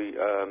usually,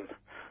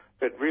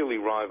 it really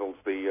rivals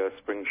the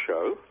Spring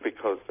Show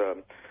because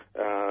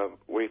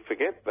we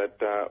forget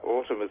that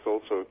autumn is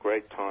also a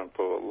great time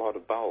for a lot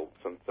of bulbs,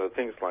 and so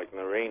things like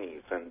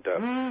Narinis and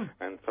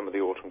some of the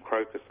autumn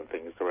crocus and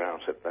things are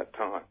out at that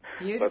time.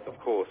 Beautiful. But of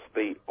course,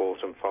 the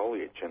autumn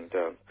foliage and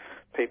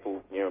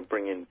people,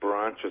 bring in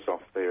branches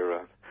off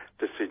their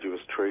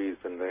deciduous trees,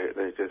 and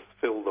they just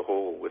fill the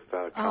hall with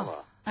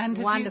colour. And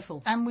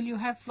wonderful. And will you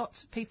have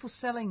lots of people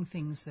selling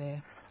things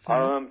there?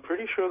 I'm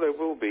pretty sure there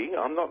will be.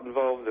 I'm not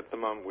involved at the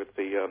moment with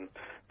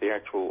the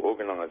actual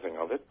organising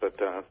of it,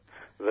 but I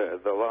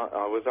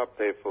was up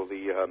there for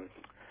the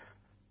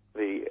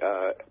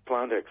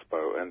Plant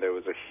Expo, and there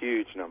was a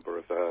huge number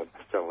of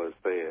sellers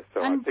there.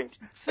 So and I think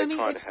Fernie, they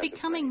try it's to have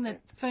becoming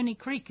that Fernie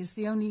Creek is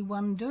the only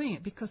one doing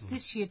it, because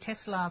this year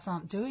Tesla's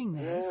aren't doing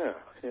theirs.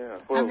 Yeah.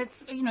 Well, And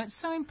it's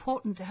so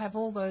important to have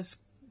all those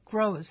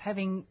growers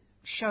having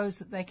shows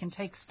that they can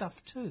take stuff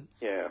to.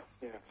 Yeah.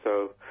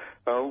 So,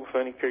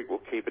 Fernie Creek will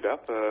keep it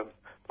up,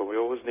 but we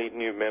always need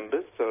new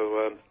members.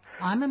 So.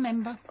 I'm a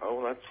member.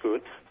 Oh, that's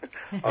good.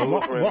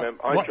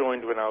 I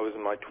joined when I was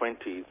in my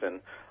 20s, and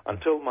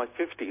until my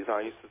 50s,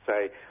 I used to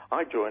say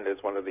I joined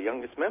as one of the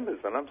youngest members,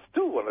 and I'm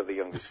still one of the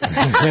youngest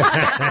members.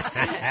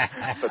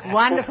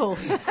 Wonderful.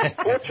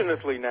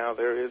 Fortunately, now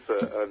there is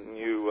a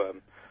new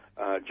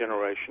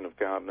generation of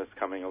gardeners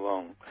coming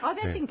along. Oh,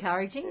 that's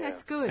encouraging. Yeah.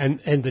 That's good.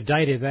 And the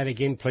date of that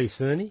again, please,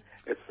 Fernie?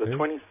 It's the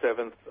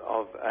 27th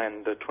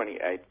and the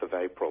 28th of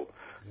April.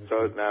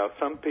 So now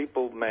some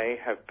people may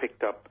have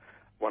picked up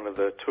one of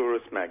the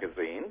tourist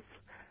magazines,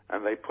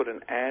 and they put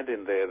an ad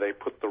in there. They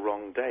put the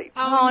wrong date.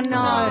 Oh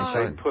no!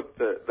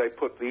 They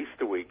put the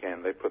Easter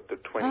weekend. They put the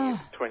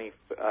 20th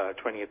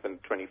and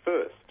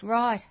 21st.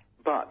 Right.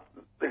 But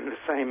in the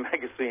same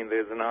magazine,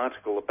 there's an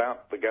article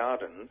about the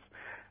gardens,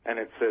 and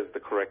it says the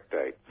correct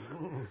dates.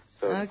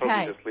 So it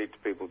probably just leads to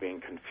people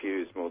being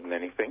confused more than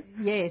anything.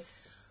 Yes.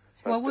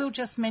 Well, we'll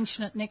just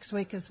mention it next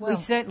week as well.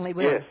 We certainly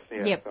will. Yes.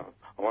 Yep. So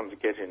I wanted to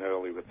get in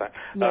early with that.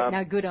 Yeah,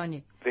 no, good on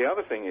you. The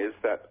other thing is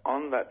that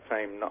on that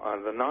same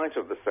the night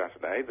of the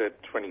Saturday, the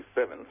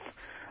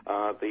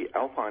 27th, the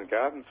Alpine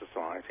Garden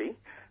Society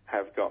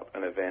have got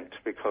an event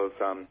because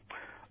some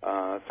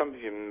of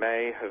you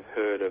may have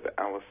heard of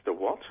Alistair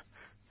Watt.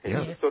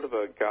 He's sort of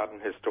a garden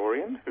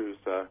historian who's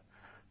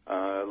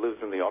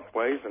lives in the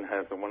Otways and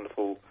has a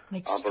wonderful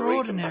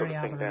arboretum sort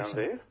of thing down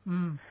there.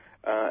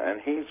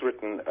 And he's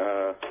written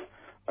a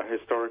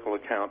historical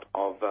account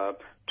of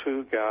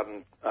two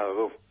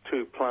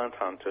plant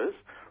hunters,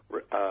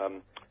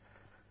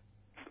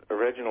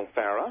 Reginald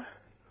Farrer,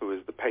 who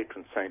is the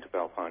patron saint of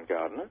alpine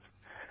gardeners,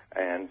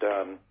 and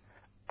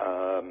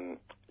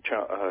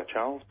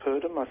Charles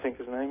Purdom, I think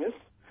his name is.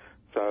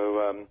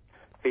 So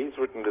he's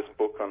written this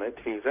book on it.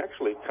 He's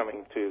actually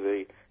coming to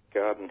the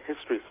Garden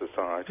History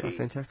Society. Oh,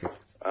 fantastic.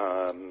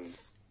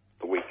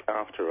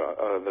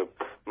 The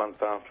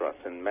month after us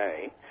in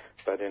May,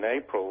 but in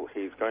April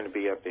he's going to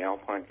be at the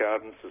Alpine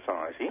Garden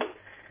Society,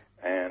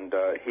 and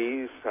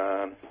he's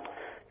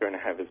going to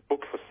have his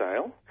book for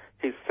sale.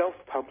 He's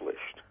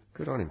self-published.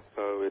 Good on him.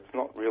 So it's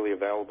not really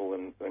available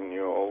in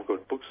your all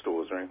good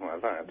bookstores or anything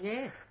like that.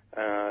 Yes.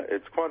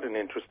 It's quite an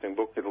interesting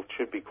book. It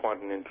should be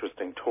quite an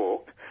interesting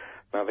talk.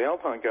 Now, the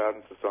Alpine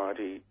Garden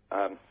Society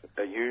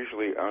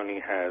usually only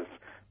has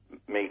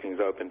meetings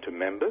open to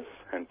members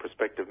and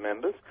prospective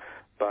members,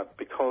 but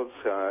because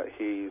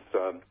he's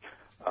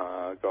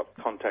got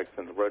contacts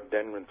in the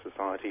Rhododendron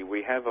Society,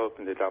 we have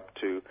opened it up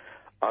to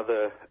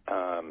other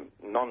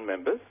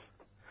non-members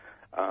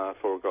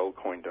for a gold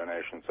coin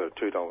donation, so a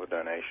 $2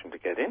 donation to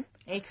get in.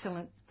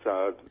 Excellent.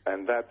 So,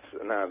 and that's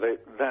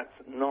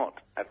not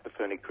at the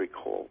Fernie Creek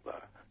Hall,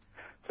 though.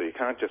 So you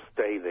can't just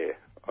stay there.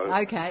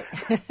 Okay.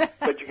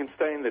 But you can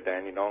stay in the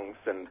Dandenongs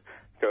and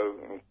go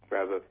and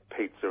grab a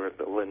pizza at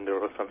the Olinda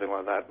or something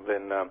like that,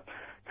 then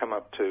come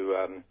up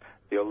to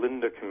the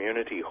Olinda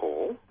Community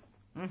Hall,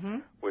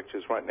 which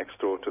is right next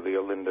door to the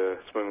Olinda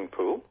swimming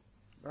pool.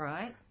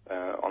 Right.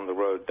 On the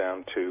road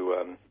down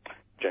to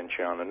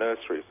Gentiana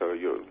Nursery. So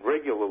your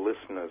regular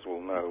listeners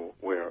will know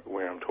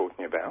where I'm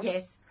talking about.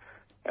 Yes.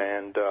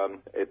 And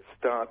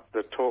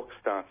the talk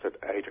starts at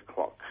 8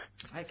 o'clock.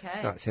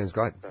 Okay. No, sounds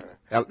great.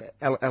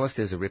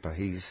 Alistair's a ripper.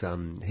 He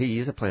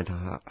is a plant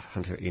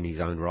hunter in his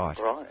own right.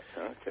 Right,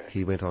 okay.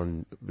 He went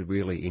on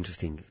really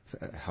interesting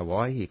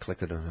Hawaii. He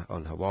collected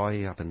on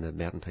Hawaii, up in the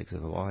mountain peaks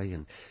of Hawaii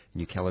and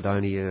New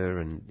Caledonia,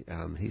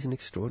 and he's an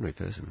extraordinary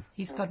person.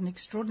 He's got an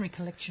extraordinary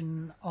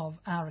collection of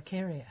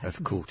Araucaria. That's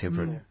cool,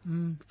 temperate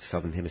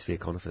southern hemisphere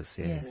conifers.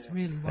 Yeah. Yes,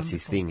 really wonderful. That's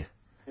his thing.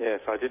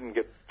 Yes, I didn't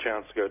get a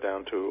chance to go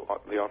down to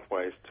the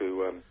Otways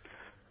to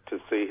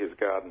see his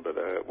garden, but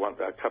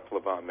a couple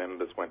of our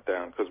members went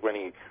down, because when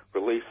he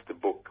released the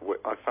book,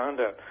 I found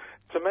out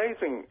it's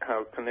amazing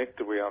how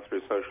connected we are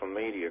through social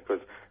media,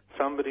 because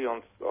somebody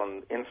on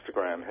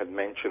Instagram had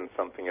mentioned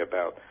something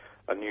about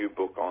a new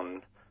book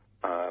on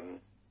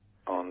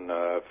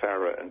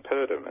Farrer and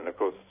Purdom, and of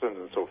course as soon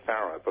as I saw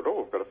Farrer, I thought,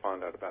 I've got to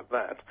find out about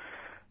that.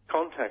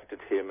 Contacted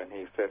him, and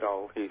he said,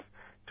 he's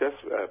just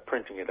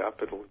printing it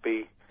up. It'll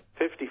be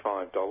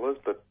 $55,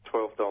 but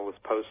 $12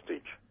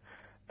 postage.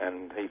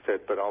 And he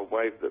said, but I'll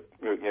waive the,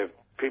 if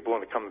people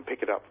want to come and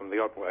pick it up from the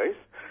Otways,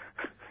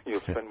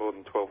 you'll spend more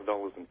than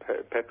 $12 in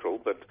petrol.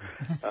 But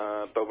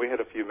we had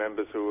a few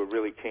members who were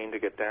really keen to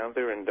get down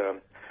there, and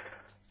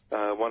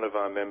one of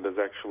our members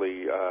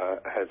actually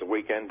has a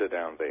weekender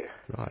down there.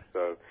 Right.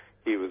 So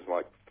he was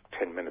like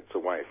 10 minutes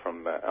away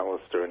from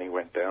Alistair, and he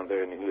went down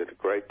there and he had a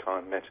great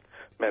time,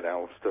 met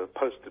Alistair,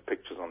 posted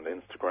pictures on the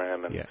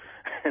Instagram, and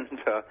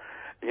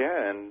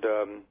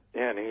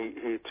and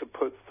he to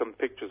put some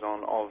pictures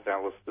on of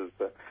Alistair's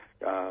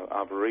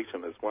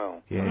Arboretum as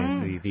well.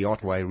 Yeah, the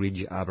Otway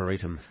Ridge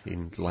Arboretum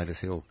in Lavers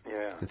Hill.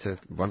 Yeah. It's a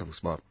wonderful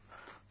spot.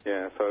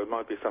 Yeah, so it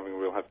might be something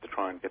we'll have to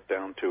try and get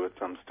down to at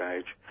some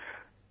stage.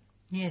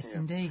 Yes,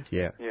 indeed.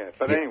 Yeah. Yeah,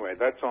 but anyway,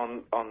 that's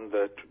on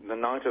the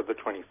night of the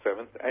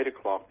 27th, 8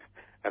 o'clock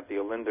at the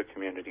Olinda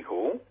Community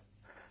Hall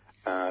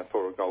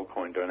for a gold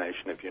coin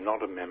donation if you're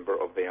not a member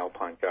of the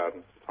Alpine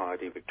Garden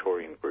Society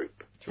Victorian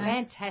Group.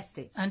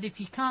 Fantastic. And if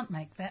you can't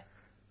make that,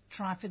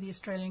 try for the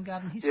Australian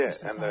Garden History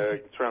Society. And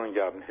the Australian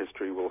Garden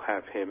History will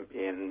have him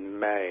in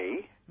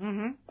May.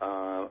 Mm-hmm.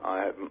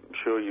 I'm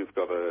sure you've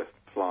got a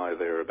fly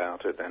there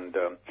about it, and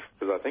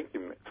because I think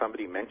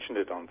somebody mentioned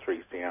it on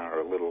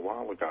 3CR a little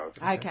while ago.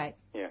 Okay.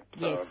 Yeah.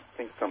 So Yes. I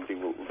think somebody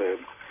will.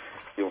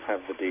 You'll have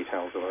the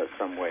details of it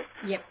somewhere.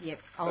 Yep.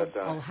 I'll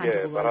hunt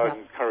all but those I'd up.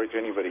 encourage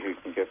anybody who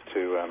can get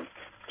to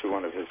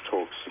one of his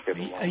talks to get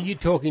along. Are you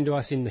talking to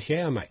us in the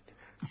shower, mate?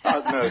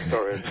 No,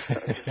 sorry,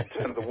 I just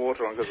turned the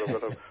water on because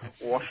I've got to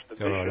wash the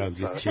dishes. All right, I'm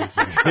just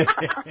cheeky.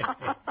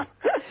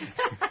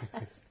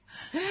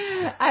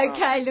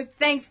 Okay, look,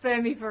 thanks,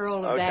 Fermi, for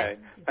all of that. Okay,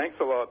 thanks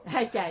a lot.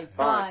 Okay,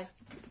 bye.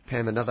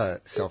 Pam,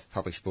 another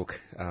self-published book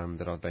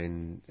that I've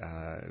been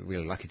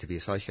really lucky to be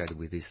associated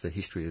with is The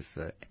History of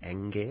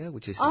Angare,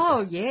 which is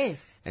Yes.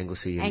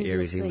 Anglesey and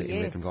Areas Anglesey,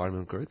 Inlet yes.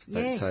 Environment Group.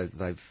 Yes. So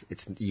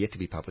it's yet to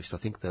be published. I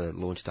think the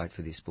launch date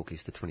for this book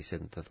is the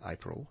 27th of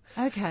April.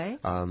 Okay.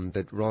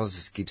 But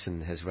Ros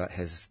Gibson has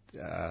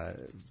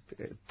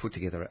put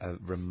together a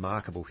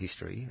remarkable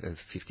history of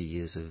 50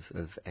 years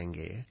of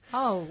Angare.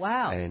 Oh,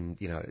 wow. And,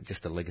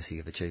 just the legacy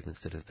of achievements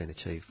that have been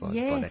achieved by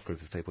that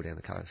group of people down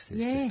the coast has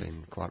just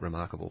been quite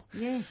remarkable.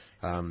 Yes.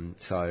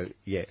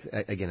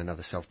 Again,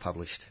 another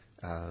self-published.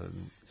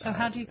 So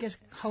how do you get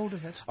hold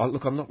of it? Oh,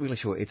 look, I'm not really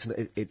sure.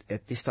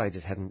 At this stage,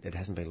 it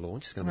hasn't been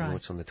launched. It's going to be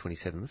launched on the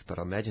 27th, but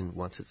I imagine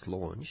once it's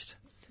launched.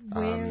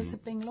 Where is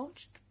it being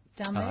launched?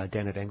 Down there?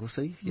 Down at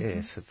Anglesey,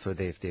 for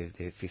their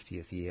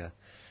 50th year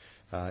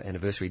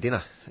anniversary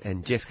dinner.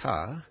 And Jeff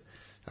Carr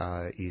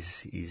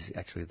is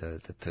actually the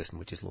person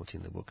which is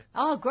launching the book.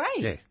 Oh, great.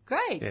 Yeah.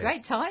 Great. Yeah.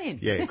 Great tie-in.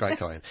 Yeah, great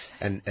tie-in.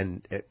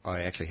 And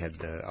I actually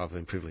I've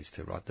been privileged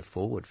to write the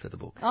foreword for the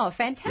book. Oh,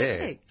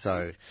 fantastic. Yeah.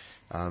 So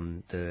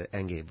the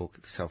Angare book,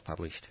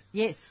 self-published.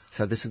 Yes.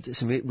 So there's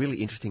some really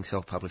interesting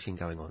self-publishing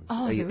going on.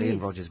 Oh, there Ian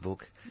is. Rogers'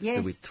 book Yes.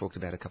 that we talked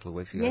about a couple of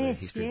weeks ago, Yes,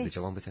 the history of yes. the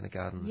Geelong Botanic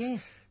Gardens.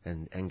 Yes.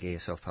 And Angare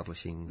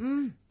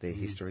self-publishing their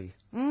history.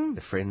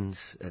 The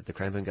Friends at the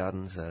Cranbourne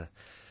Gardens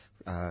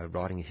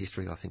writing a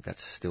history. I think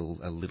that's still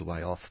a little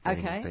way off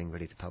being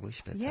ready to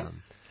publish. But,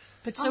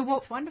 But so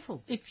that's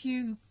wonderful. If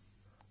you,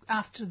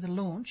 after the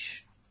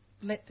launch,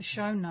 let the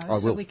show know I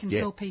so will. we can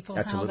Yeah, tell people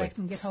absolutely. how they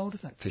can get hold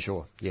of it. For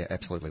sure, yeah,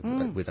 absolutely,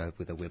 with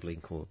a web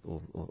link or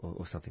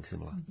something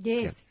similar.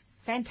 Yes. Yep.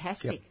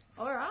 Fantastic. Yep.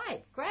 All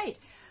right. Great.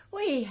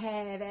 We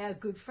have our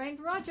good friend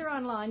Roger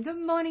online. Good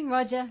morning,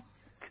 Roger.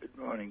 Good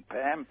morning,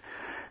 Pam.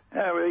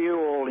 How are you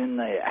all in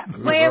there?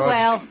 We're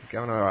well.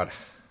 Going all right.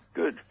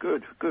 Good.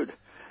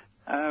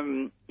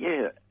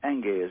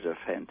 Angare is a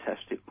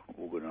fantastic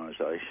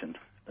organisation.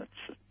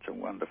 It's a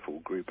wonderful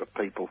group of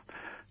people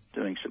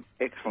doing some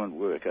excellent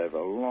work over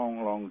a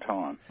long, long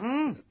time.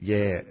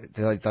 Yeah,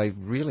 they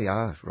really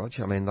are,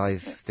 Roger. I mean,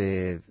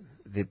 they're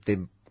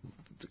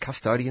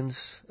custodians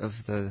of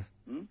the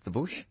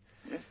bush.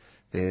 Yeah.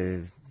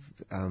 They've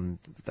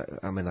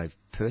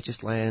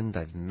purchased land,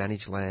 they've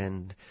managed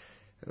land,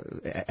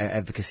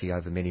 advocacy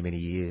over many, many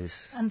years.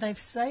 And they've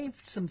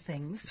saved some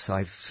things.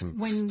 Saved some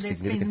when there's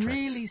significant been tracts.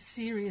 really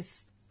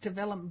serious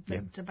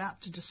development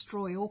about to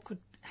destroy orchid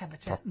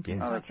habitat and things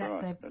Yeah. like that's that.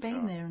 right, They've that's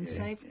been right. there and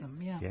saved them.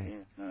 Yeah. Yeah.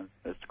 No,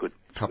 that's good.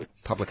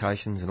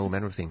 Publications and all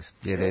manner of things.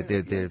 Yeah,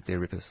 they're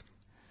rippers.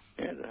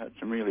 Yeah, they had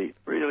some really,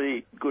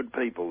 really good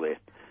people there.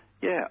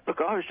 Yeah, look,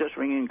 I was just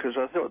ringing because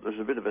I thought there was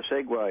a bit of a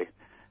segue.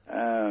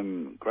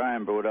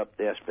 Graham brought up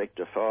the aspect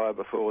of fire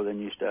before, then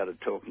you started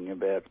talking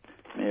about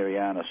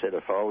Mariana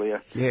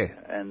sedifolia. Yeah.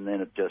 And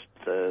then it just,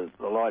 the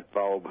light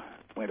bulb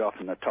went off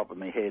in the top of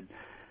my head.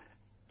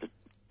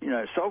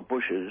 Salt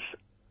bushes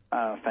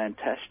are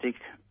fantastic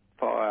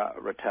fire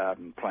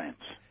retardant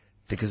plants.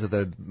 Because of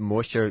the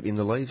moisture in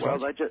the leaves, Well,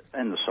 right?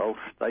 and the salt,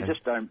 they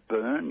just don't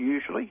burn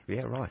usually.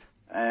 Yeah, right.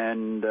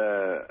 And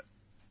to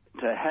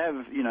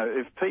have,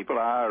 if people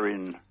are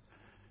in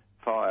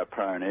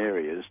fire-prone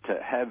areas, to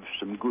have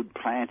some good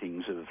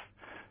plantings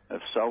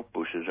of salt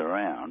bushes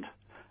around,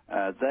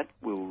 that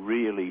will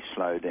really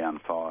slow down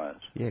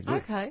fires. Yeah,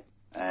 good. Okay.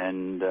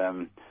 And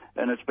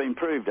it's been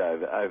proved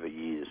over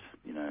years,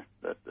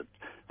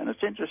 and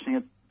it's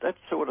interesting that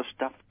sort of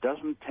stuff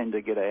doesn't tend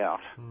to get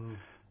out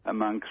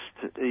amongst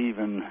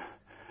even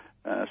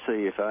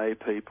CFA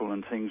people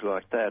and things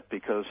like that,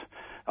 because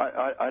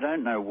I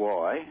don't know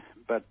why,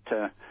 but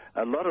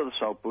a lot of the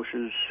salt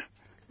bushes,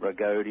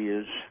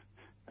 rhagodias,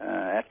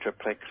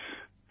 atriplex,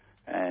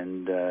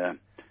 and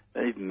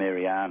even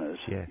Marianas,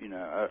 Yeah. you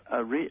know,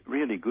 are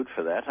really good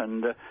for that.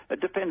 And it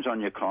depends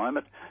on your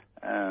climate,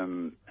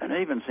 and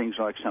even things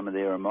like some of the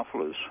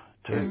Eremophilus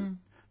too,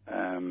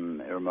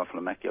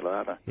 Eremophila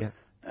maculata,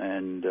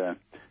 and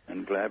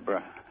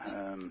glabra.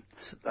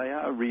 They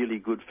are really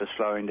good for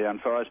slowing down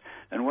fires.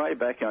 And way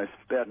back,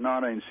 about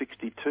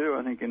 1962,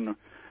 I think, in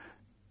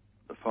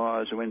the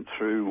fires that went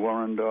through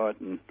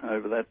Warrandyte and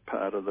over that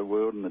part of the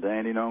world and the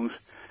Dandenongs,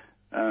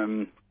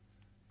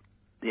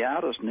 the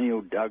artist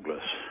Neil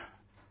Douglas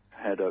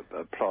had a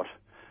plot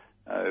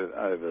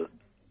over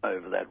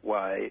that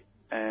way,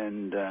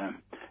 and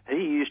he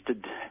used to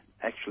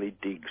actually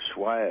dig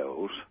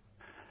swales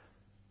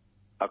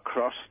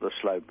across the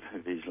slope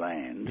of his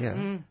land,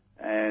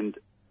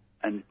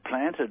 and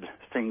planted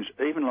things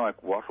even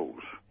like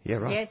wattles,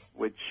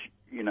 which,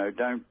 you know,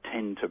 don't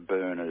tend to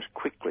burn as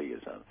quickly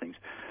as other things.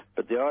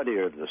 But the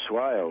idea of the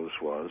swales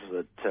was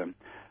that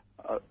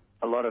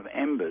a lot of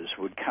embers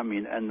would come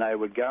in and they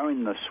would go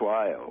in the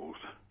swales.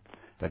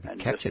 They'd be and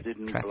captured, just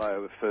didn't trapped.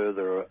 blow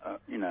further,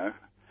 you know.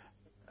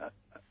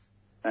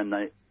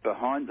 And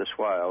behind the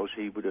swales,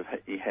 he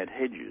had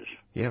hedges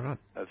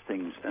of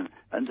things,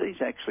 and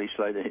these actually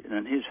slowed it,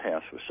 and his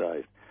house was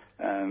saved.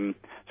 So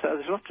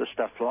there's lots of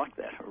stuff like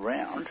that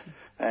around,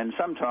 and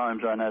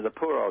sometimes I know the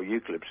poor old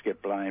eucalypts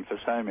get blamed for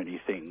so many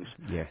things.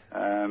 Yeah.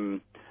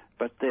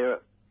 But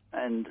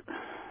and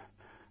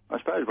I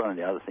suppose one of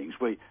the other things,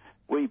 we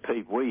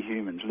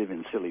humans live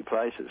in silly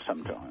places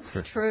sometimes.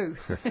 True.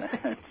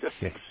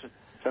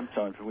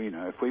 Sometimes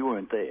if we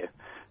weren't there,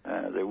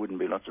 there wouldn't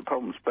be lots of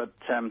problems. But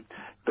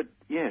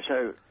yeah,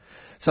 so.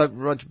 So,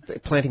 Rog,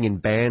 planting in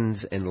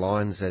bands and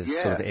lines as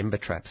sort of ember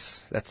traps,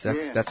 that's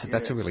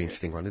a really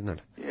interesting one, isn't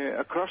it? Yeah,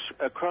 across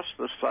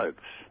the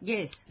slopes.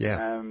 Yes.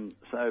 Yeah.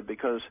 So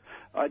because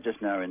I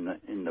just know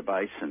in the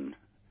basin,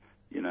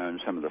 you know, in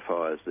some of the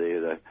fires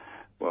there,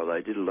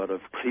 they did a lot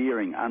of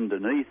clearing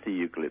underneath the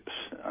eucalypts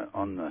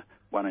on the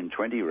 1 in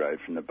 20 road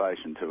from the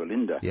basin to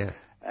Olinda. Yeah.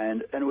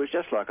 And it was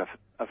just like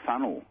a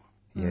funnel.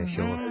 Yeah,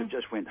 sure. It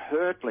just went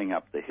hurtling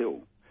up the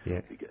hill.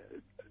 Yeah.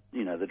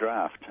 You know, the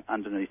draft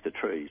underneath the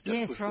trees.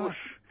 Yes, whoosh, right. whoosh.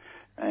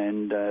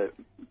 And,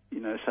 you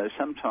know, so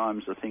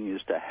sometimes the thing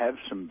is to have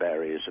some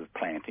barriers of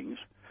plantings,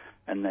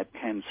 and that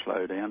can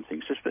slow down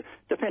things, just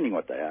depending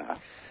what they are.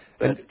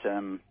 But,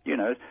 you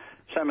know,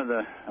 some of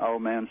the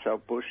old mound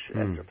saltbush,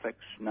 Atriplex,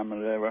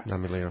 Nummulera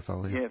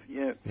folia.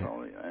 Yeah,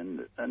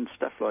 folia, and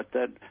stuff like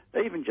that.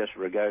 Even just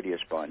Rhagodia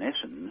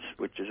spinescens,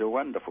 which is a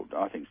wonderful,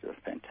 I think it's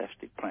a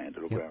fantastic plant.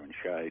 It'll grow in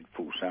shade,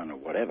 full sun or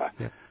whatever.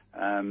 Yeah.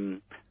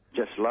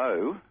 Just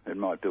low, it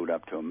might build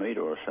up to a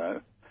metre or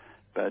so.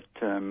 But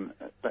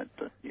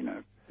you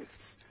know,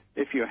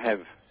 if you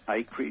have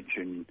acreage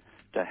and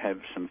to have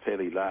some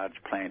fairly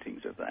large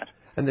plantings of that.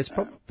 And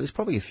there's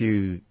probably a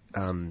few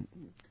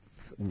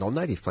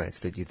non-native plants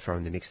that you'd throw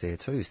in the mix there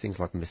too, things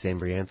like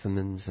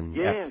Mesembryanthemums and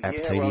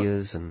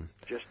Apatenias and...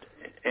 Just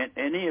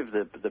any of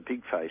the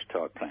big face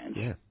type plants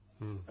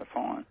are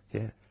fine.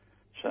 Yeah.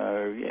 So,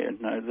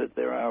 that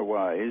there are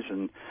ways,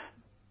 and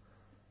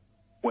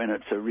when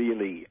it's a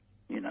really,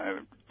 you know,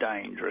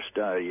 dangerous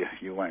day,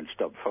 you won't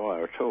stop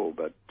fire at all,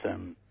 but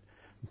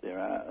there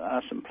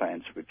are some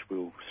plants which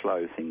will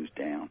slow things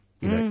down.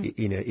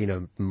 In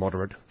a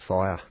moderate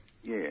fire.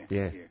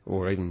 Yeah.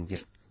 Or even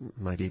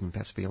maybe even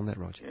perhaps beyond that,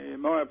 Roger. Yeah,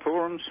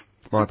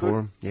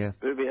 Myoporum, yeah.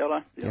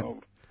 Bubiella, the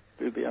old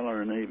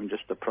Bubiella, and even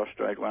just the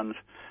prostrate ones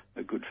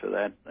are good for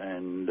that.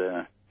 And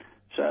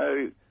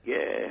so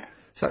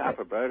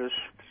Arpabrotus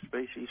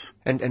species.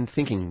 And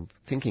thinking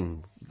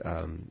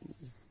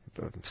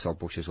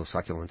saltbushes or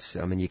succulents,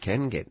 I mean, you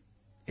can get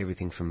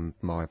everything from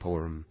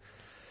Myoporum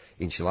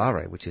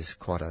insulare, which is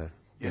quite a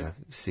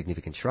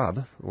significant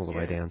shrub, all the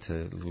way down to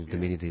little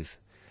diminutive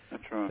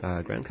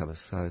ground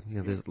covers. So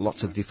there's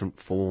lots of different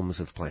forms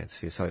of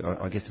plants. Yeah, so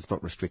I guess it's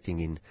not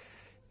restricting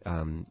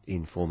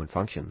in form and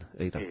function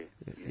either.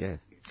 Yeah.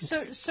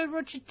 So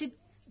Roger,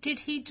 did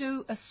he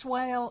do a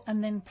swale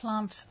and then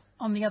plant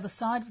on the other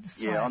side of the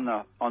swale?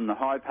 Yeah, on the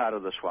high part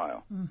of the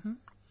swale. Mm-hmm.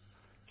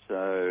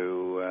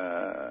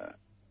 So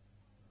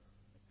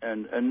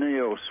and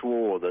Neil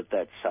swore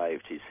that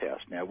saved his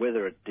house. Now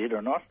whether it did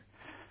or not,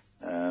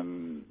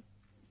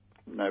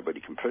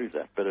 nobody can prove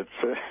that, but it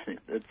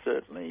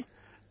certainly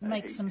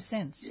makes some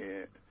sense.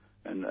 Yeah,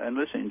 and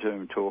listening to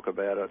him talk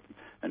about it,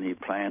 and he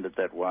planned it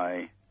that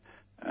way,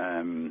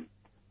 and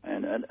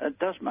it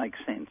does make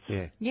sense.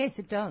 Yeah. Yes,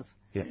 it does.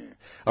 Yeah.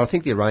 I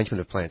think the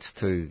arrangement of plants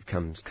too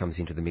comes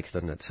into the mix,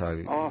 doesn't it?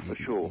 So for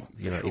sure.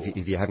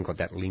 If you haven't got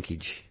that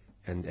linkage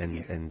and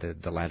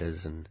the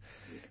ladders, and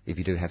if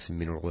you do have some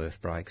mineral earth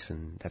breaks,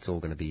 and that's all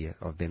going to be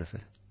of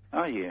benefit.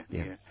 Oh yeah.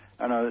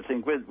 And I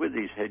think with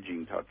his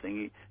hedging type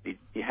thing,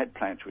 he had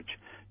plants which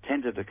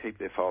tended to keep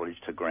their foliage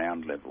to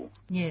ground level.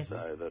 Yes.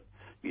 So that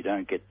you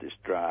don't get this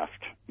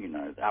draft,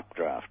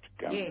 updraft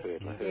going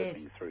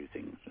hurtling through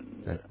things.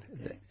 And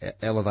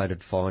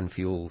elevated fine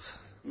fuels.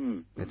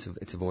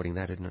 It's avoiding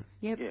that, isn't it?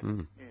 Yep.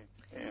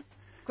 Yeah.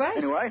 Great.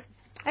 Anyway.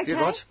 Okay. Good,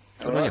 Rog.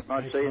 All right,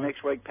 might see you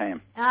next week,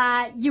 Pam.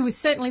 You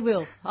certainly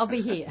will. I'll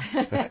be here.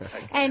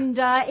 And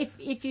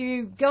if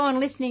you go on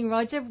listening,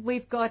 Roger,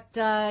 we've got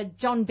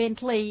John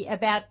Bentley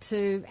about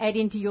to add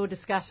into your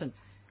discussion.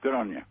 Good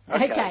on you.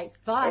 Okay,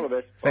 bye. All the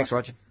best. Thanks,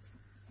 Roger.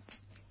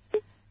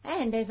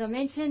 And as I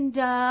mentioned,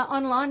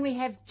 online we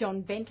have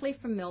John Bentley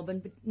from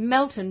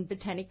Melton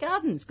Botanic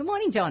Gardens. Good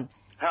morning, John.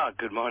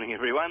 Good morning,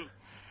 everyone.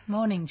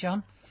 Morning,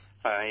 John.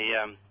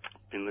 I've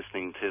been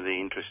listening to the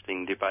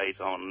interesting debate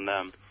on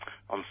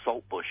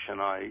saltbush, and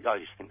I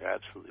just think they're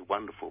absolutely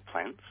wonderful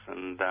plants.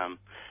 And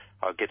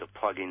I'll get a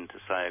plug in to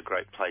say a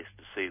great place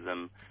to see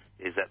them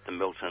is at the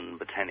Melton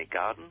Botanic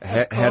Garden.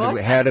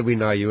 How do we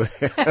know you?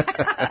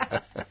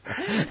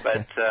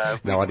 But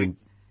no, I didn't.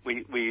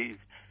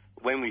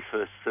 When we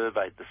first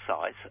surveyed the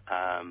site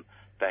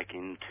back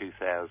in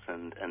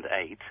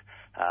 2008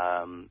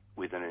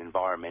 with an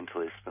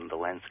environmentalist and a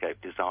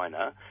landscape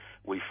designer,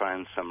 we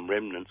found some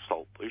remnant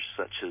saltbush,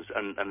 such as,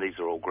 and these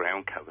are all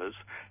ground covers,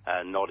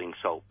 nodding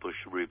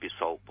saltbush, ruby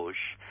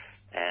saltbush,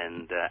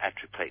 and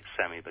Atriplex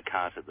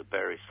samibacata, the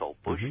berry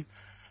saltbush. Mm-hmm.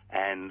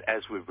 And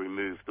as we've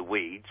removed the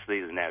weeds,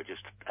 these are now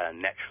just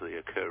naturally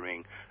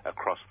occurring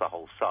across the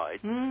whole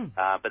site,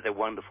 but they're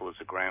wonderful as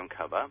a ground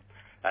cover.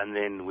 And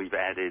then we've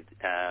added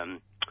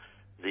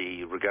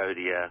the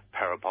Rhagodia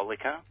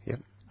parabolica. Yep.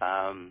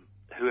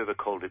 Whoever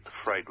called it the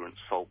fragrant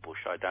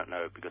saltbush, I don't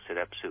know, because it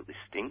absolutely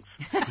stinks.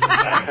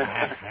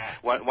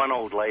 One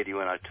old lady,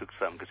 when I took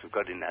some, because we've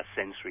got it in our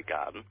sensory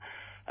garden,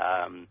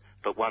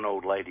 but one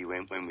old lady,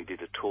 when we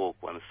did a talk,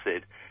 once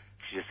said,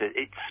 she just said,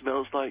 it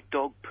smells like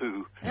dog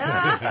poo.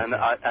 and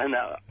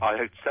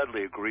I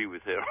totally agree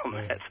with her on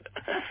that.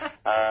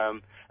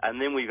 And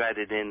then we've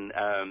added in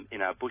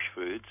our bush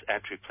foods,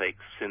 Atriplex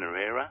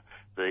cinerea,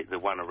 the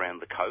one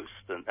around the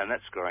coast, and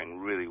that's growing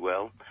really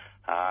well.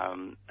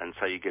 And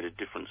so you get a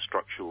different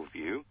structural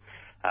view.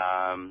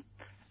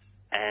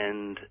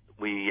 And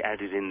we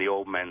added in the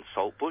old man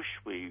saltbush.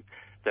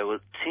 There were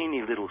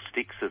teeny little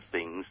sticks of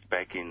things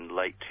back in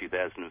late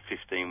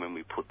 2015 when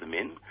we put them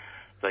in.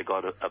 They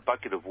got a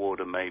bucket of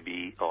water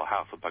maybe, or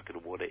half a bucket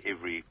of water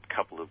every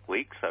couple of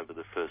weeks over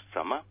the first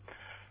summer.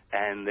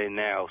 And they're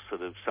now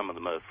some of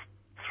them are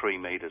 3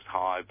 metres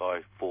high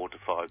by 4 to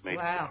 5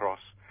 metres across.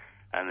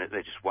 And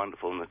they're just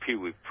wonderful. And the few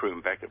we've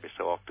pruned back every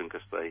so often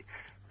because they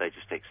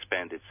just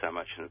expanded so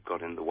much and have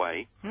got in the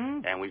way.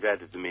 And we've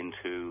added them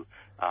into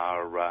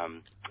our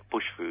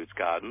bush foods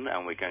garden,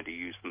 and we're going to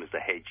use them as a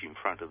hedge in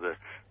front of the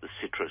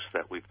citrus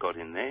that we've got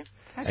in there.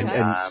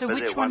 Okay. So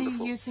which one are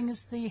you using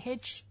as the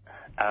hedge?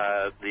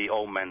 The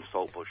old man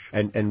saltbush.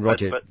 And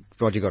Roger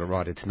got it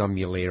right. It's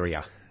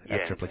Nummularia.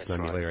 Atriplex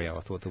Nummularia. Right.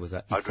 I thought there was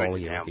that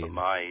efolia at the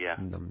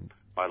end.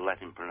 My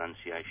Latin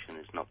pronunciation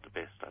is not the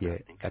best, I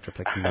don't think.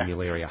 Atriplex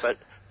Nummularia.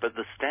 But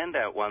the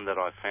standout one that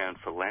I found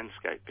for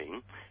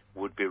landscaping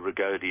would be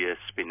Rhagodia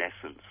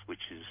spinescens, which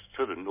is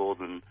sort of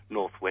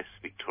northwest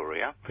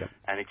Victoria,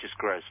 and it just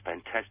grows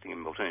fantastic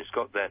in Melton. It's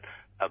got that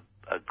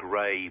a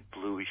grey,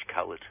 bluish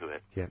colour to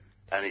it,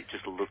 and it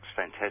just looks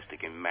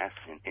fantastic in mass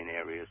in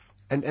areas.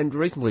 And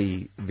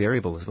reasonably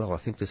variable as well. I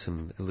think there's a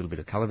little bit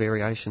of colour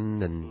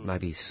variation and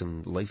maybe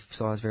some leaf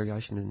size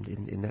variation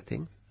in that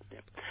thing.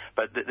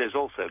 But there's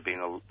also been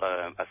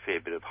a fair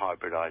bit of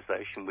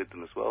hybridisation with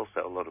them as well.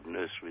 So a lot of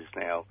nurseries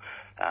now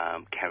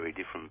carry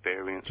different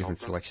variants. Different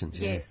selections,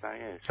 yes.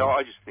 So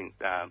I just think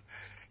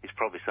it's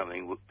probably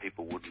something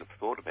people wouldn't have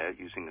thought about,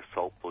 using a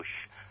saltbush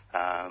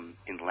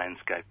in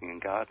landscaping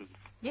and gardens.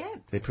 Yeah.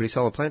 They're pretty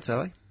solid plants,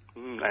 are they?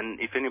 And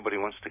if anybody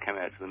wants to come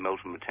out to the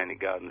Melton Botanic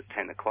Garden at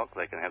 10 o'clock,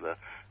 they can have a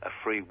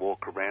free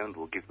walk around.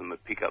 We'll give them a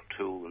pickup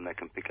tool, and they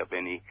can pick up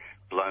any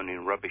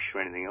blown-in rubbish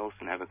or anything else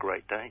and have a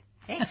great day.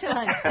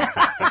 Excellent.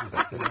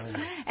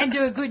 And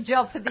do a good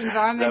job for the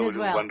environment as well. That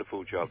was a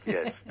wonderful job,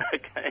 yes.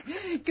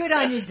 Okay. Good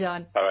on you,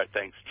 John. All right,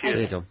 thanks. Cheers.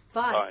 See you, John.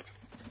 Bye.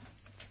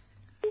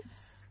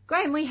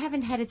 Graham, we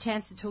haven't had a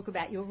chance to talk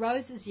about your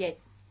roses yet.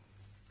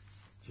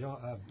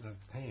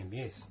 Pam,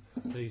 yes.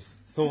 These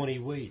thorny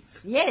weeds.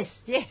 Yes.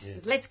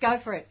 Let's go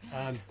for it.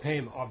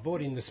 Pam, I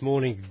brought in this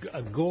morning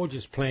a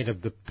gorgeous plant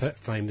of the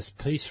famous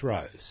peace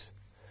rose,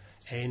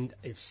 and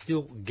it's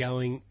still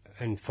going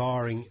and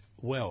firing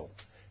well.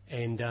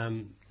 And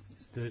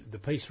the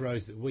peace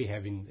rose that we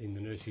have in the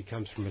nursery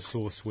comes from a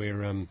source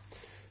where it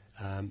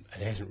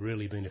hasn't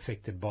really been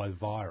affected by the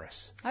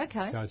virus.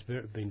 Okay. So it's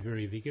been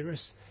very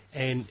vigorous,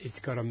 and it's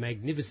got a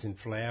magnificent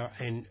flower,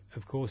 and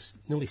of course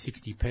nearly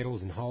 60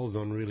 petals and holds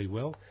on really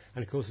well,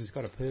 and of course it's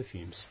got a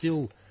perfume.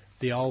 Still,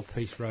 the old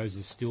peace rose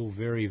is still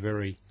very,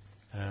 very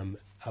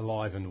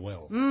alive and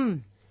well.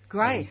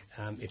 Great.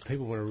 And, if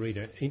people want to read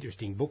an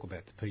interesting book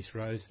about the peace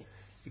rose,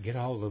 get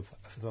hold of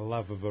For the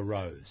Love of a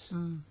Rose.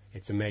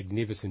 It's a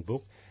magnificent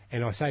book,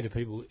 and I say to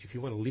people, if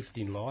you want to lift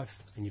in life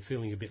and you're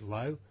feeling a bit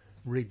low,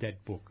 read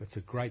that book. It's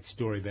a great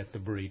story about the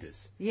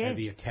breeders. Yes. How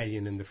the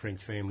Italian and the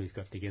French families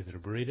got together to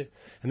breed it.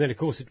 And then, of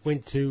course, it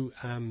went to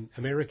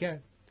America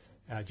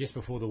just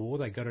before the war.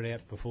 They got it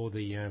out before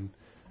the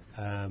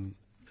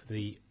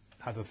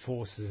other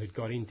forces had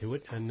got into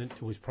it, and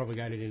it was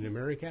propagated in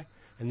America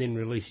and then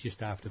released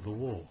just after the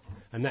war.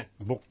 And that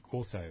book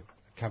also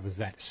covers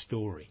that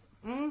story.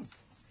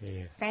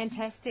 Yeah.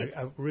 Fantastic.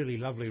 A really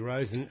lovely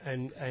rose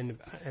and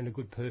a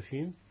good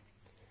perfume.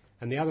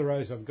 And the other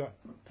rose I've got,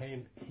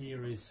 Pam,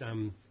 here is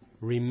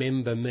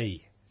Remember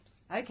Me.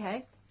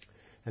 Okay.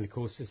 And of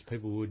course, as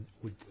people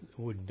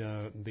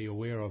would be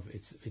aware of,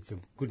 it's a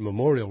good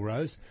memorial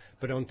rose.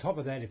 But on top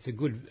of that, it's a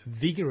good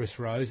vigorous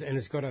rose, and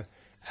it's got an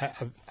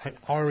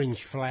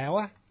orange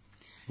flower,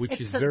 which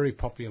is very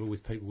popular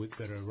with people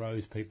that are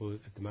rose people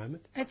at the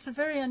moment. It's a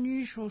very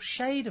unusual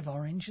shade of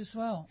orange as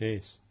well.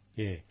 Yes,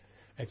 yeah.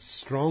 It's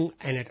strong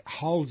and it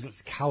holds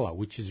its colour,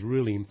 which is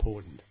really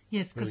important.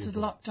 Yes, because a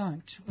lot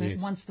don't. Yes,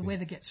 once the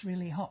weather gets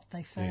really hot,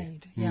 they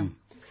fade. Yeah.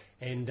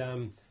 And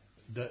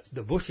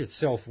the bush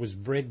itself was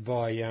bred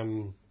by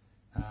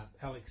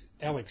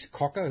Alex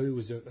Cocker, who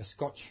was a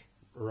Scotch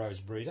rose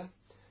breeder.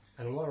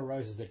 And a lot of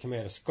roses that come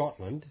out of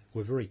Scotland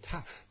were very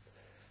tough.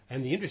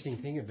 And the interesting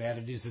thing about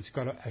it is it's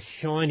got a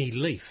shiny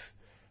leaf.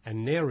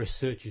 And now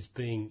research is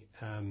being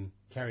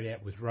carried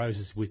out with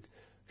roses with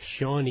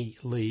shiny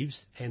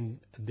leaves and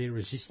their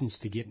resistance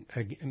to get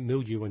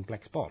mildew and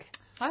black spot.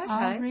 Okay.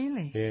 Oh,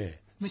 really? Yeah.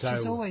 Which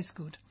is always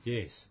good.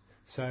 Yes.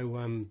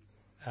 So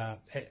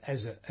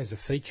as a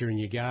feature in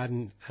your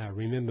garden,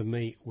 Remember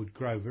Me would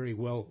grow very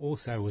well.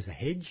 Also as a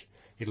hedge,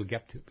 it'll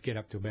get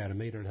up to about 1.5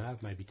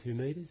 metres, maybe 2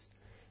 metres.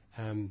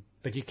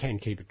 But you can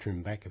keep it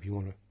trimmed back if you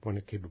want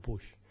to keep a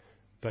bush.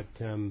 But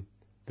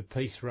the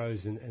Peace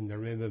Rose and the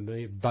Remember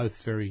Me are both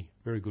very,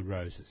 very good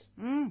roses.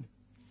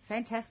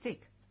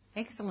 Fantastic.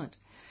 Excellent.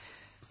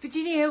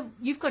 Virginia,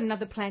 you've got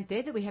another plant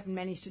there that we haven't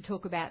managed to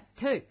talk about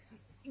too.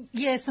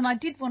 Yes, and I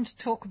did want to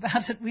talk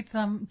about it with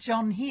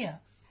John here,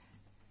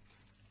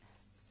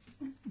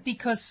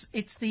 because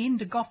it's the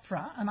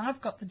Indigofera, and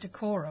I've got the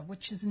Decora,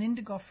 which is an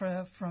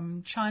Indigofera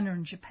from China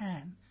and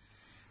Japan.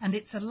 And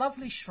it's a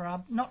lovely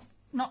shrub, not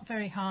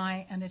very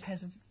high, and it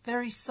has a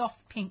very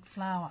soft pink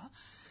flower.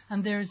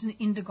 And there is an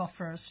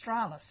Indigofera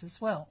australis as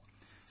well.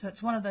 So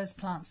it's one of those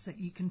plants that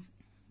you can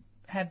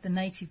have the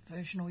native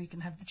version, or you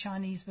can have the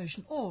Chinese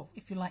version, or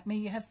if you're like me,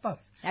 you have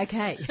both.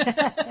 Okay.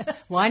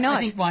 Why not?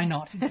 I think why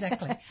not,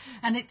 exactly.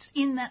 And it's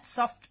in that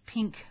soft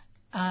pink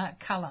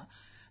colour.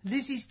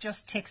 Lizzie's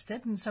just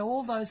texted, and so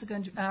all those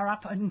are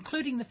up,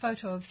 including the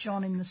photo of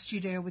John in the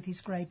studio with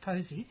his grey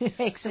posy.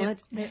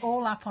 Excellent. They're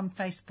all up on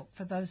Facebook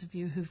for those of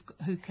you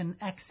who can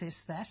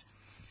access that.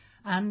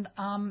 And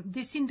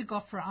this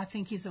Indigofera, I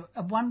think, is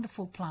a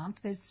wonderful plant.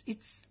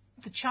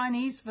 The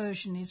Chinese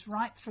version is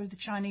right through the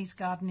Chinese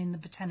garden in the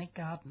Botanic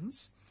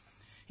Gardens.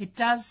 It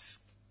does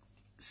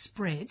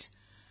spread,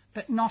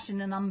 but not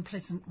in an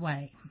unpleasant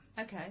way.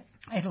 Okay.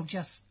 It'll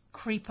just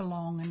creep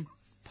along and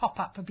pop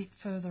up a bit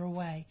further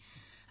away.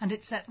 And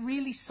it's that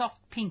really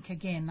soft pink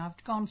again.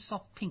 I've gone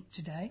soft pink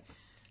today.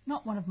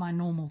 Not one of my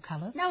normal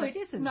colours. No, it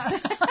isn't. No.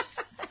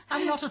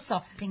 I'm not a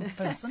soft pink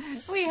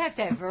person. We have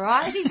to have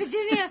variety,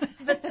 Virginia.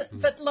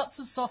 but lots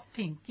of soft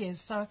pink,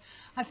 yes. So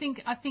I think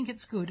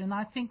it's good. And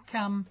I think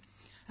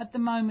at the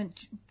moment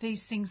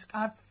these things,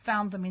 I've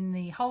found them in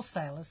the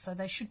wholesalers, so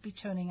they should be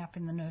turning up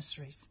in the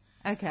nurseries.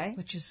 Okay.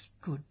 Which is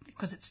good,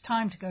 because it's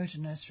time to go to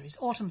nurseries.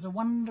 Autumn's a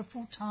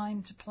wonderful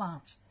time to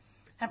plant.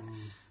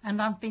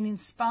 And I've been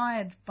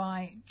inspired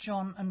by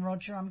John and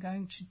Roger. I'm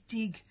going to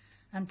dig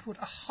and put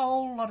a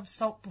whole lot of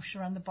saltbush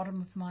around the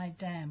bottom of my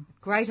dam.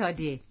 Great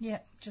idea. Yeah,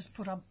 just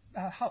put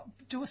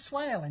do a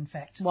swale, in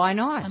fact. Why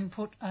not? And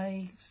put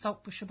a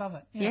saltbush above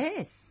it.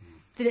 Yeah.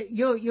 Yes.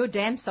 Your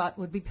dam site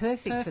would be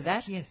perfect for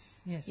that.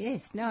 Yes.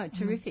 Yes, no,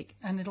 terrific.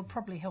 And it'll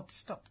probably help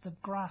stop the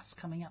grass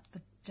coming up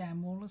the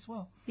dam wall as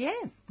well. Yeah,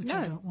 which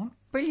I don't want.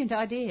 Brilliant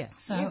idea.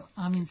 So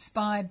I'm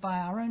inspired by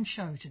our own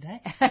show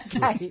today.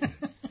 Okay.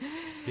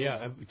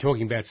 Yeah,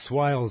 talking about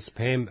swales,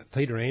 Pam,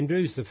 Peter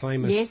Andrews, the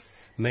famous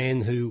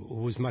man who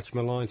was much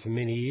maligned for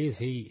many years,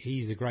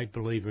 he's a great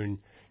believer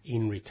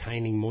in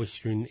retaining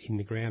moisture in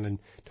the ground, and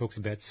talks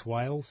about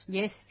swales.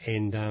 Yes.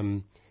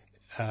 And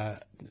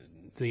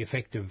the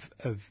effect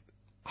of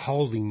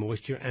holding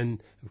moisture,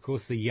 and of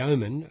course the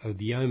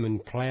yeoman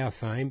plough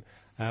fame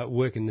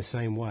work in the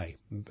same way,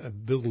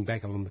 building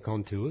back along the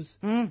contours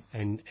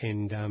and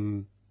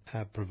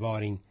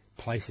providing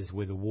places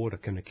where the water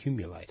can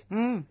accumulate.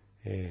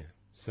 Yeah.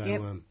 So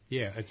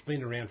it's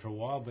been around for a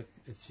while, but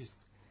it's just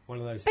one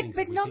of those things.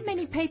 But not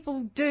many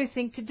people do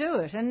think to do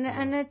it,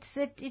 and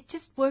it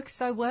just works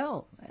so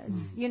well.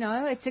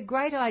 It's a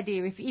great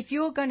idea. If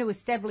you're going to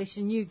establish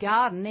a new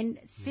garden, then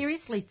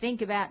seriously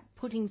think about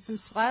putting some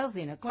swales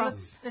in across.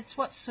 Well, it's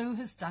what Sue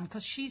has done,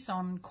 because she's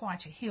on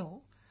quite a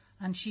hill,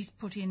 and she's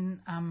put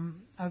in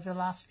over the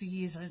last few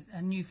years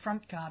a new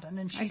front garden,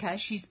 and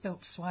she's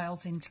built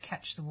swales in to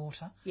catch the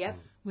water. Yep.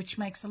 Which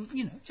makes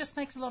just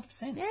makes a lot of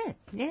sense.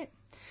 Yeah.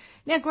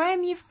 Now,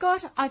 Graham, you've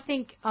got, I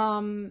think,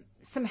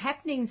 some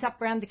happenings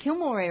up around the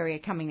Kilmore area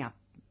coming up.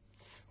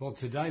 Well,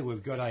 today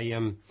we've got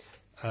a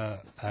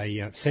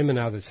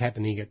seminar that's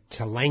happening at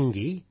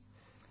Talangi,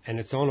 and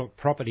it's on a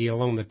property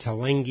along the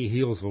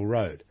Talangi-Healesville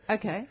Road.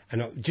 Okay.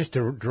 And just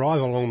to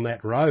drive along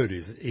that road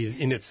is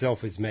in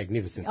itself is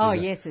magnificent. Oh,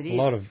 There's yes, it is. A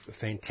lot of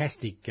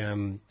fantastic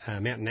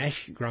mountain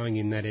ash growing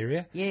in that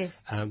area. Yes.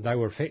 They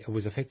were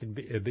was affected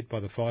a bit by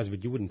the fires,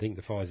 but you wouldn't think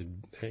the fires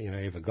had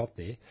ever got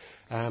there.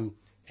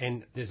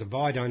 And there's a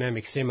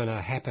biodynamic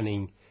seminar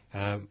happening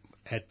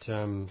at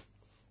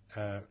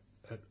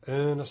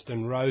Ernest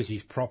and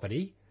Rosie's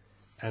property,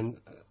 and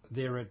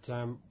they're at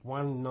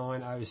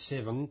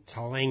 1907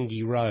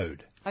 Talangi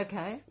Road.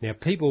 Okay. Now,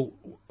 people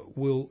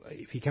will,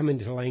 if you come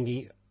into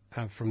Talangi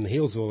from the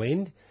Healesville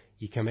end,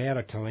 you come out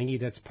of Talangi,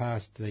 that's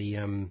past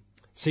the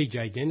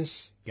C.J.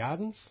 Dennis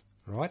Gardens,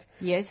 right?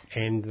 Yes.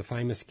 And the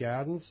famous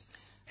gardens.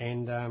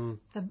 And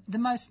the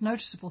most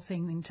noticeable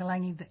thing in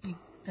Talangi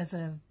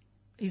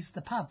is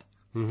the pub.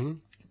 Mm-hmm.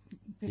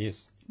 Yes.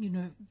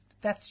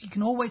 You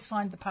can always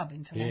find the pub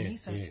in Talangi,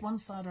 it's one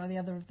side or the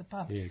other of the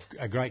pub. Yeah,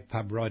 a great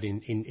pub right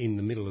in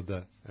the middle of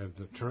the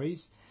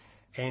trees.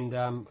 And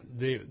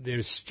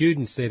there's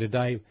students there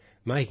today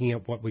making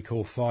up what we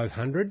call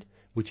 500,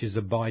 which is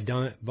a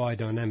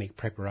biodynamic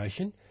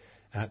preparation.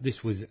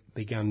 This was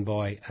begun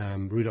by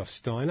Rudolf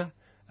Steiner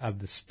of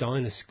the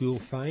Steiner School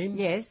fame.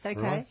 Yes, okay.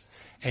 Right?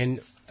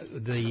 And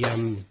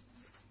the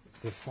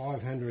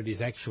 500 is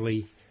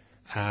actually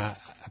a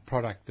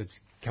product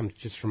that's comes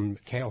just from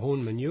cow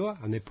horn manure,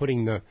 and they're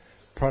putting the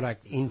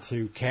product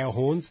into cow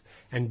horns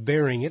and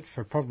burying it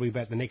for probably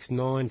about the next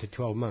 9 to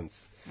 12 months.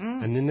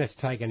 And then that's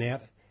taken out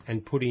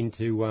and put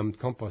into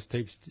compost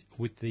heaps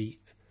with the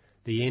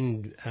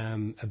end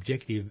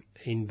objective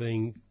in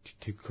being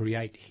to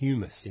create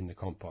humus in the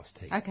compost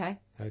heap. Okay.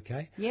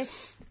 Okay? Yes.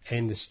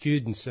 And the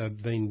students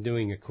have been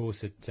doing a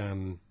course at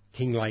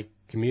Kinglake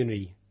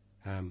Community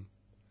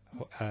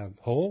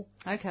Hall.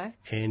 Okay.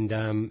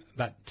 And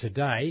but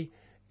today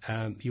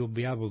you'll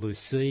be able to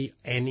see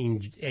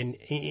and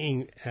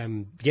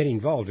get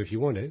involved if you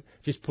want to.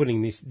 Just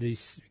putting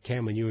this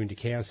cow manure into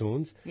cow's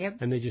horns. Yep.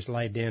 And they're just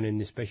laid down in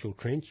this special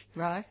trench.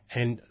 Right.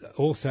 And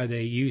also they're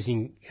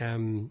using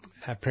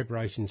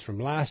preparations from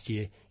last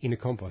year in a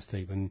compost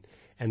heap, and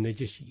they're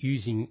just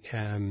using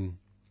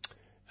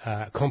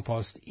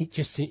compost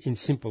just in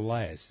simple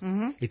layers.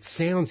 Mm-hmm. It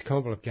sounds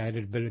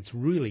complicated, but it's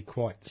really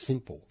quite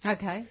simple.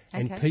 Okay.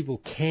 And people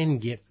can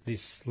get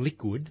this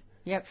liquid,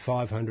 Yep.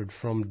 500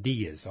 from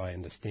diggers, I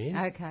understand.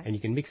 Okay. And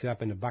you can mix it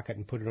up in a bucket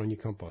and put it on your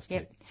compost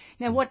heap. Yep.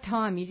 Now, what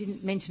time? You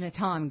didn't mention a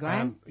time,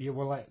 Graham.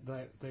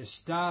 They're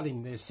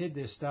starting. They said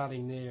they're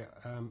starting there.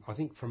 I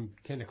think from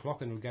 10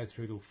 o'clock, and it'll go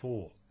through till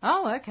 4.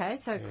 Oh, okay.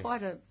 So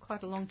quite a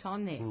long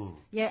time there.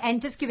 Yeah,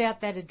 and just give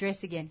out that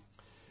address again.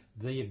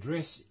 The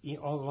address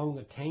along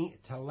the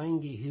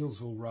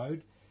Talangi-Healesville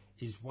Road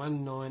is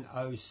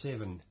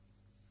 1907.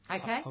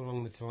 Okay.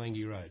 Along the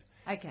Talangi Road.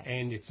 Okay.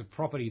 And it's a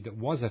property that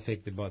was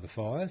affected by the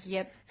fires.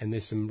 Yep. And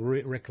there's some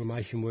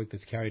reclamation work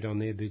that's carried on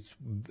there that's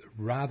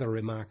rather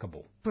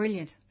remarkable.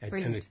 Brilliant.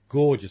 And a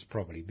gorgeous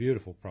property,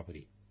 beautiful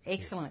property.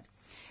 Excellent.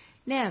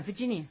 Yeah. Now,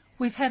 Virginia.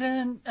 We've had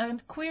a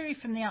query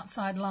from the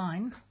outside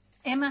line.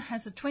 Emma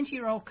has a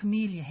 20-year-old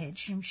camellia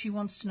hedge and she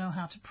wants to know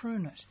how to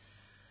prune it.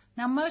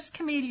 Now, most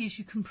camellias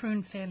you can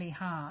prune fairly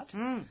hard.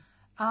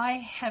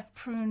 I have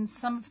pruned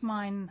some of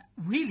mine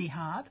really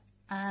hard,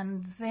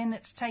 and then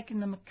it's taken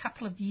them a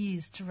couple of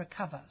years to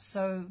recover.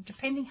 So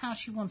depending how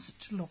she wants it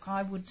to look,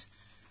 I would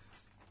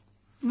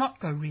not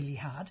go really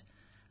hard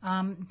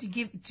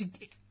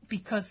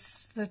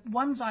because the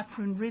ones I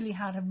pruned really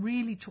hard have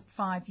really took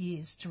 5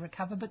 years to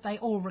recover, but they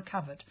all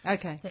recovered.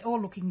 Okay. They're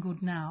all looking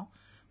good now.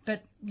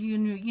 But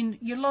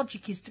your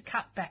logic is to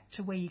cut back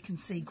to where you can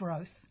see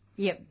growth.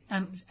 Yep.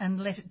 And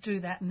let it do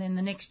that, and then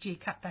the next year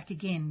cut back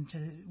again to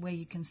where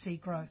you can see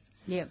growth.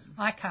 Yep.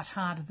 I cut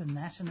harder than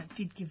that, and it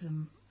did give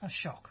them a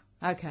shock.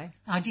 Okay.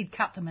 I did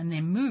cut them and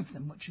then move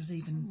them, which was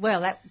even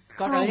Well, that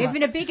got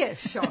even a bigger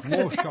shock.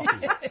 More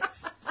shocking.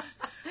 Yes.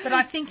 But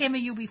I think, Emma,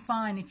 you'll be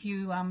fine if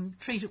you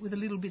treat it with a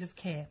little bit of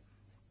care.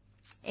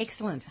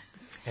 Excellent.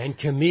 And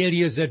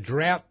camellias are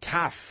drought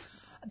tough.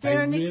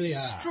 They're really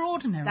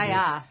extraordinary. They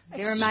are.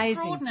 They're amazing.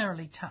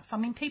 Extraordinarily tough. I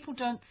mean, people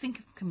don't think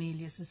of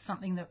camellias as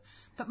something that...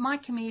 But my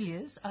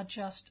camellias are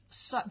just...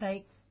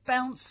 they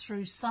bounce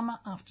through summer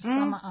after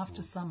summer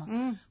after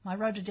summer. My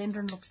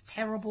rhododendron looks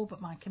terrible, but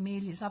my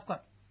camellias... I've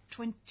got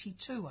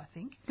 22, I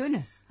think.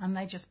 Goodness. And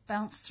they just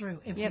bounce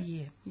through every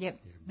year. Yep.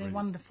 They're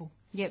wonderful.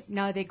 Yep.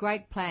 No, they're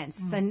great plants.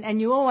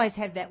 And you always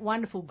have that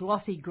wonderful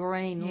glossy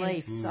green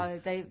leaf. So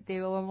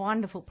they're a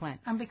wonderful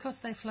plant. And because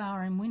they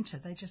flower in winter,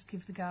 they just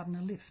give the garden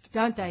a lift.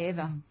 Don't they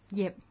ever?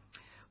 Yep.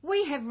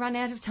 We have run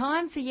out of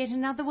time for yet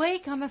another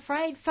week, I'm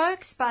afraid,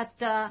 folks. But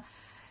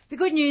the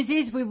good news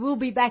is we will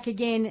be back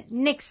again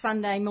next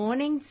Sunday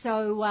morning.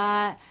 So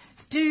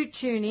do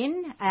tune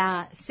in.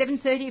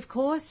 7:30, of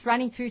course,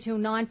 running through till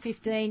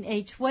 9:15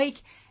 each week.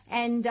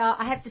 And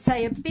I have to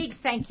say a big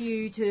thank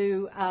you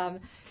to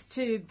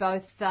to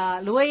both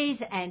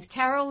Louise and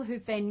Carol,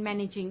 who've been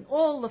managing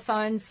all the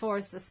phones for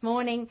us this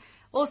morning.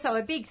 Also,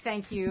 a big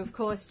thank you, of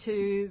course,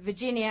 to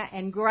Virginia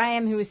and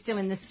Graham, who are still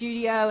in the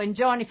studio. And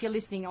John, if you're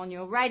listening on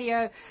your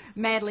radio,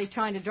 madly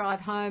trying to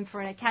drive home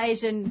for an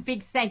occasion,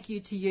 big thank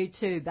you to you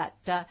too. But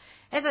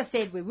as I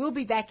said, we will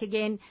be back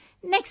again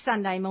next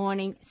Sunday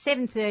morning,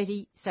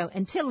 7:30. So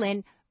until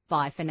then,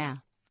 bye for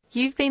now.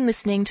 You've been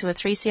listening to a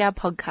 3CR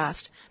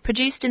podcast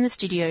produced in the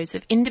studios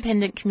of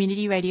independent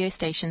community radio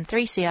station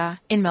 3CR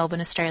in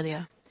Melbourne,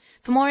 Australia.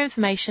 For more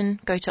information,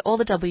 go to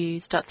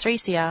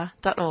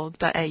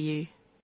allthews.3cr.org.au.